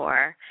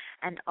before,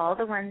 and all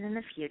the ones in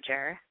the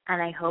future,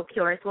 and I hope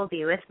yours will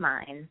be with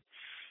mine.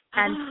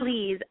 And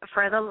please,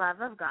 for the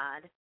love of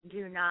God,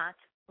 do not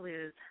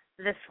lose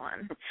this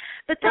one.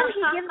 But then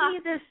he gives me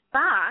this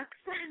box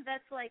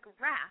that's like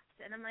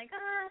wrapped, and I'm like,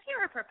 if he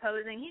were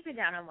proposing, he'd be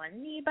down on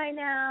one knee by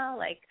now,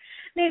 like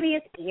maybe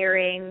it's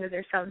earrings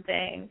or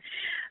something.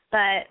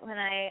 But when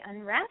I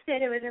unwrapped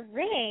it, it was a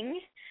ring,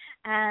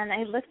 and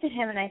I looked at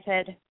him and I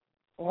said,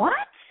 what?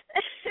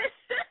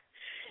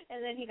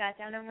 And then he got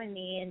down on one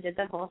knee and did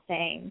the whole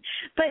thing.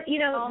 But, you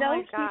know,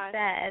 he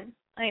said,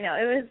 I know,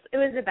 it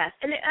was the best.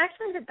 And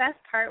actually the best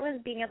part was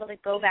being able to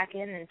go back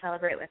in and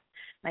celebrate with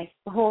my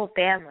whole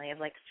family of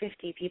like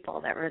 50 people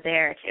that were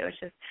there too.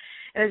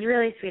 It was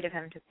really sweet of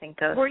him to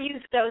think of. Were you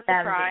so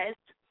surprised?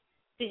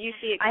 Did you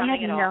see it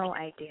coming at all? I had no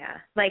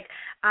idea. Like,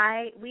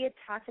 we had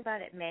talked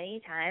about it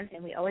many times,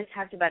 and we always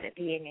talked about it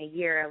being a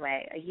year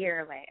away.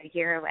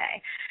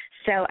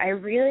 So I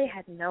really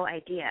had no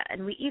idea.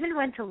 And we even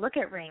went to look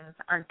at rings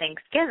on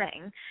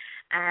Thanksgiving,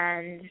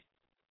 and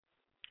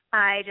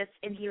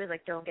he was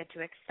like, don't get too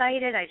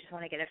excited. I just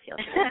want to get a feel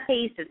for the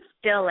taste. It's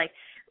still like,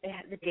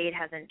 the date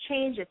hasn't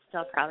changed. It's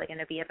still probably going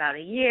to be about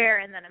a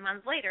year. And then a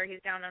month later,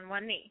 he's down on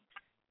one knee.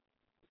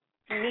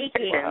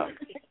 Well,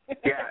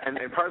 yeah, and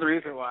part of the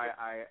reason why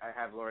I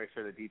have Laurie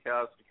share the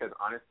details, because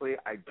honestly,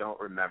 I don't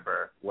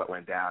remember what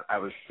went down.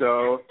 To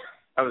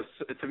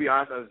be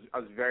honest, I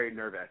was very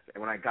nervous.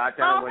 And when I got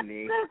down on one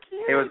knee,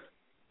 so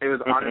it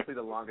was honestly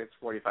the longest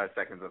 45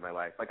 seconds of my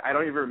life. Like, I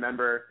don't even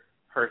remember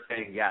her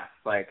saying yes.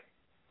 Like,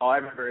 all I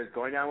remember is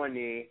going down one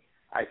knee,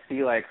 I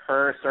see, like,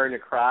 her starting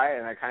to cry,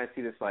 and I kind of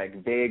see this,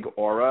 like, vague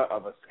aura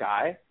of a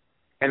sky.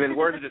 And then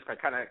words are just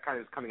kind of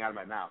just coming out of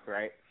my mouth,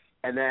 right?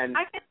 And then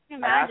I can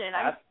imagine.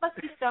 It must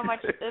be so much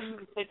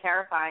so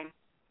terrifying.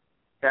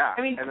 Yeah.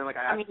 I mean, and then, like,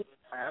 you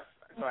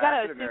got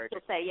to assume she'll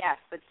say yes,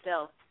 but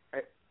still.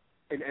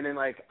 And then,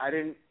 like, I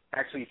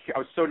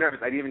was so nervous,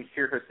 I didn't even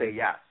hear her say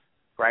yes,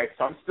 right?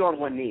 So I'm still on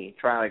one knee,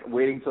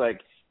 waiting to,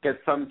 like, get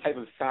some type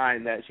of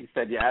sign that she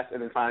said yes,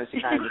 and then finally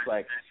she kind of just,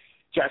 like,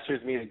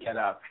 gestures me to get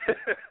up. So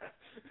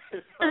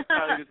I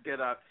finally just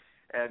get up.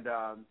 And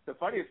the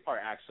funniest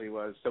part, actually,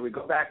 was, so we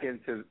go back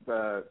into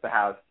the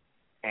house,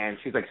 and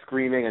she's, like,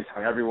 screaming and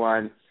telling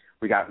everyone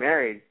we got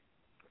married,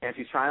 and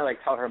she's trying to,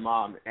 like, tell her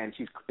mom, and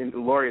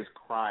Laurie is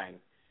crying,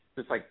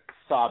 just, like,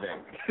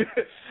 sobbing.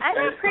 I'm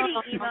a pretty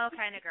emo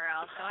kind of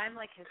girl, so I'm,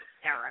 like,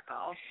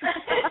 hysterical.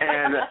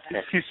 And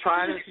she's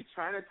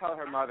trying to tell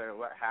her mother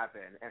what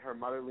happened, and her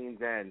mother leans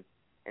in,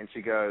 and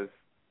she goes,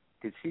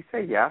 did she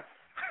say yes?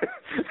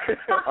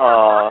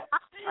 I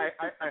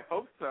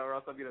hope so, or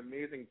else I'll get an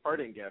amazing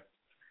parting gift.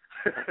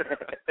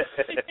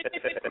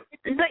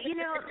 But, you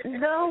know,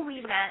 though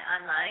we met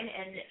online,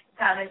 and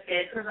Thomas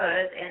did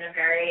propose in a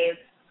very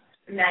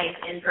nice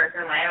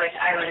in-person way, which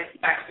I would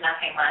expect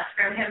nothing less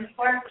from him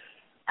for,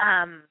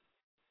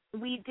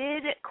 we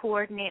did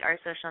coordinate our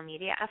social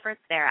media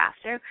efforts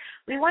thereafter.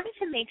 We wanted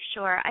to make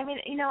sure, I mean,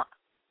 you know,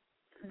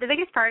 the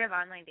biggest part of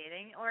online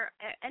dating, or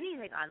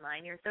anything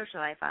online, your social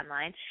life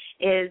online,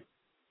 is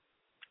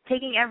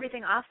taking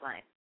everything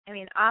offline. I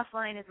mean,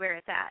 offline is where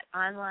it's at.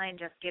 Online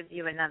just gives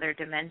you another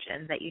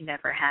dimension that you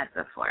never had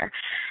before,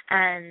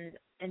 and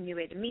a new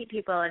way to meet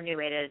people, a new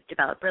way to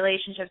develop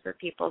relationships with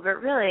people.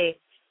 But really,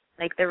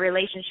 like, the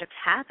relationships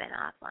happen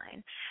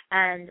offline.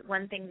 And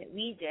one thing that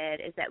we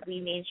did is that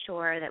we made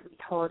sure that we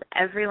told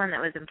everyone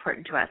that was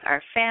important to us,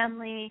 our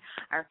family,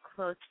 our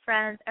close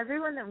friends,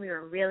 everyone that we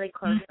were really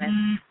close with,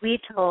 we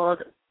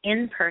told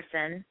in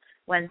person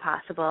when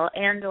possible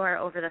and or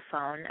over the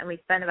phone. And we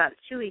spent about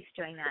 2 weeks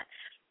doing that.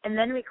 And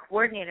then we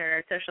coordinated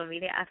our social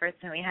media efforts,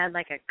 and we had,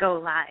 like, a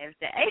go-live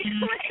day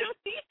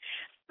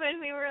when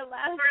we were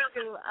allowed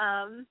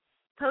to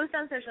post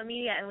on social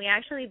media. And we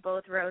actually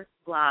both wrote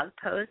blog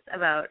posts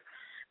about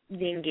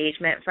the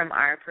engagement from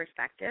our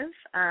perspective.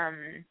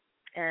 And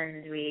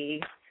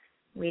it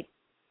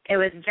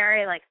was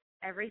very, like,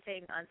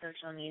 everything on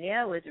social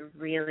media was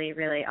really,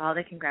 really, all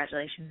the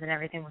congratulations and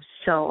everything was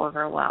so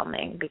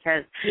overwhelming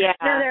because you know,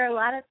 there are a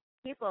lot of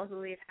people who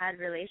we've had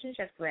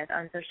relationships with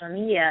on social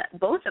media,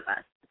 both of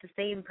us, the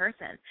same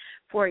person,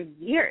 for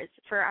years,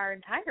 for our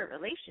entire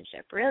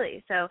relationship,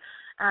 really. So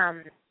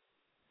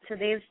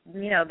they've,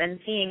 you know, been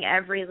seeing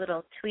every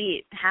little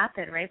tweet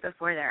happen right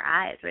before their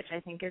eyes, which I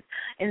think is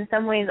in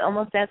some ways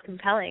almost as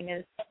compelling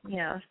as, you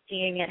know,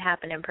 seeing it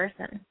happen in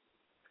person.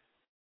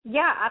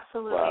 Yeah,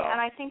 absolutely. Wow.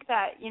 And I think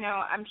that, you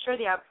know, I'm sure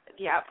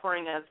the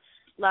outpouring of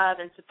love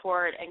and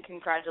support and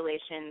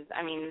congratulations,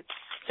 I mean,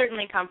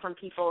 certainly come from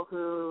people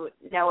who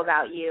know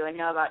about you and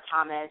know about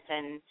Thomas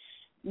and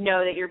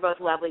know that you're both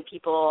lovely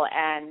people,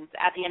 and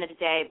at the end of the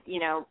day,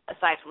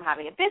 aside from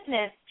having a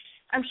business,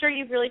 I'm sure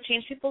you've really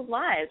changed people's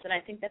lives, and I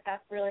think that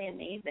that's really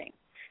amazing.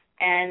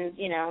 And,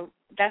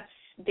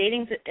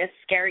 dating's a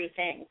scary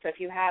thing. So if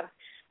you have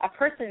a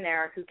person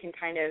there who can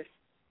kind of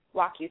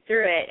walk you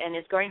through it and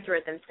is going through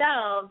it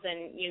themselves,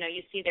 and,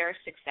 you see their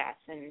success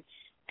and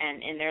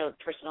in their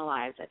personal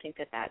lives, I think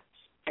that that's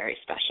very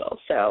special.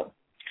 So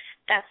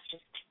that's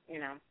just,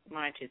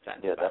 my 2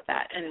 cents about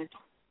that. And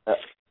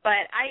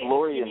but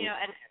Laurie and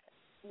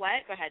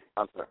what? Go ahead.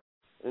 I'm sorry.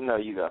 No,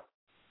 you go.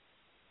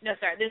 No,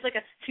 sorry. There's like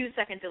a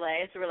 2-second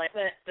delay, so we're like,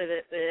 what?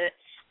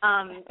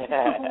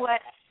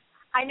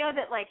 I know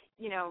that,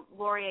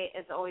 Laurie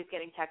is always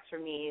getting texts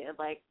from me at,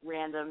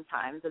 random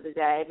times of the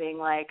day being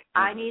like,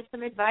 I need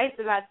some advice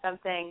about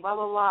something, blah,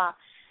 blah, blah.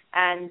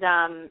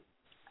 And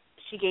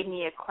she gave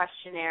me a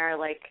questionnaire, it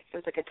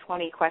was like a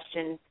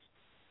 20-question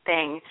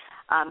thing,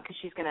 because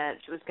she is going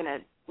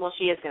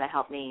to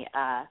help me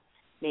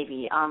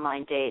maybe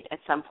online date at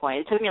some point.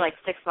 It took me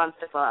 6 months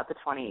to fill out the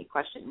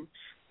 20-question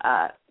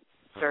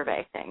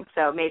survey thing.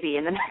 So maybe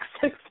in the next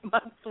 6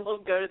 months we'll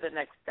go to the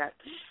next step.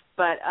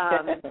 But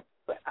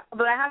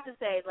I have to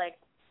say,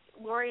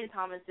 Laurie and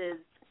Thomas's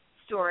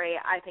story,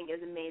 I think,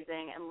 is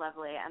amazing and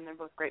lovely, and they're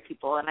both great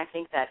people. And I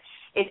think that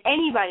if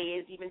anybody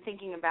is even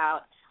thinking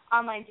about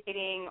online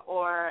dating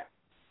or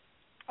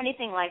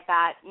anything like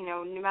that,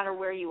 no matter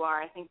where you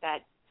are, I think that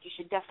you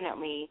should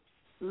definitely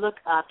look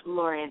up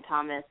Laurie and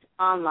Thomas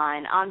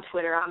online, on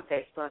Twitter, on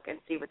Facebook, and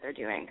see what they're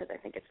doing, because I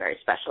think it's very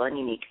special and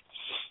unique.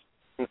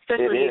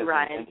 Especially you,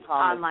 Ryan,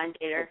 online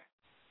dater.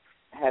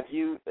 Have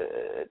you,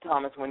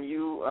 Thomas, when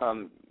you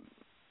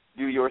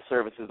do your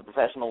service as a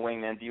professional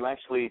wingman, do you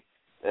actually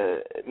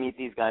meet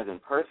these guys in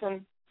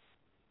person?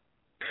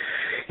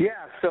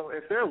 Yeah, so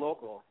if they're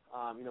local,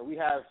 we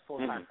have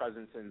full-time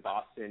presence in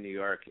Boston, New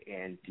York,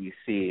 and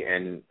D.C.,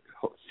 and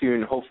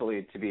soon,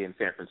 hopefully, to be in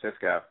San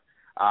Francisco.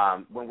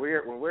 When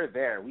we're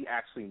there, we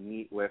actually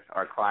meet with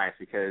our clients,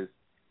 because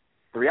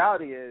the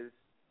reality is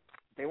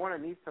they want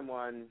to meet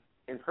someone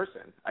in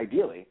person,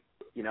 ideally.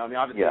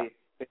 Obviously,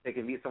 if they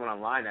can meet someone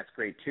online, that's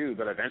great too,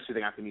 but eventually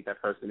they have to meet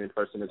that person in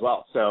person as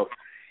well. So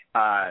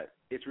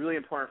it's really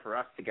important for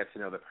us to get to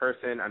know the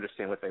person,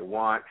 understand what they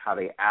want, how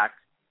they act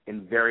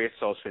in various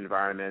social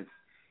environments,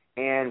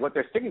 and what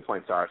their sticking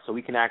points are, so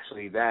we can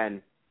actually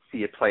then see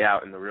it play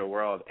out in the real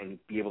world and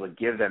be able to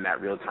give them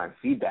that real-time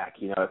feedback.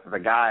 If a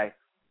guy,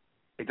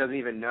 it doesn't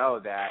even know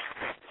that,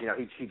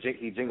 he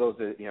jingles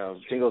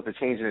the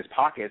change in his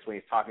pockets when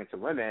he's talking to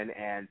women,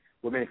 and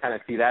women kind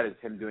of see that as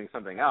him doing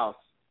something else,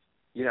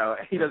 he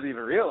doesn't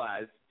even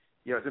realize,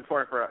 it's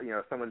important for,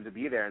 someone to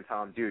be there and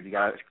tell him, dude, you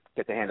got to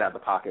get the hand out of the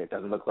pocket. It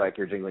doesn't look like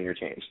you're jingling your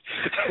change.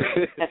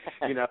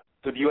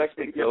 So do you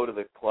actually go to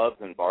the clubs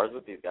and bars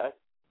with these guys?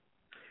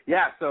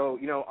 Yeah, so,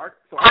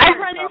 I've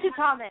run into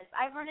Thomas.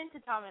 I've run into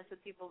Thomas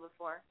with people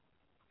before.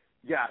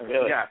 Yeah,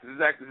 really? Yeah,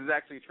 this is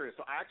actually true.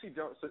 So I actually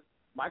don't,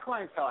 my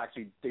clientele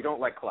actually, they don't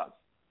like clubs.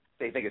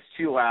 They think it's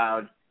too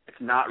loud. It's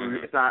not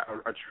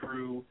a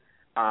true,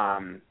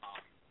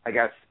 I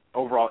guess,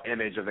 overall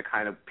image of the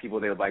kind of people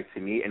they would like to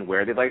meet and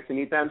where they'd like to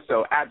meet them.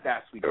 So at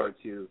best, we go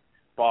to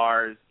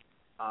bars,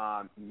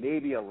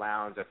 maybe a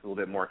lounge that's a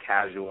little bit more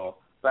casual.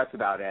 That's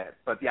about it.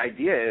 But the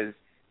idea is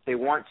they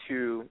want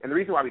to, and the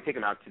reason why we take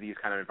them out to these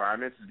kind of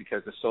environments is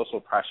because the social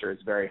pressure is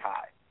very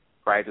high,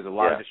 right? There's a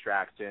lot of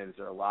distractions.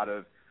 There are a lot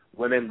of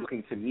women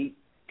looking to meet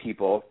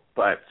people,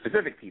 but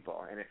specific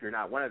people. And if you're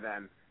not one of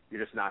them,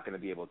 you're just not going to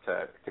be able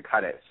to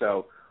cut it.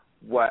 So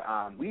what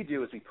we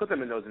do is we put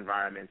them in those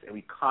environments, and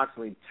we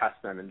constantly test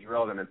them and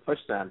drill them and push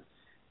them.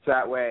 So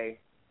that way,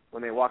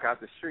 when they walk down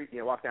the street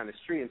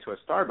into a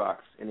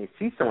Starbucks and they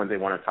see someone they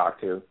want to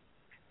talk to,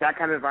 that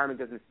kind of environment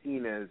doesn't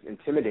seem as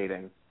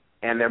intimidating,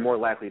 and they're more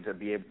likely to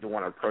be able to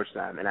want to approach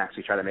them and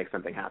actually try to make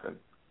something happen.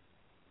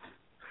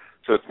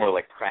 So it's more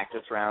like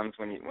practice rounds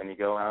when you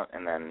go out,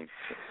 and then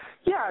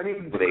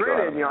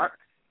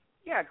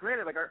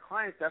granted, like our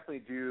clients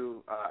definitely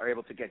are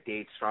able to get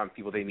dates from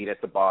people they meet at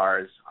the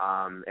bars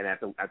and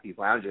at these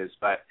lounges,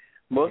 but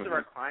most of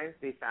our clients,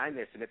 they find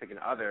their significant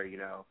other,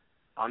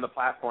 on the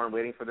platform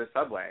waiting for the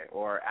subway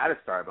or at a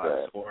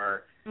Starbucks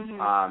or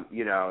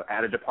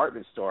at a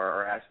department store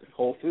or at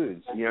Whole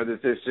Foods.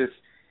 There's just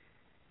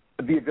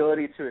the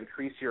ability to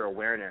increase your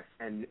awareness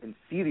and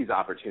see these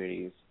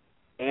opportunities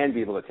and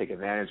be able to take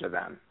advantage of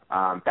them.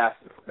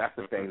 That's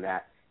the thing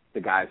that the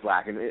guys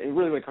lack, and it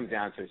really what it comes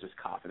down to is just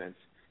confidence.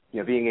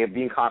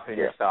 Being confident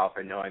in yourself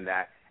and knowing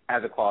that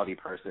as a quality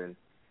person,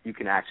 you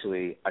can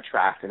actually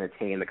attract and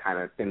attain the kind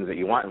of things that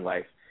you want in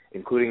life,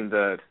 including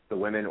the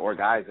women or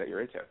guys that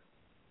you're into.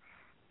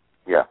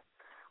 Yeah.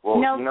 Well,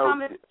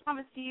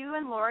 Thomas, do you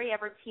and Laurie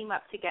ever team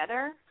up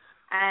together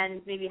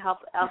and maybe help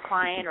a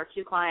client or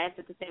two clients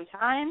at the same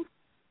time?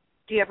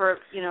 Do you ever,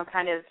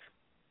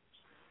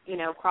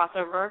 cross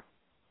over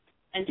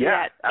and do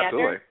that together?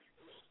 Absolutely.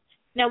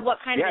 Now, what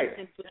kind of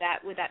instance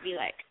would that be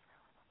like?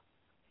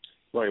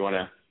 Laurie, you want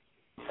to?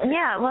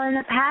 Yeah, well, in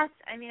the past,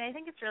 I mean, I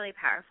think it's really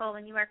powerful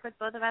when you work with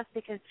both of us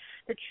because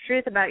the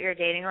truth about your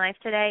dating life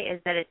today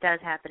is that it does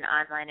happen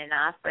online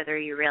enough, whether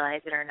you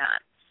realize it or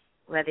not,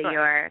 whether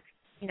you're,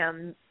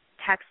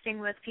 texting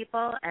with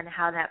people and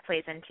how that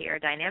plays into your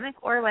dynamic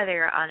or whether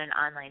you're on an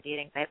online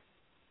dating site.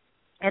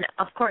 And,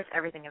 of course,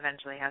 everything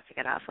eventually has to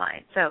get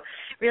offline. So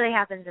it really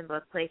happens in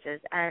both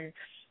places. And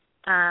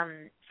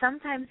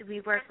sometimes we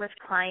work with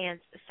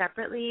clients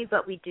separately,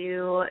 but we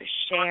do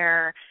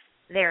share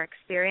their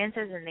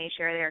experiences and they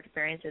share their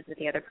experiences with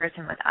the other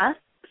person with us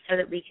so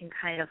that we can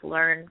kind of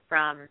learn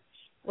from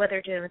what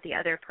they're doing with the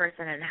other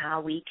person and how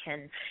we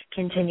can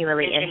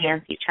continually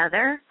enhance each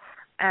other,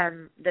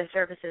 the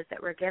services that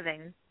we're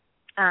giving.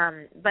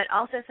 But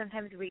also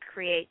sometimes we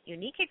create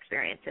unique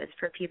experiences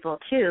for people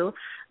too,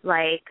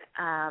 like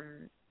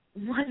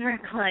one of our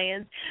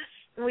clients,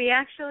 we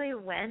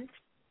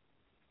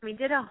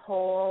did a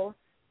whole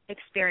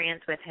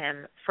experience with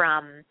him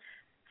from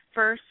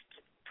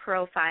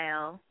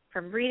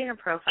reading a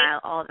profile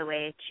all the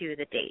way to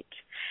the date.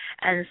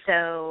 And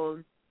so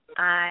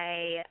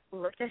I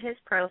looked at his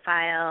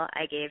profile.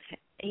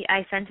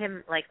 I sent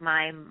him like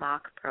my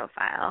mock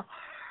profile.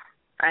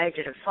 I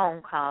did a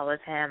phone call with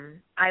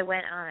him. I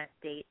went on a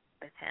date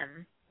with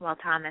him while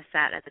Thomas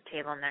sat at the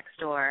table next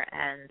door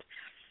and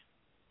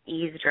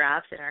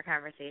eavesdropped in our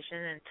conversation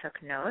and took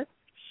notes.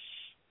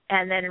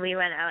 And then we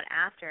went out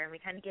after and we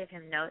kind of gave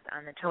him notes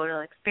on the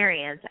total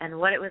experience and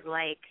what it was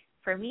like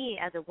for me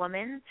as a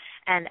woman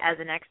and as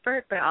an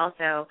expert, but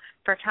also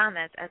for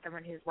Thomas as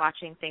someone who's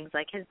watching things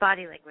like his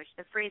body language,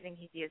 the phrasing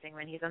he's using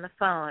when he's on the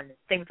phone,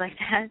 things like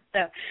that.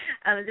 So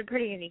it was a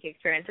pretty unique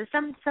experience. So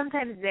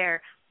sometimes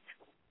they're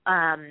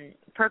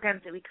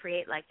programs that we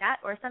create like that,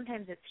 or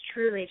sometimes it's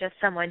truly just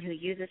someone who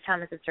uses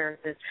Thomas's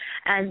services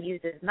and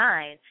uses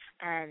mine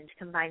and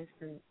combines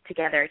them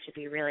together to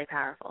be really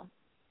powerful.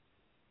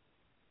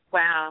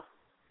 Wow.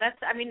 I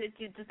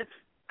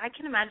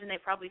can imagine they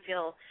probably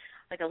feel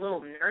like a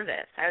little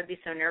nervous. I would be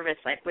so nervous,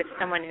 like with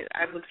someone who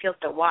I would feel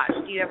so watched. How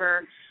long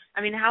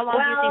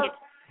do you think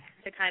it's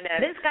to kind of...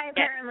 This guy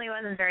apparently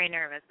wasn't very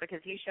nervous because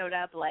he showed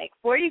up like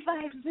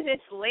 45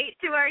 minutes late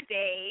to our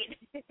date.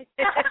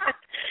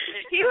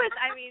 He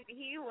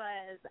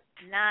was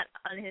not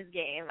on his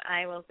game,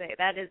 I will say.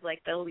 That is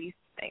like the least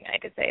thing I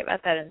could say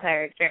about that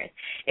entire experience.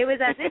 It was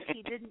as if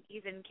he didn't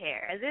even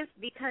care. As if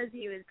because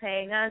he was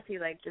paying us, he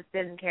like just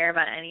didn't care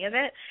about any of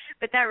it.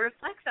 But that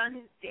reflects on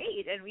his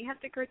date, and we have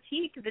to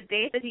critique the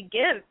date that he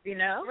gives,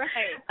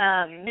 Right.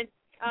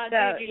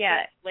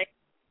 Yeah. Like,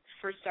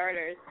 for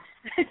starters.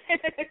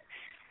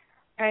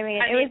 I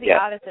mean, it was the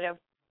opposite of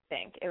what I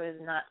think. It was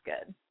not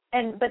good.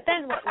 But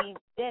then what we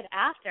did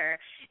after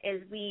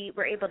is we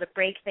were able to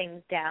break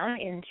things down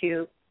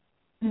into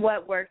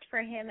what worked for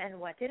him and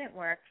what didn't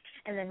work,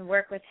 and then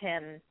work with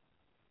him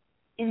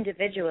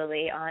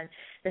individually on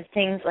the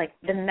things like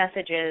the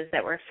messages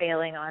that were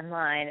failing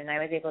online, and I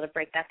was able to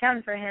break that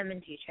down for him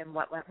and teach him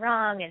what went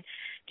wrong and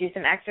do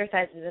some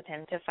exercises with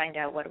him to find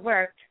out what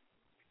worked.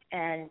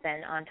 And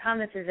then on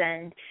Thomas's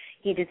end,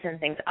 he did some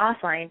things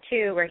offline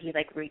too, where he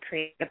like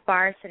recreated a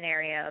bar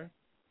scenario,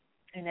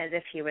 and as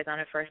if he was on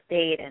a first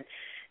date, and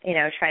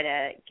try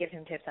to give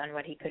him tips on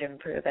what he could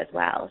improve as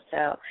well.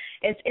 So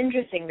it's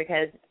interesting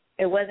because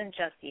it wasn't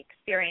just the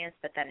experience,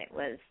 but then it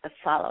was the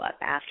follow-up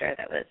after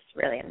that was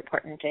really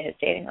important to his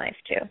dating life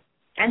too.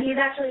 And he's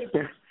actually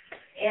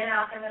in an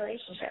awesome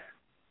relationship.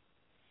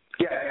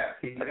 Yeah.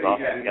 That's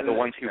awesome. You got the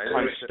 1-2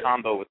 punch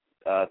combo with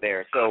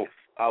there. So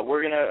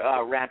we're going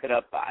to wrap it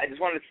up. I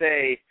just wanted to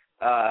say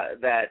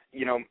that,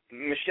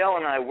 Michelle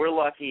and I, we're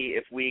lucky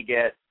if we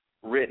get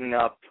written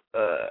up,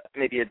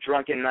 maybe a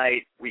drunken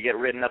night, we get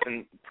written up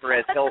in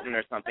Perez Hilton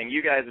or something.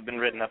 You guys have been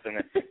written up in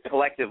it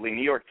collectively.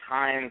 New York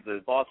Times,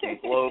 the Boston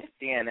Globe,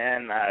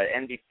 CNN,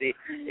 NBC,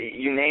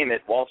 you name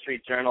it, Wall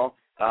Street Journal.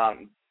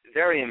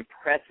 Very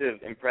impressive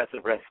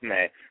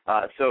resume.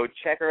 So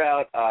check her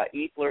out,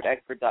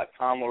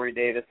 eFlirtExpert.com, Laurie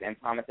Davis and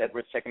Thomas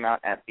Edwards. Check them out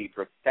at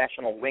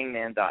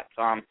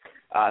theprofessionalwingman.com.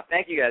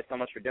 Thank you guys so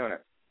much for doing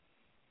it.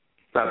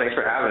 No, thanks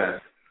for having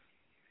us.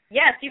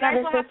 Yes, you guys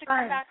will have to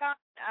come back on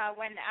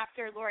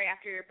Laurie,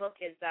 after your book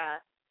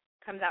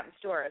comes out in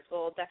stores.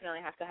 We'll definitely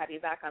have to have you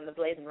back on the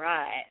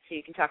BlazinRy so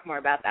you can talk more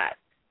about that.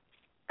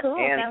 Cool.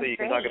 And so you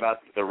can talk about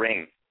The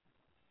Ring.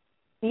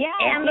 Yeah,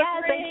 and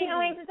I can't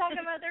wait to talk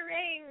about The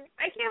Ring.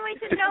 I can't wait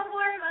to know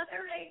more about The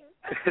Ring.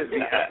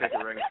 The epic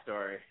Ring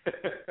story.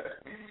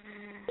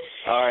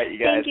 All right, you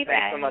guys.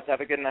 Thanks so much.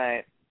 Have a good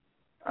night.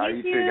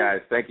 You too,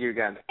 guys. Thank you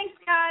again. Thanks,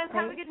 guys.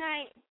 Have a good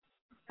night.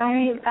 All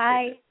right,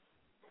 bye.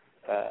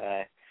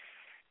 Bye.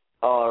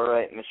 All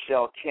right,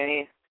 Michelle,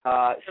 Kinney.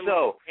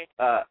 So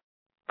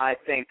I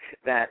think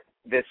that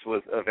this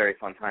was a very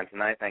fun time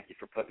tonight. Thank you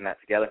for putting that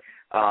together.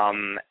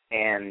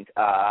 And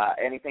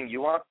anything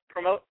you want to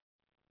promote?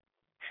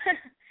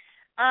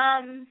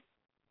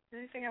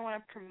 Anything I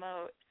want to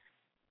promote?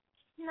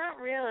 Not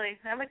really.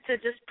 I like to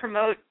just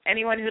promote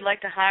anyone who'd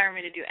like to hire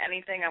me to do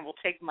anything. I will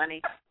take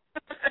money.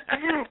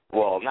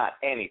 Well, not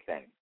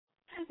anything.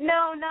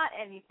 No, not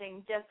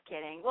anything. Just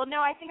kidding. Well,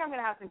 no, I think I'm going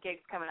to have some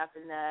gigs coming up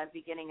in the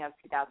beginning of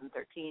 2013.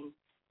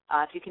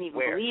 If you can even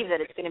believe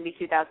that it's going to be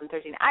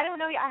 2013. I don't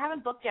know. I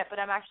haven't booked yet, but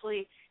I'm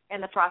actually in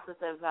the process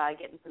of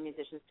getting some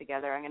musicians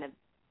together. I'm going to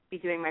be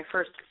doing my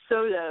first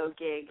solo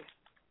gig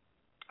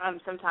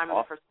sometime in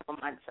the first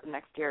couple months of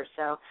next year.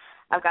 So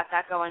I've got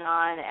that going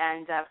on.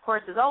 And, of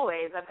course, as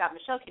always, I've got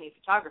Michelle Kinney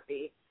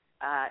Photography.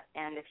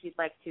 And if you'd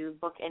like to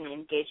book any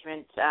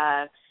engagement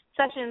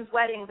sessions,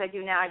 weddings, I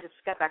do now. I just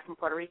got back from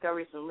Puerto Rico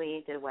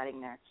recently, did a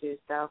wedding there, too.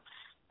 So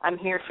I'm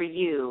here for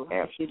you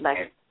if you'd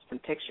like some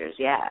pictures.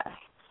 Yeah.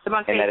 So I'm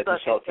on Facebook,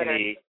 that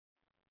is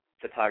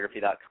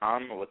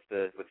MichelleKinneyPhotography.com, or what's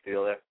the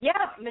deal there? Yeah,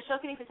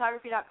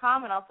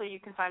 MichelleKinneyPhotography.com, and also you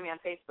can find me on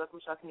Facebook,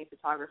 Michelle Kinney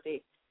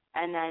Photography.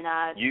 And then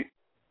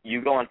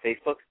you go on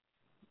Facebook?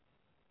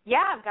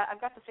 Yeah,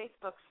 I've got the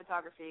Facebook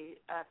photography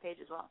page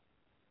as well.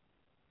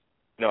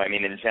 No, I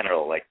mean in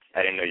general. Like,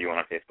 I didn't know you went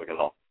on Facebook at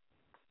all.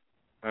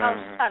 Oh,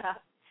 shut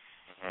up.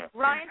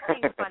 Ryan's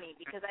being funny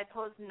because I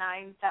post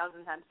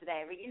 9,000 times a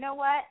day. But you know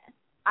what?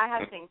 I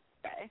have things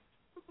to say.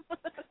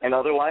 And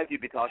otherwise,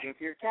 you'd be talking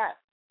to your cat.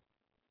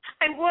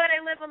 I would.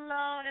 I live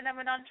alone, and I'm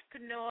an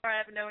entrepreneur. I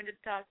have no one to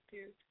talk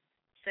to.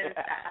 So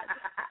sad.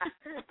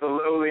 The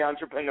lowly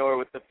entrepreneur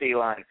with the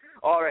feline.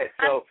 All right,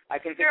 so I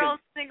can think of...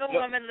 single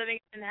woman living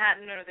in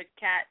Manhattan with a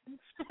cat.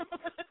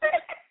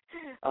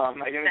 I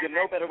can think of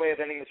no better way of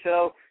ending the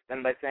show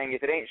than by saying,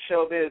 if it ain't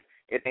showbiz,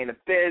 it ain't a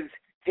biz.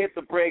 Hit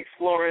the brakes,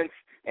 Florence.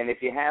 And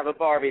if you have a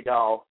Barbie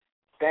doll,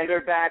 bend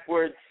her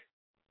backwards,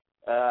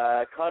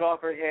 cut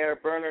off her hair,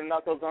 burn her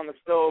knuckles on the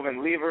stove,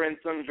 and leave her in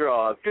some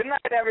drawers. Good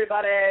night,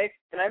 everybody.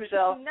 Good night,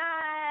 Michelle. Good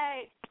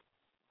night.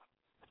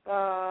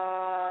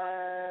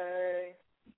 Bye.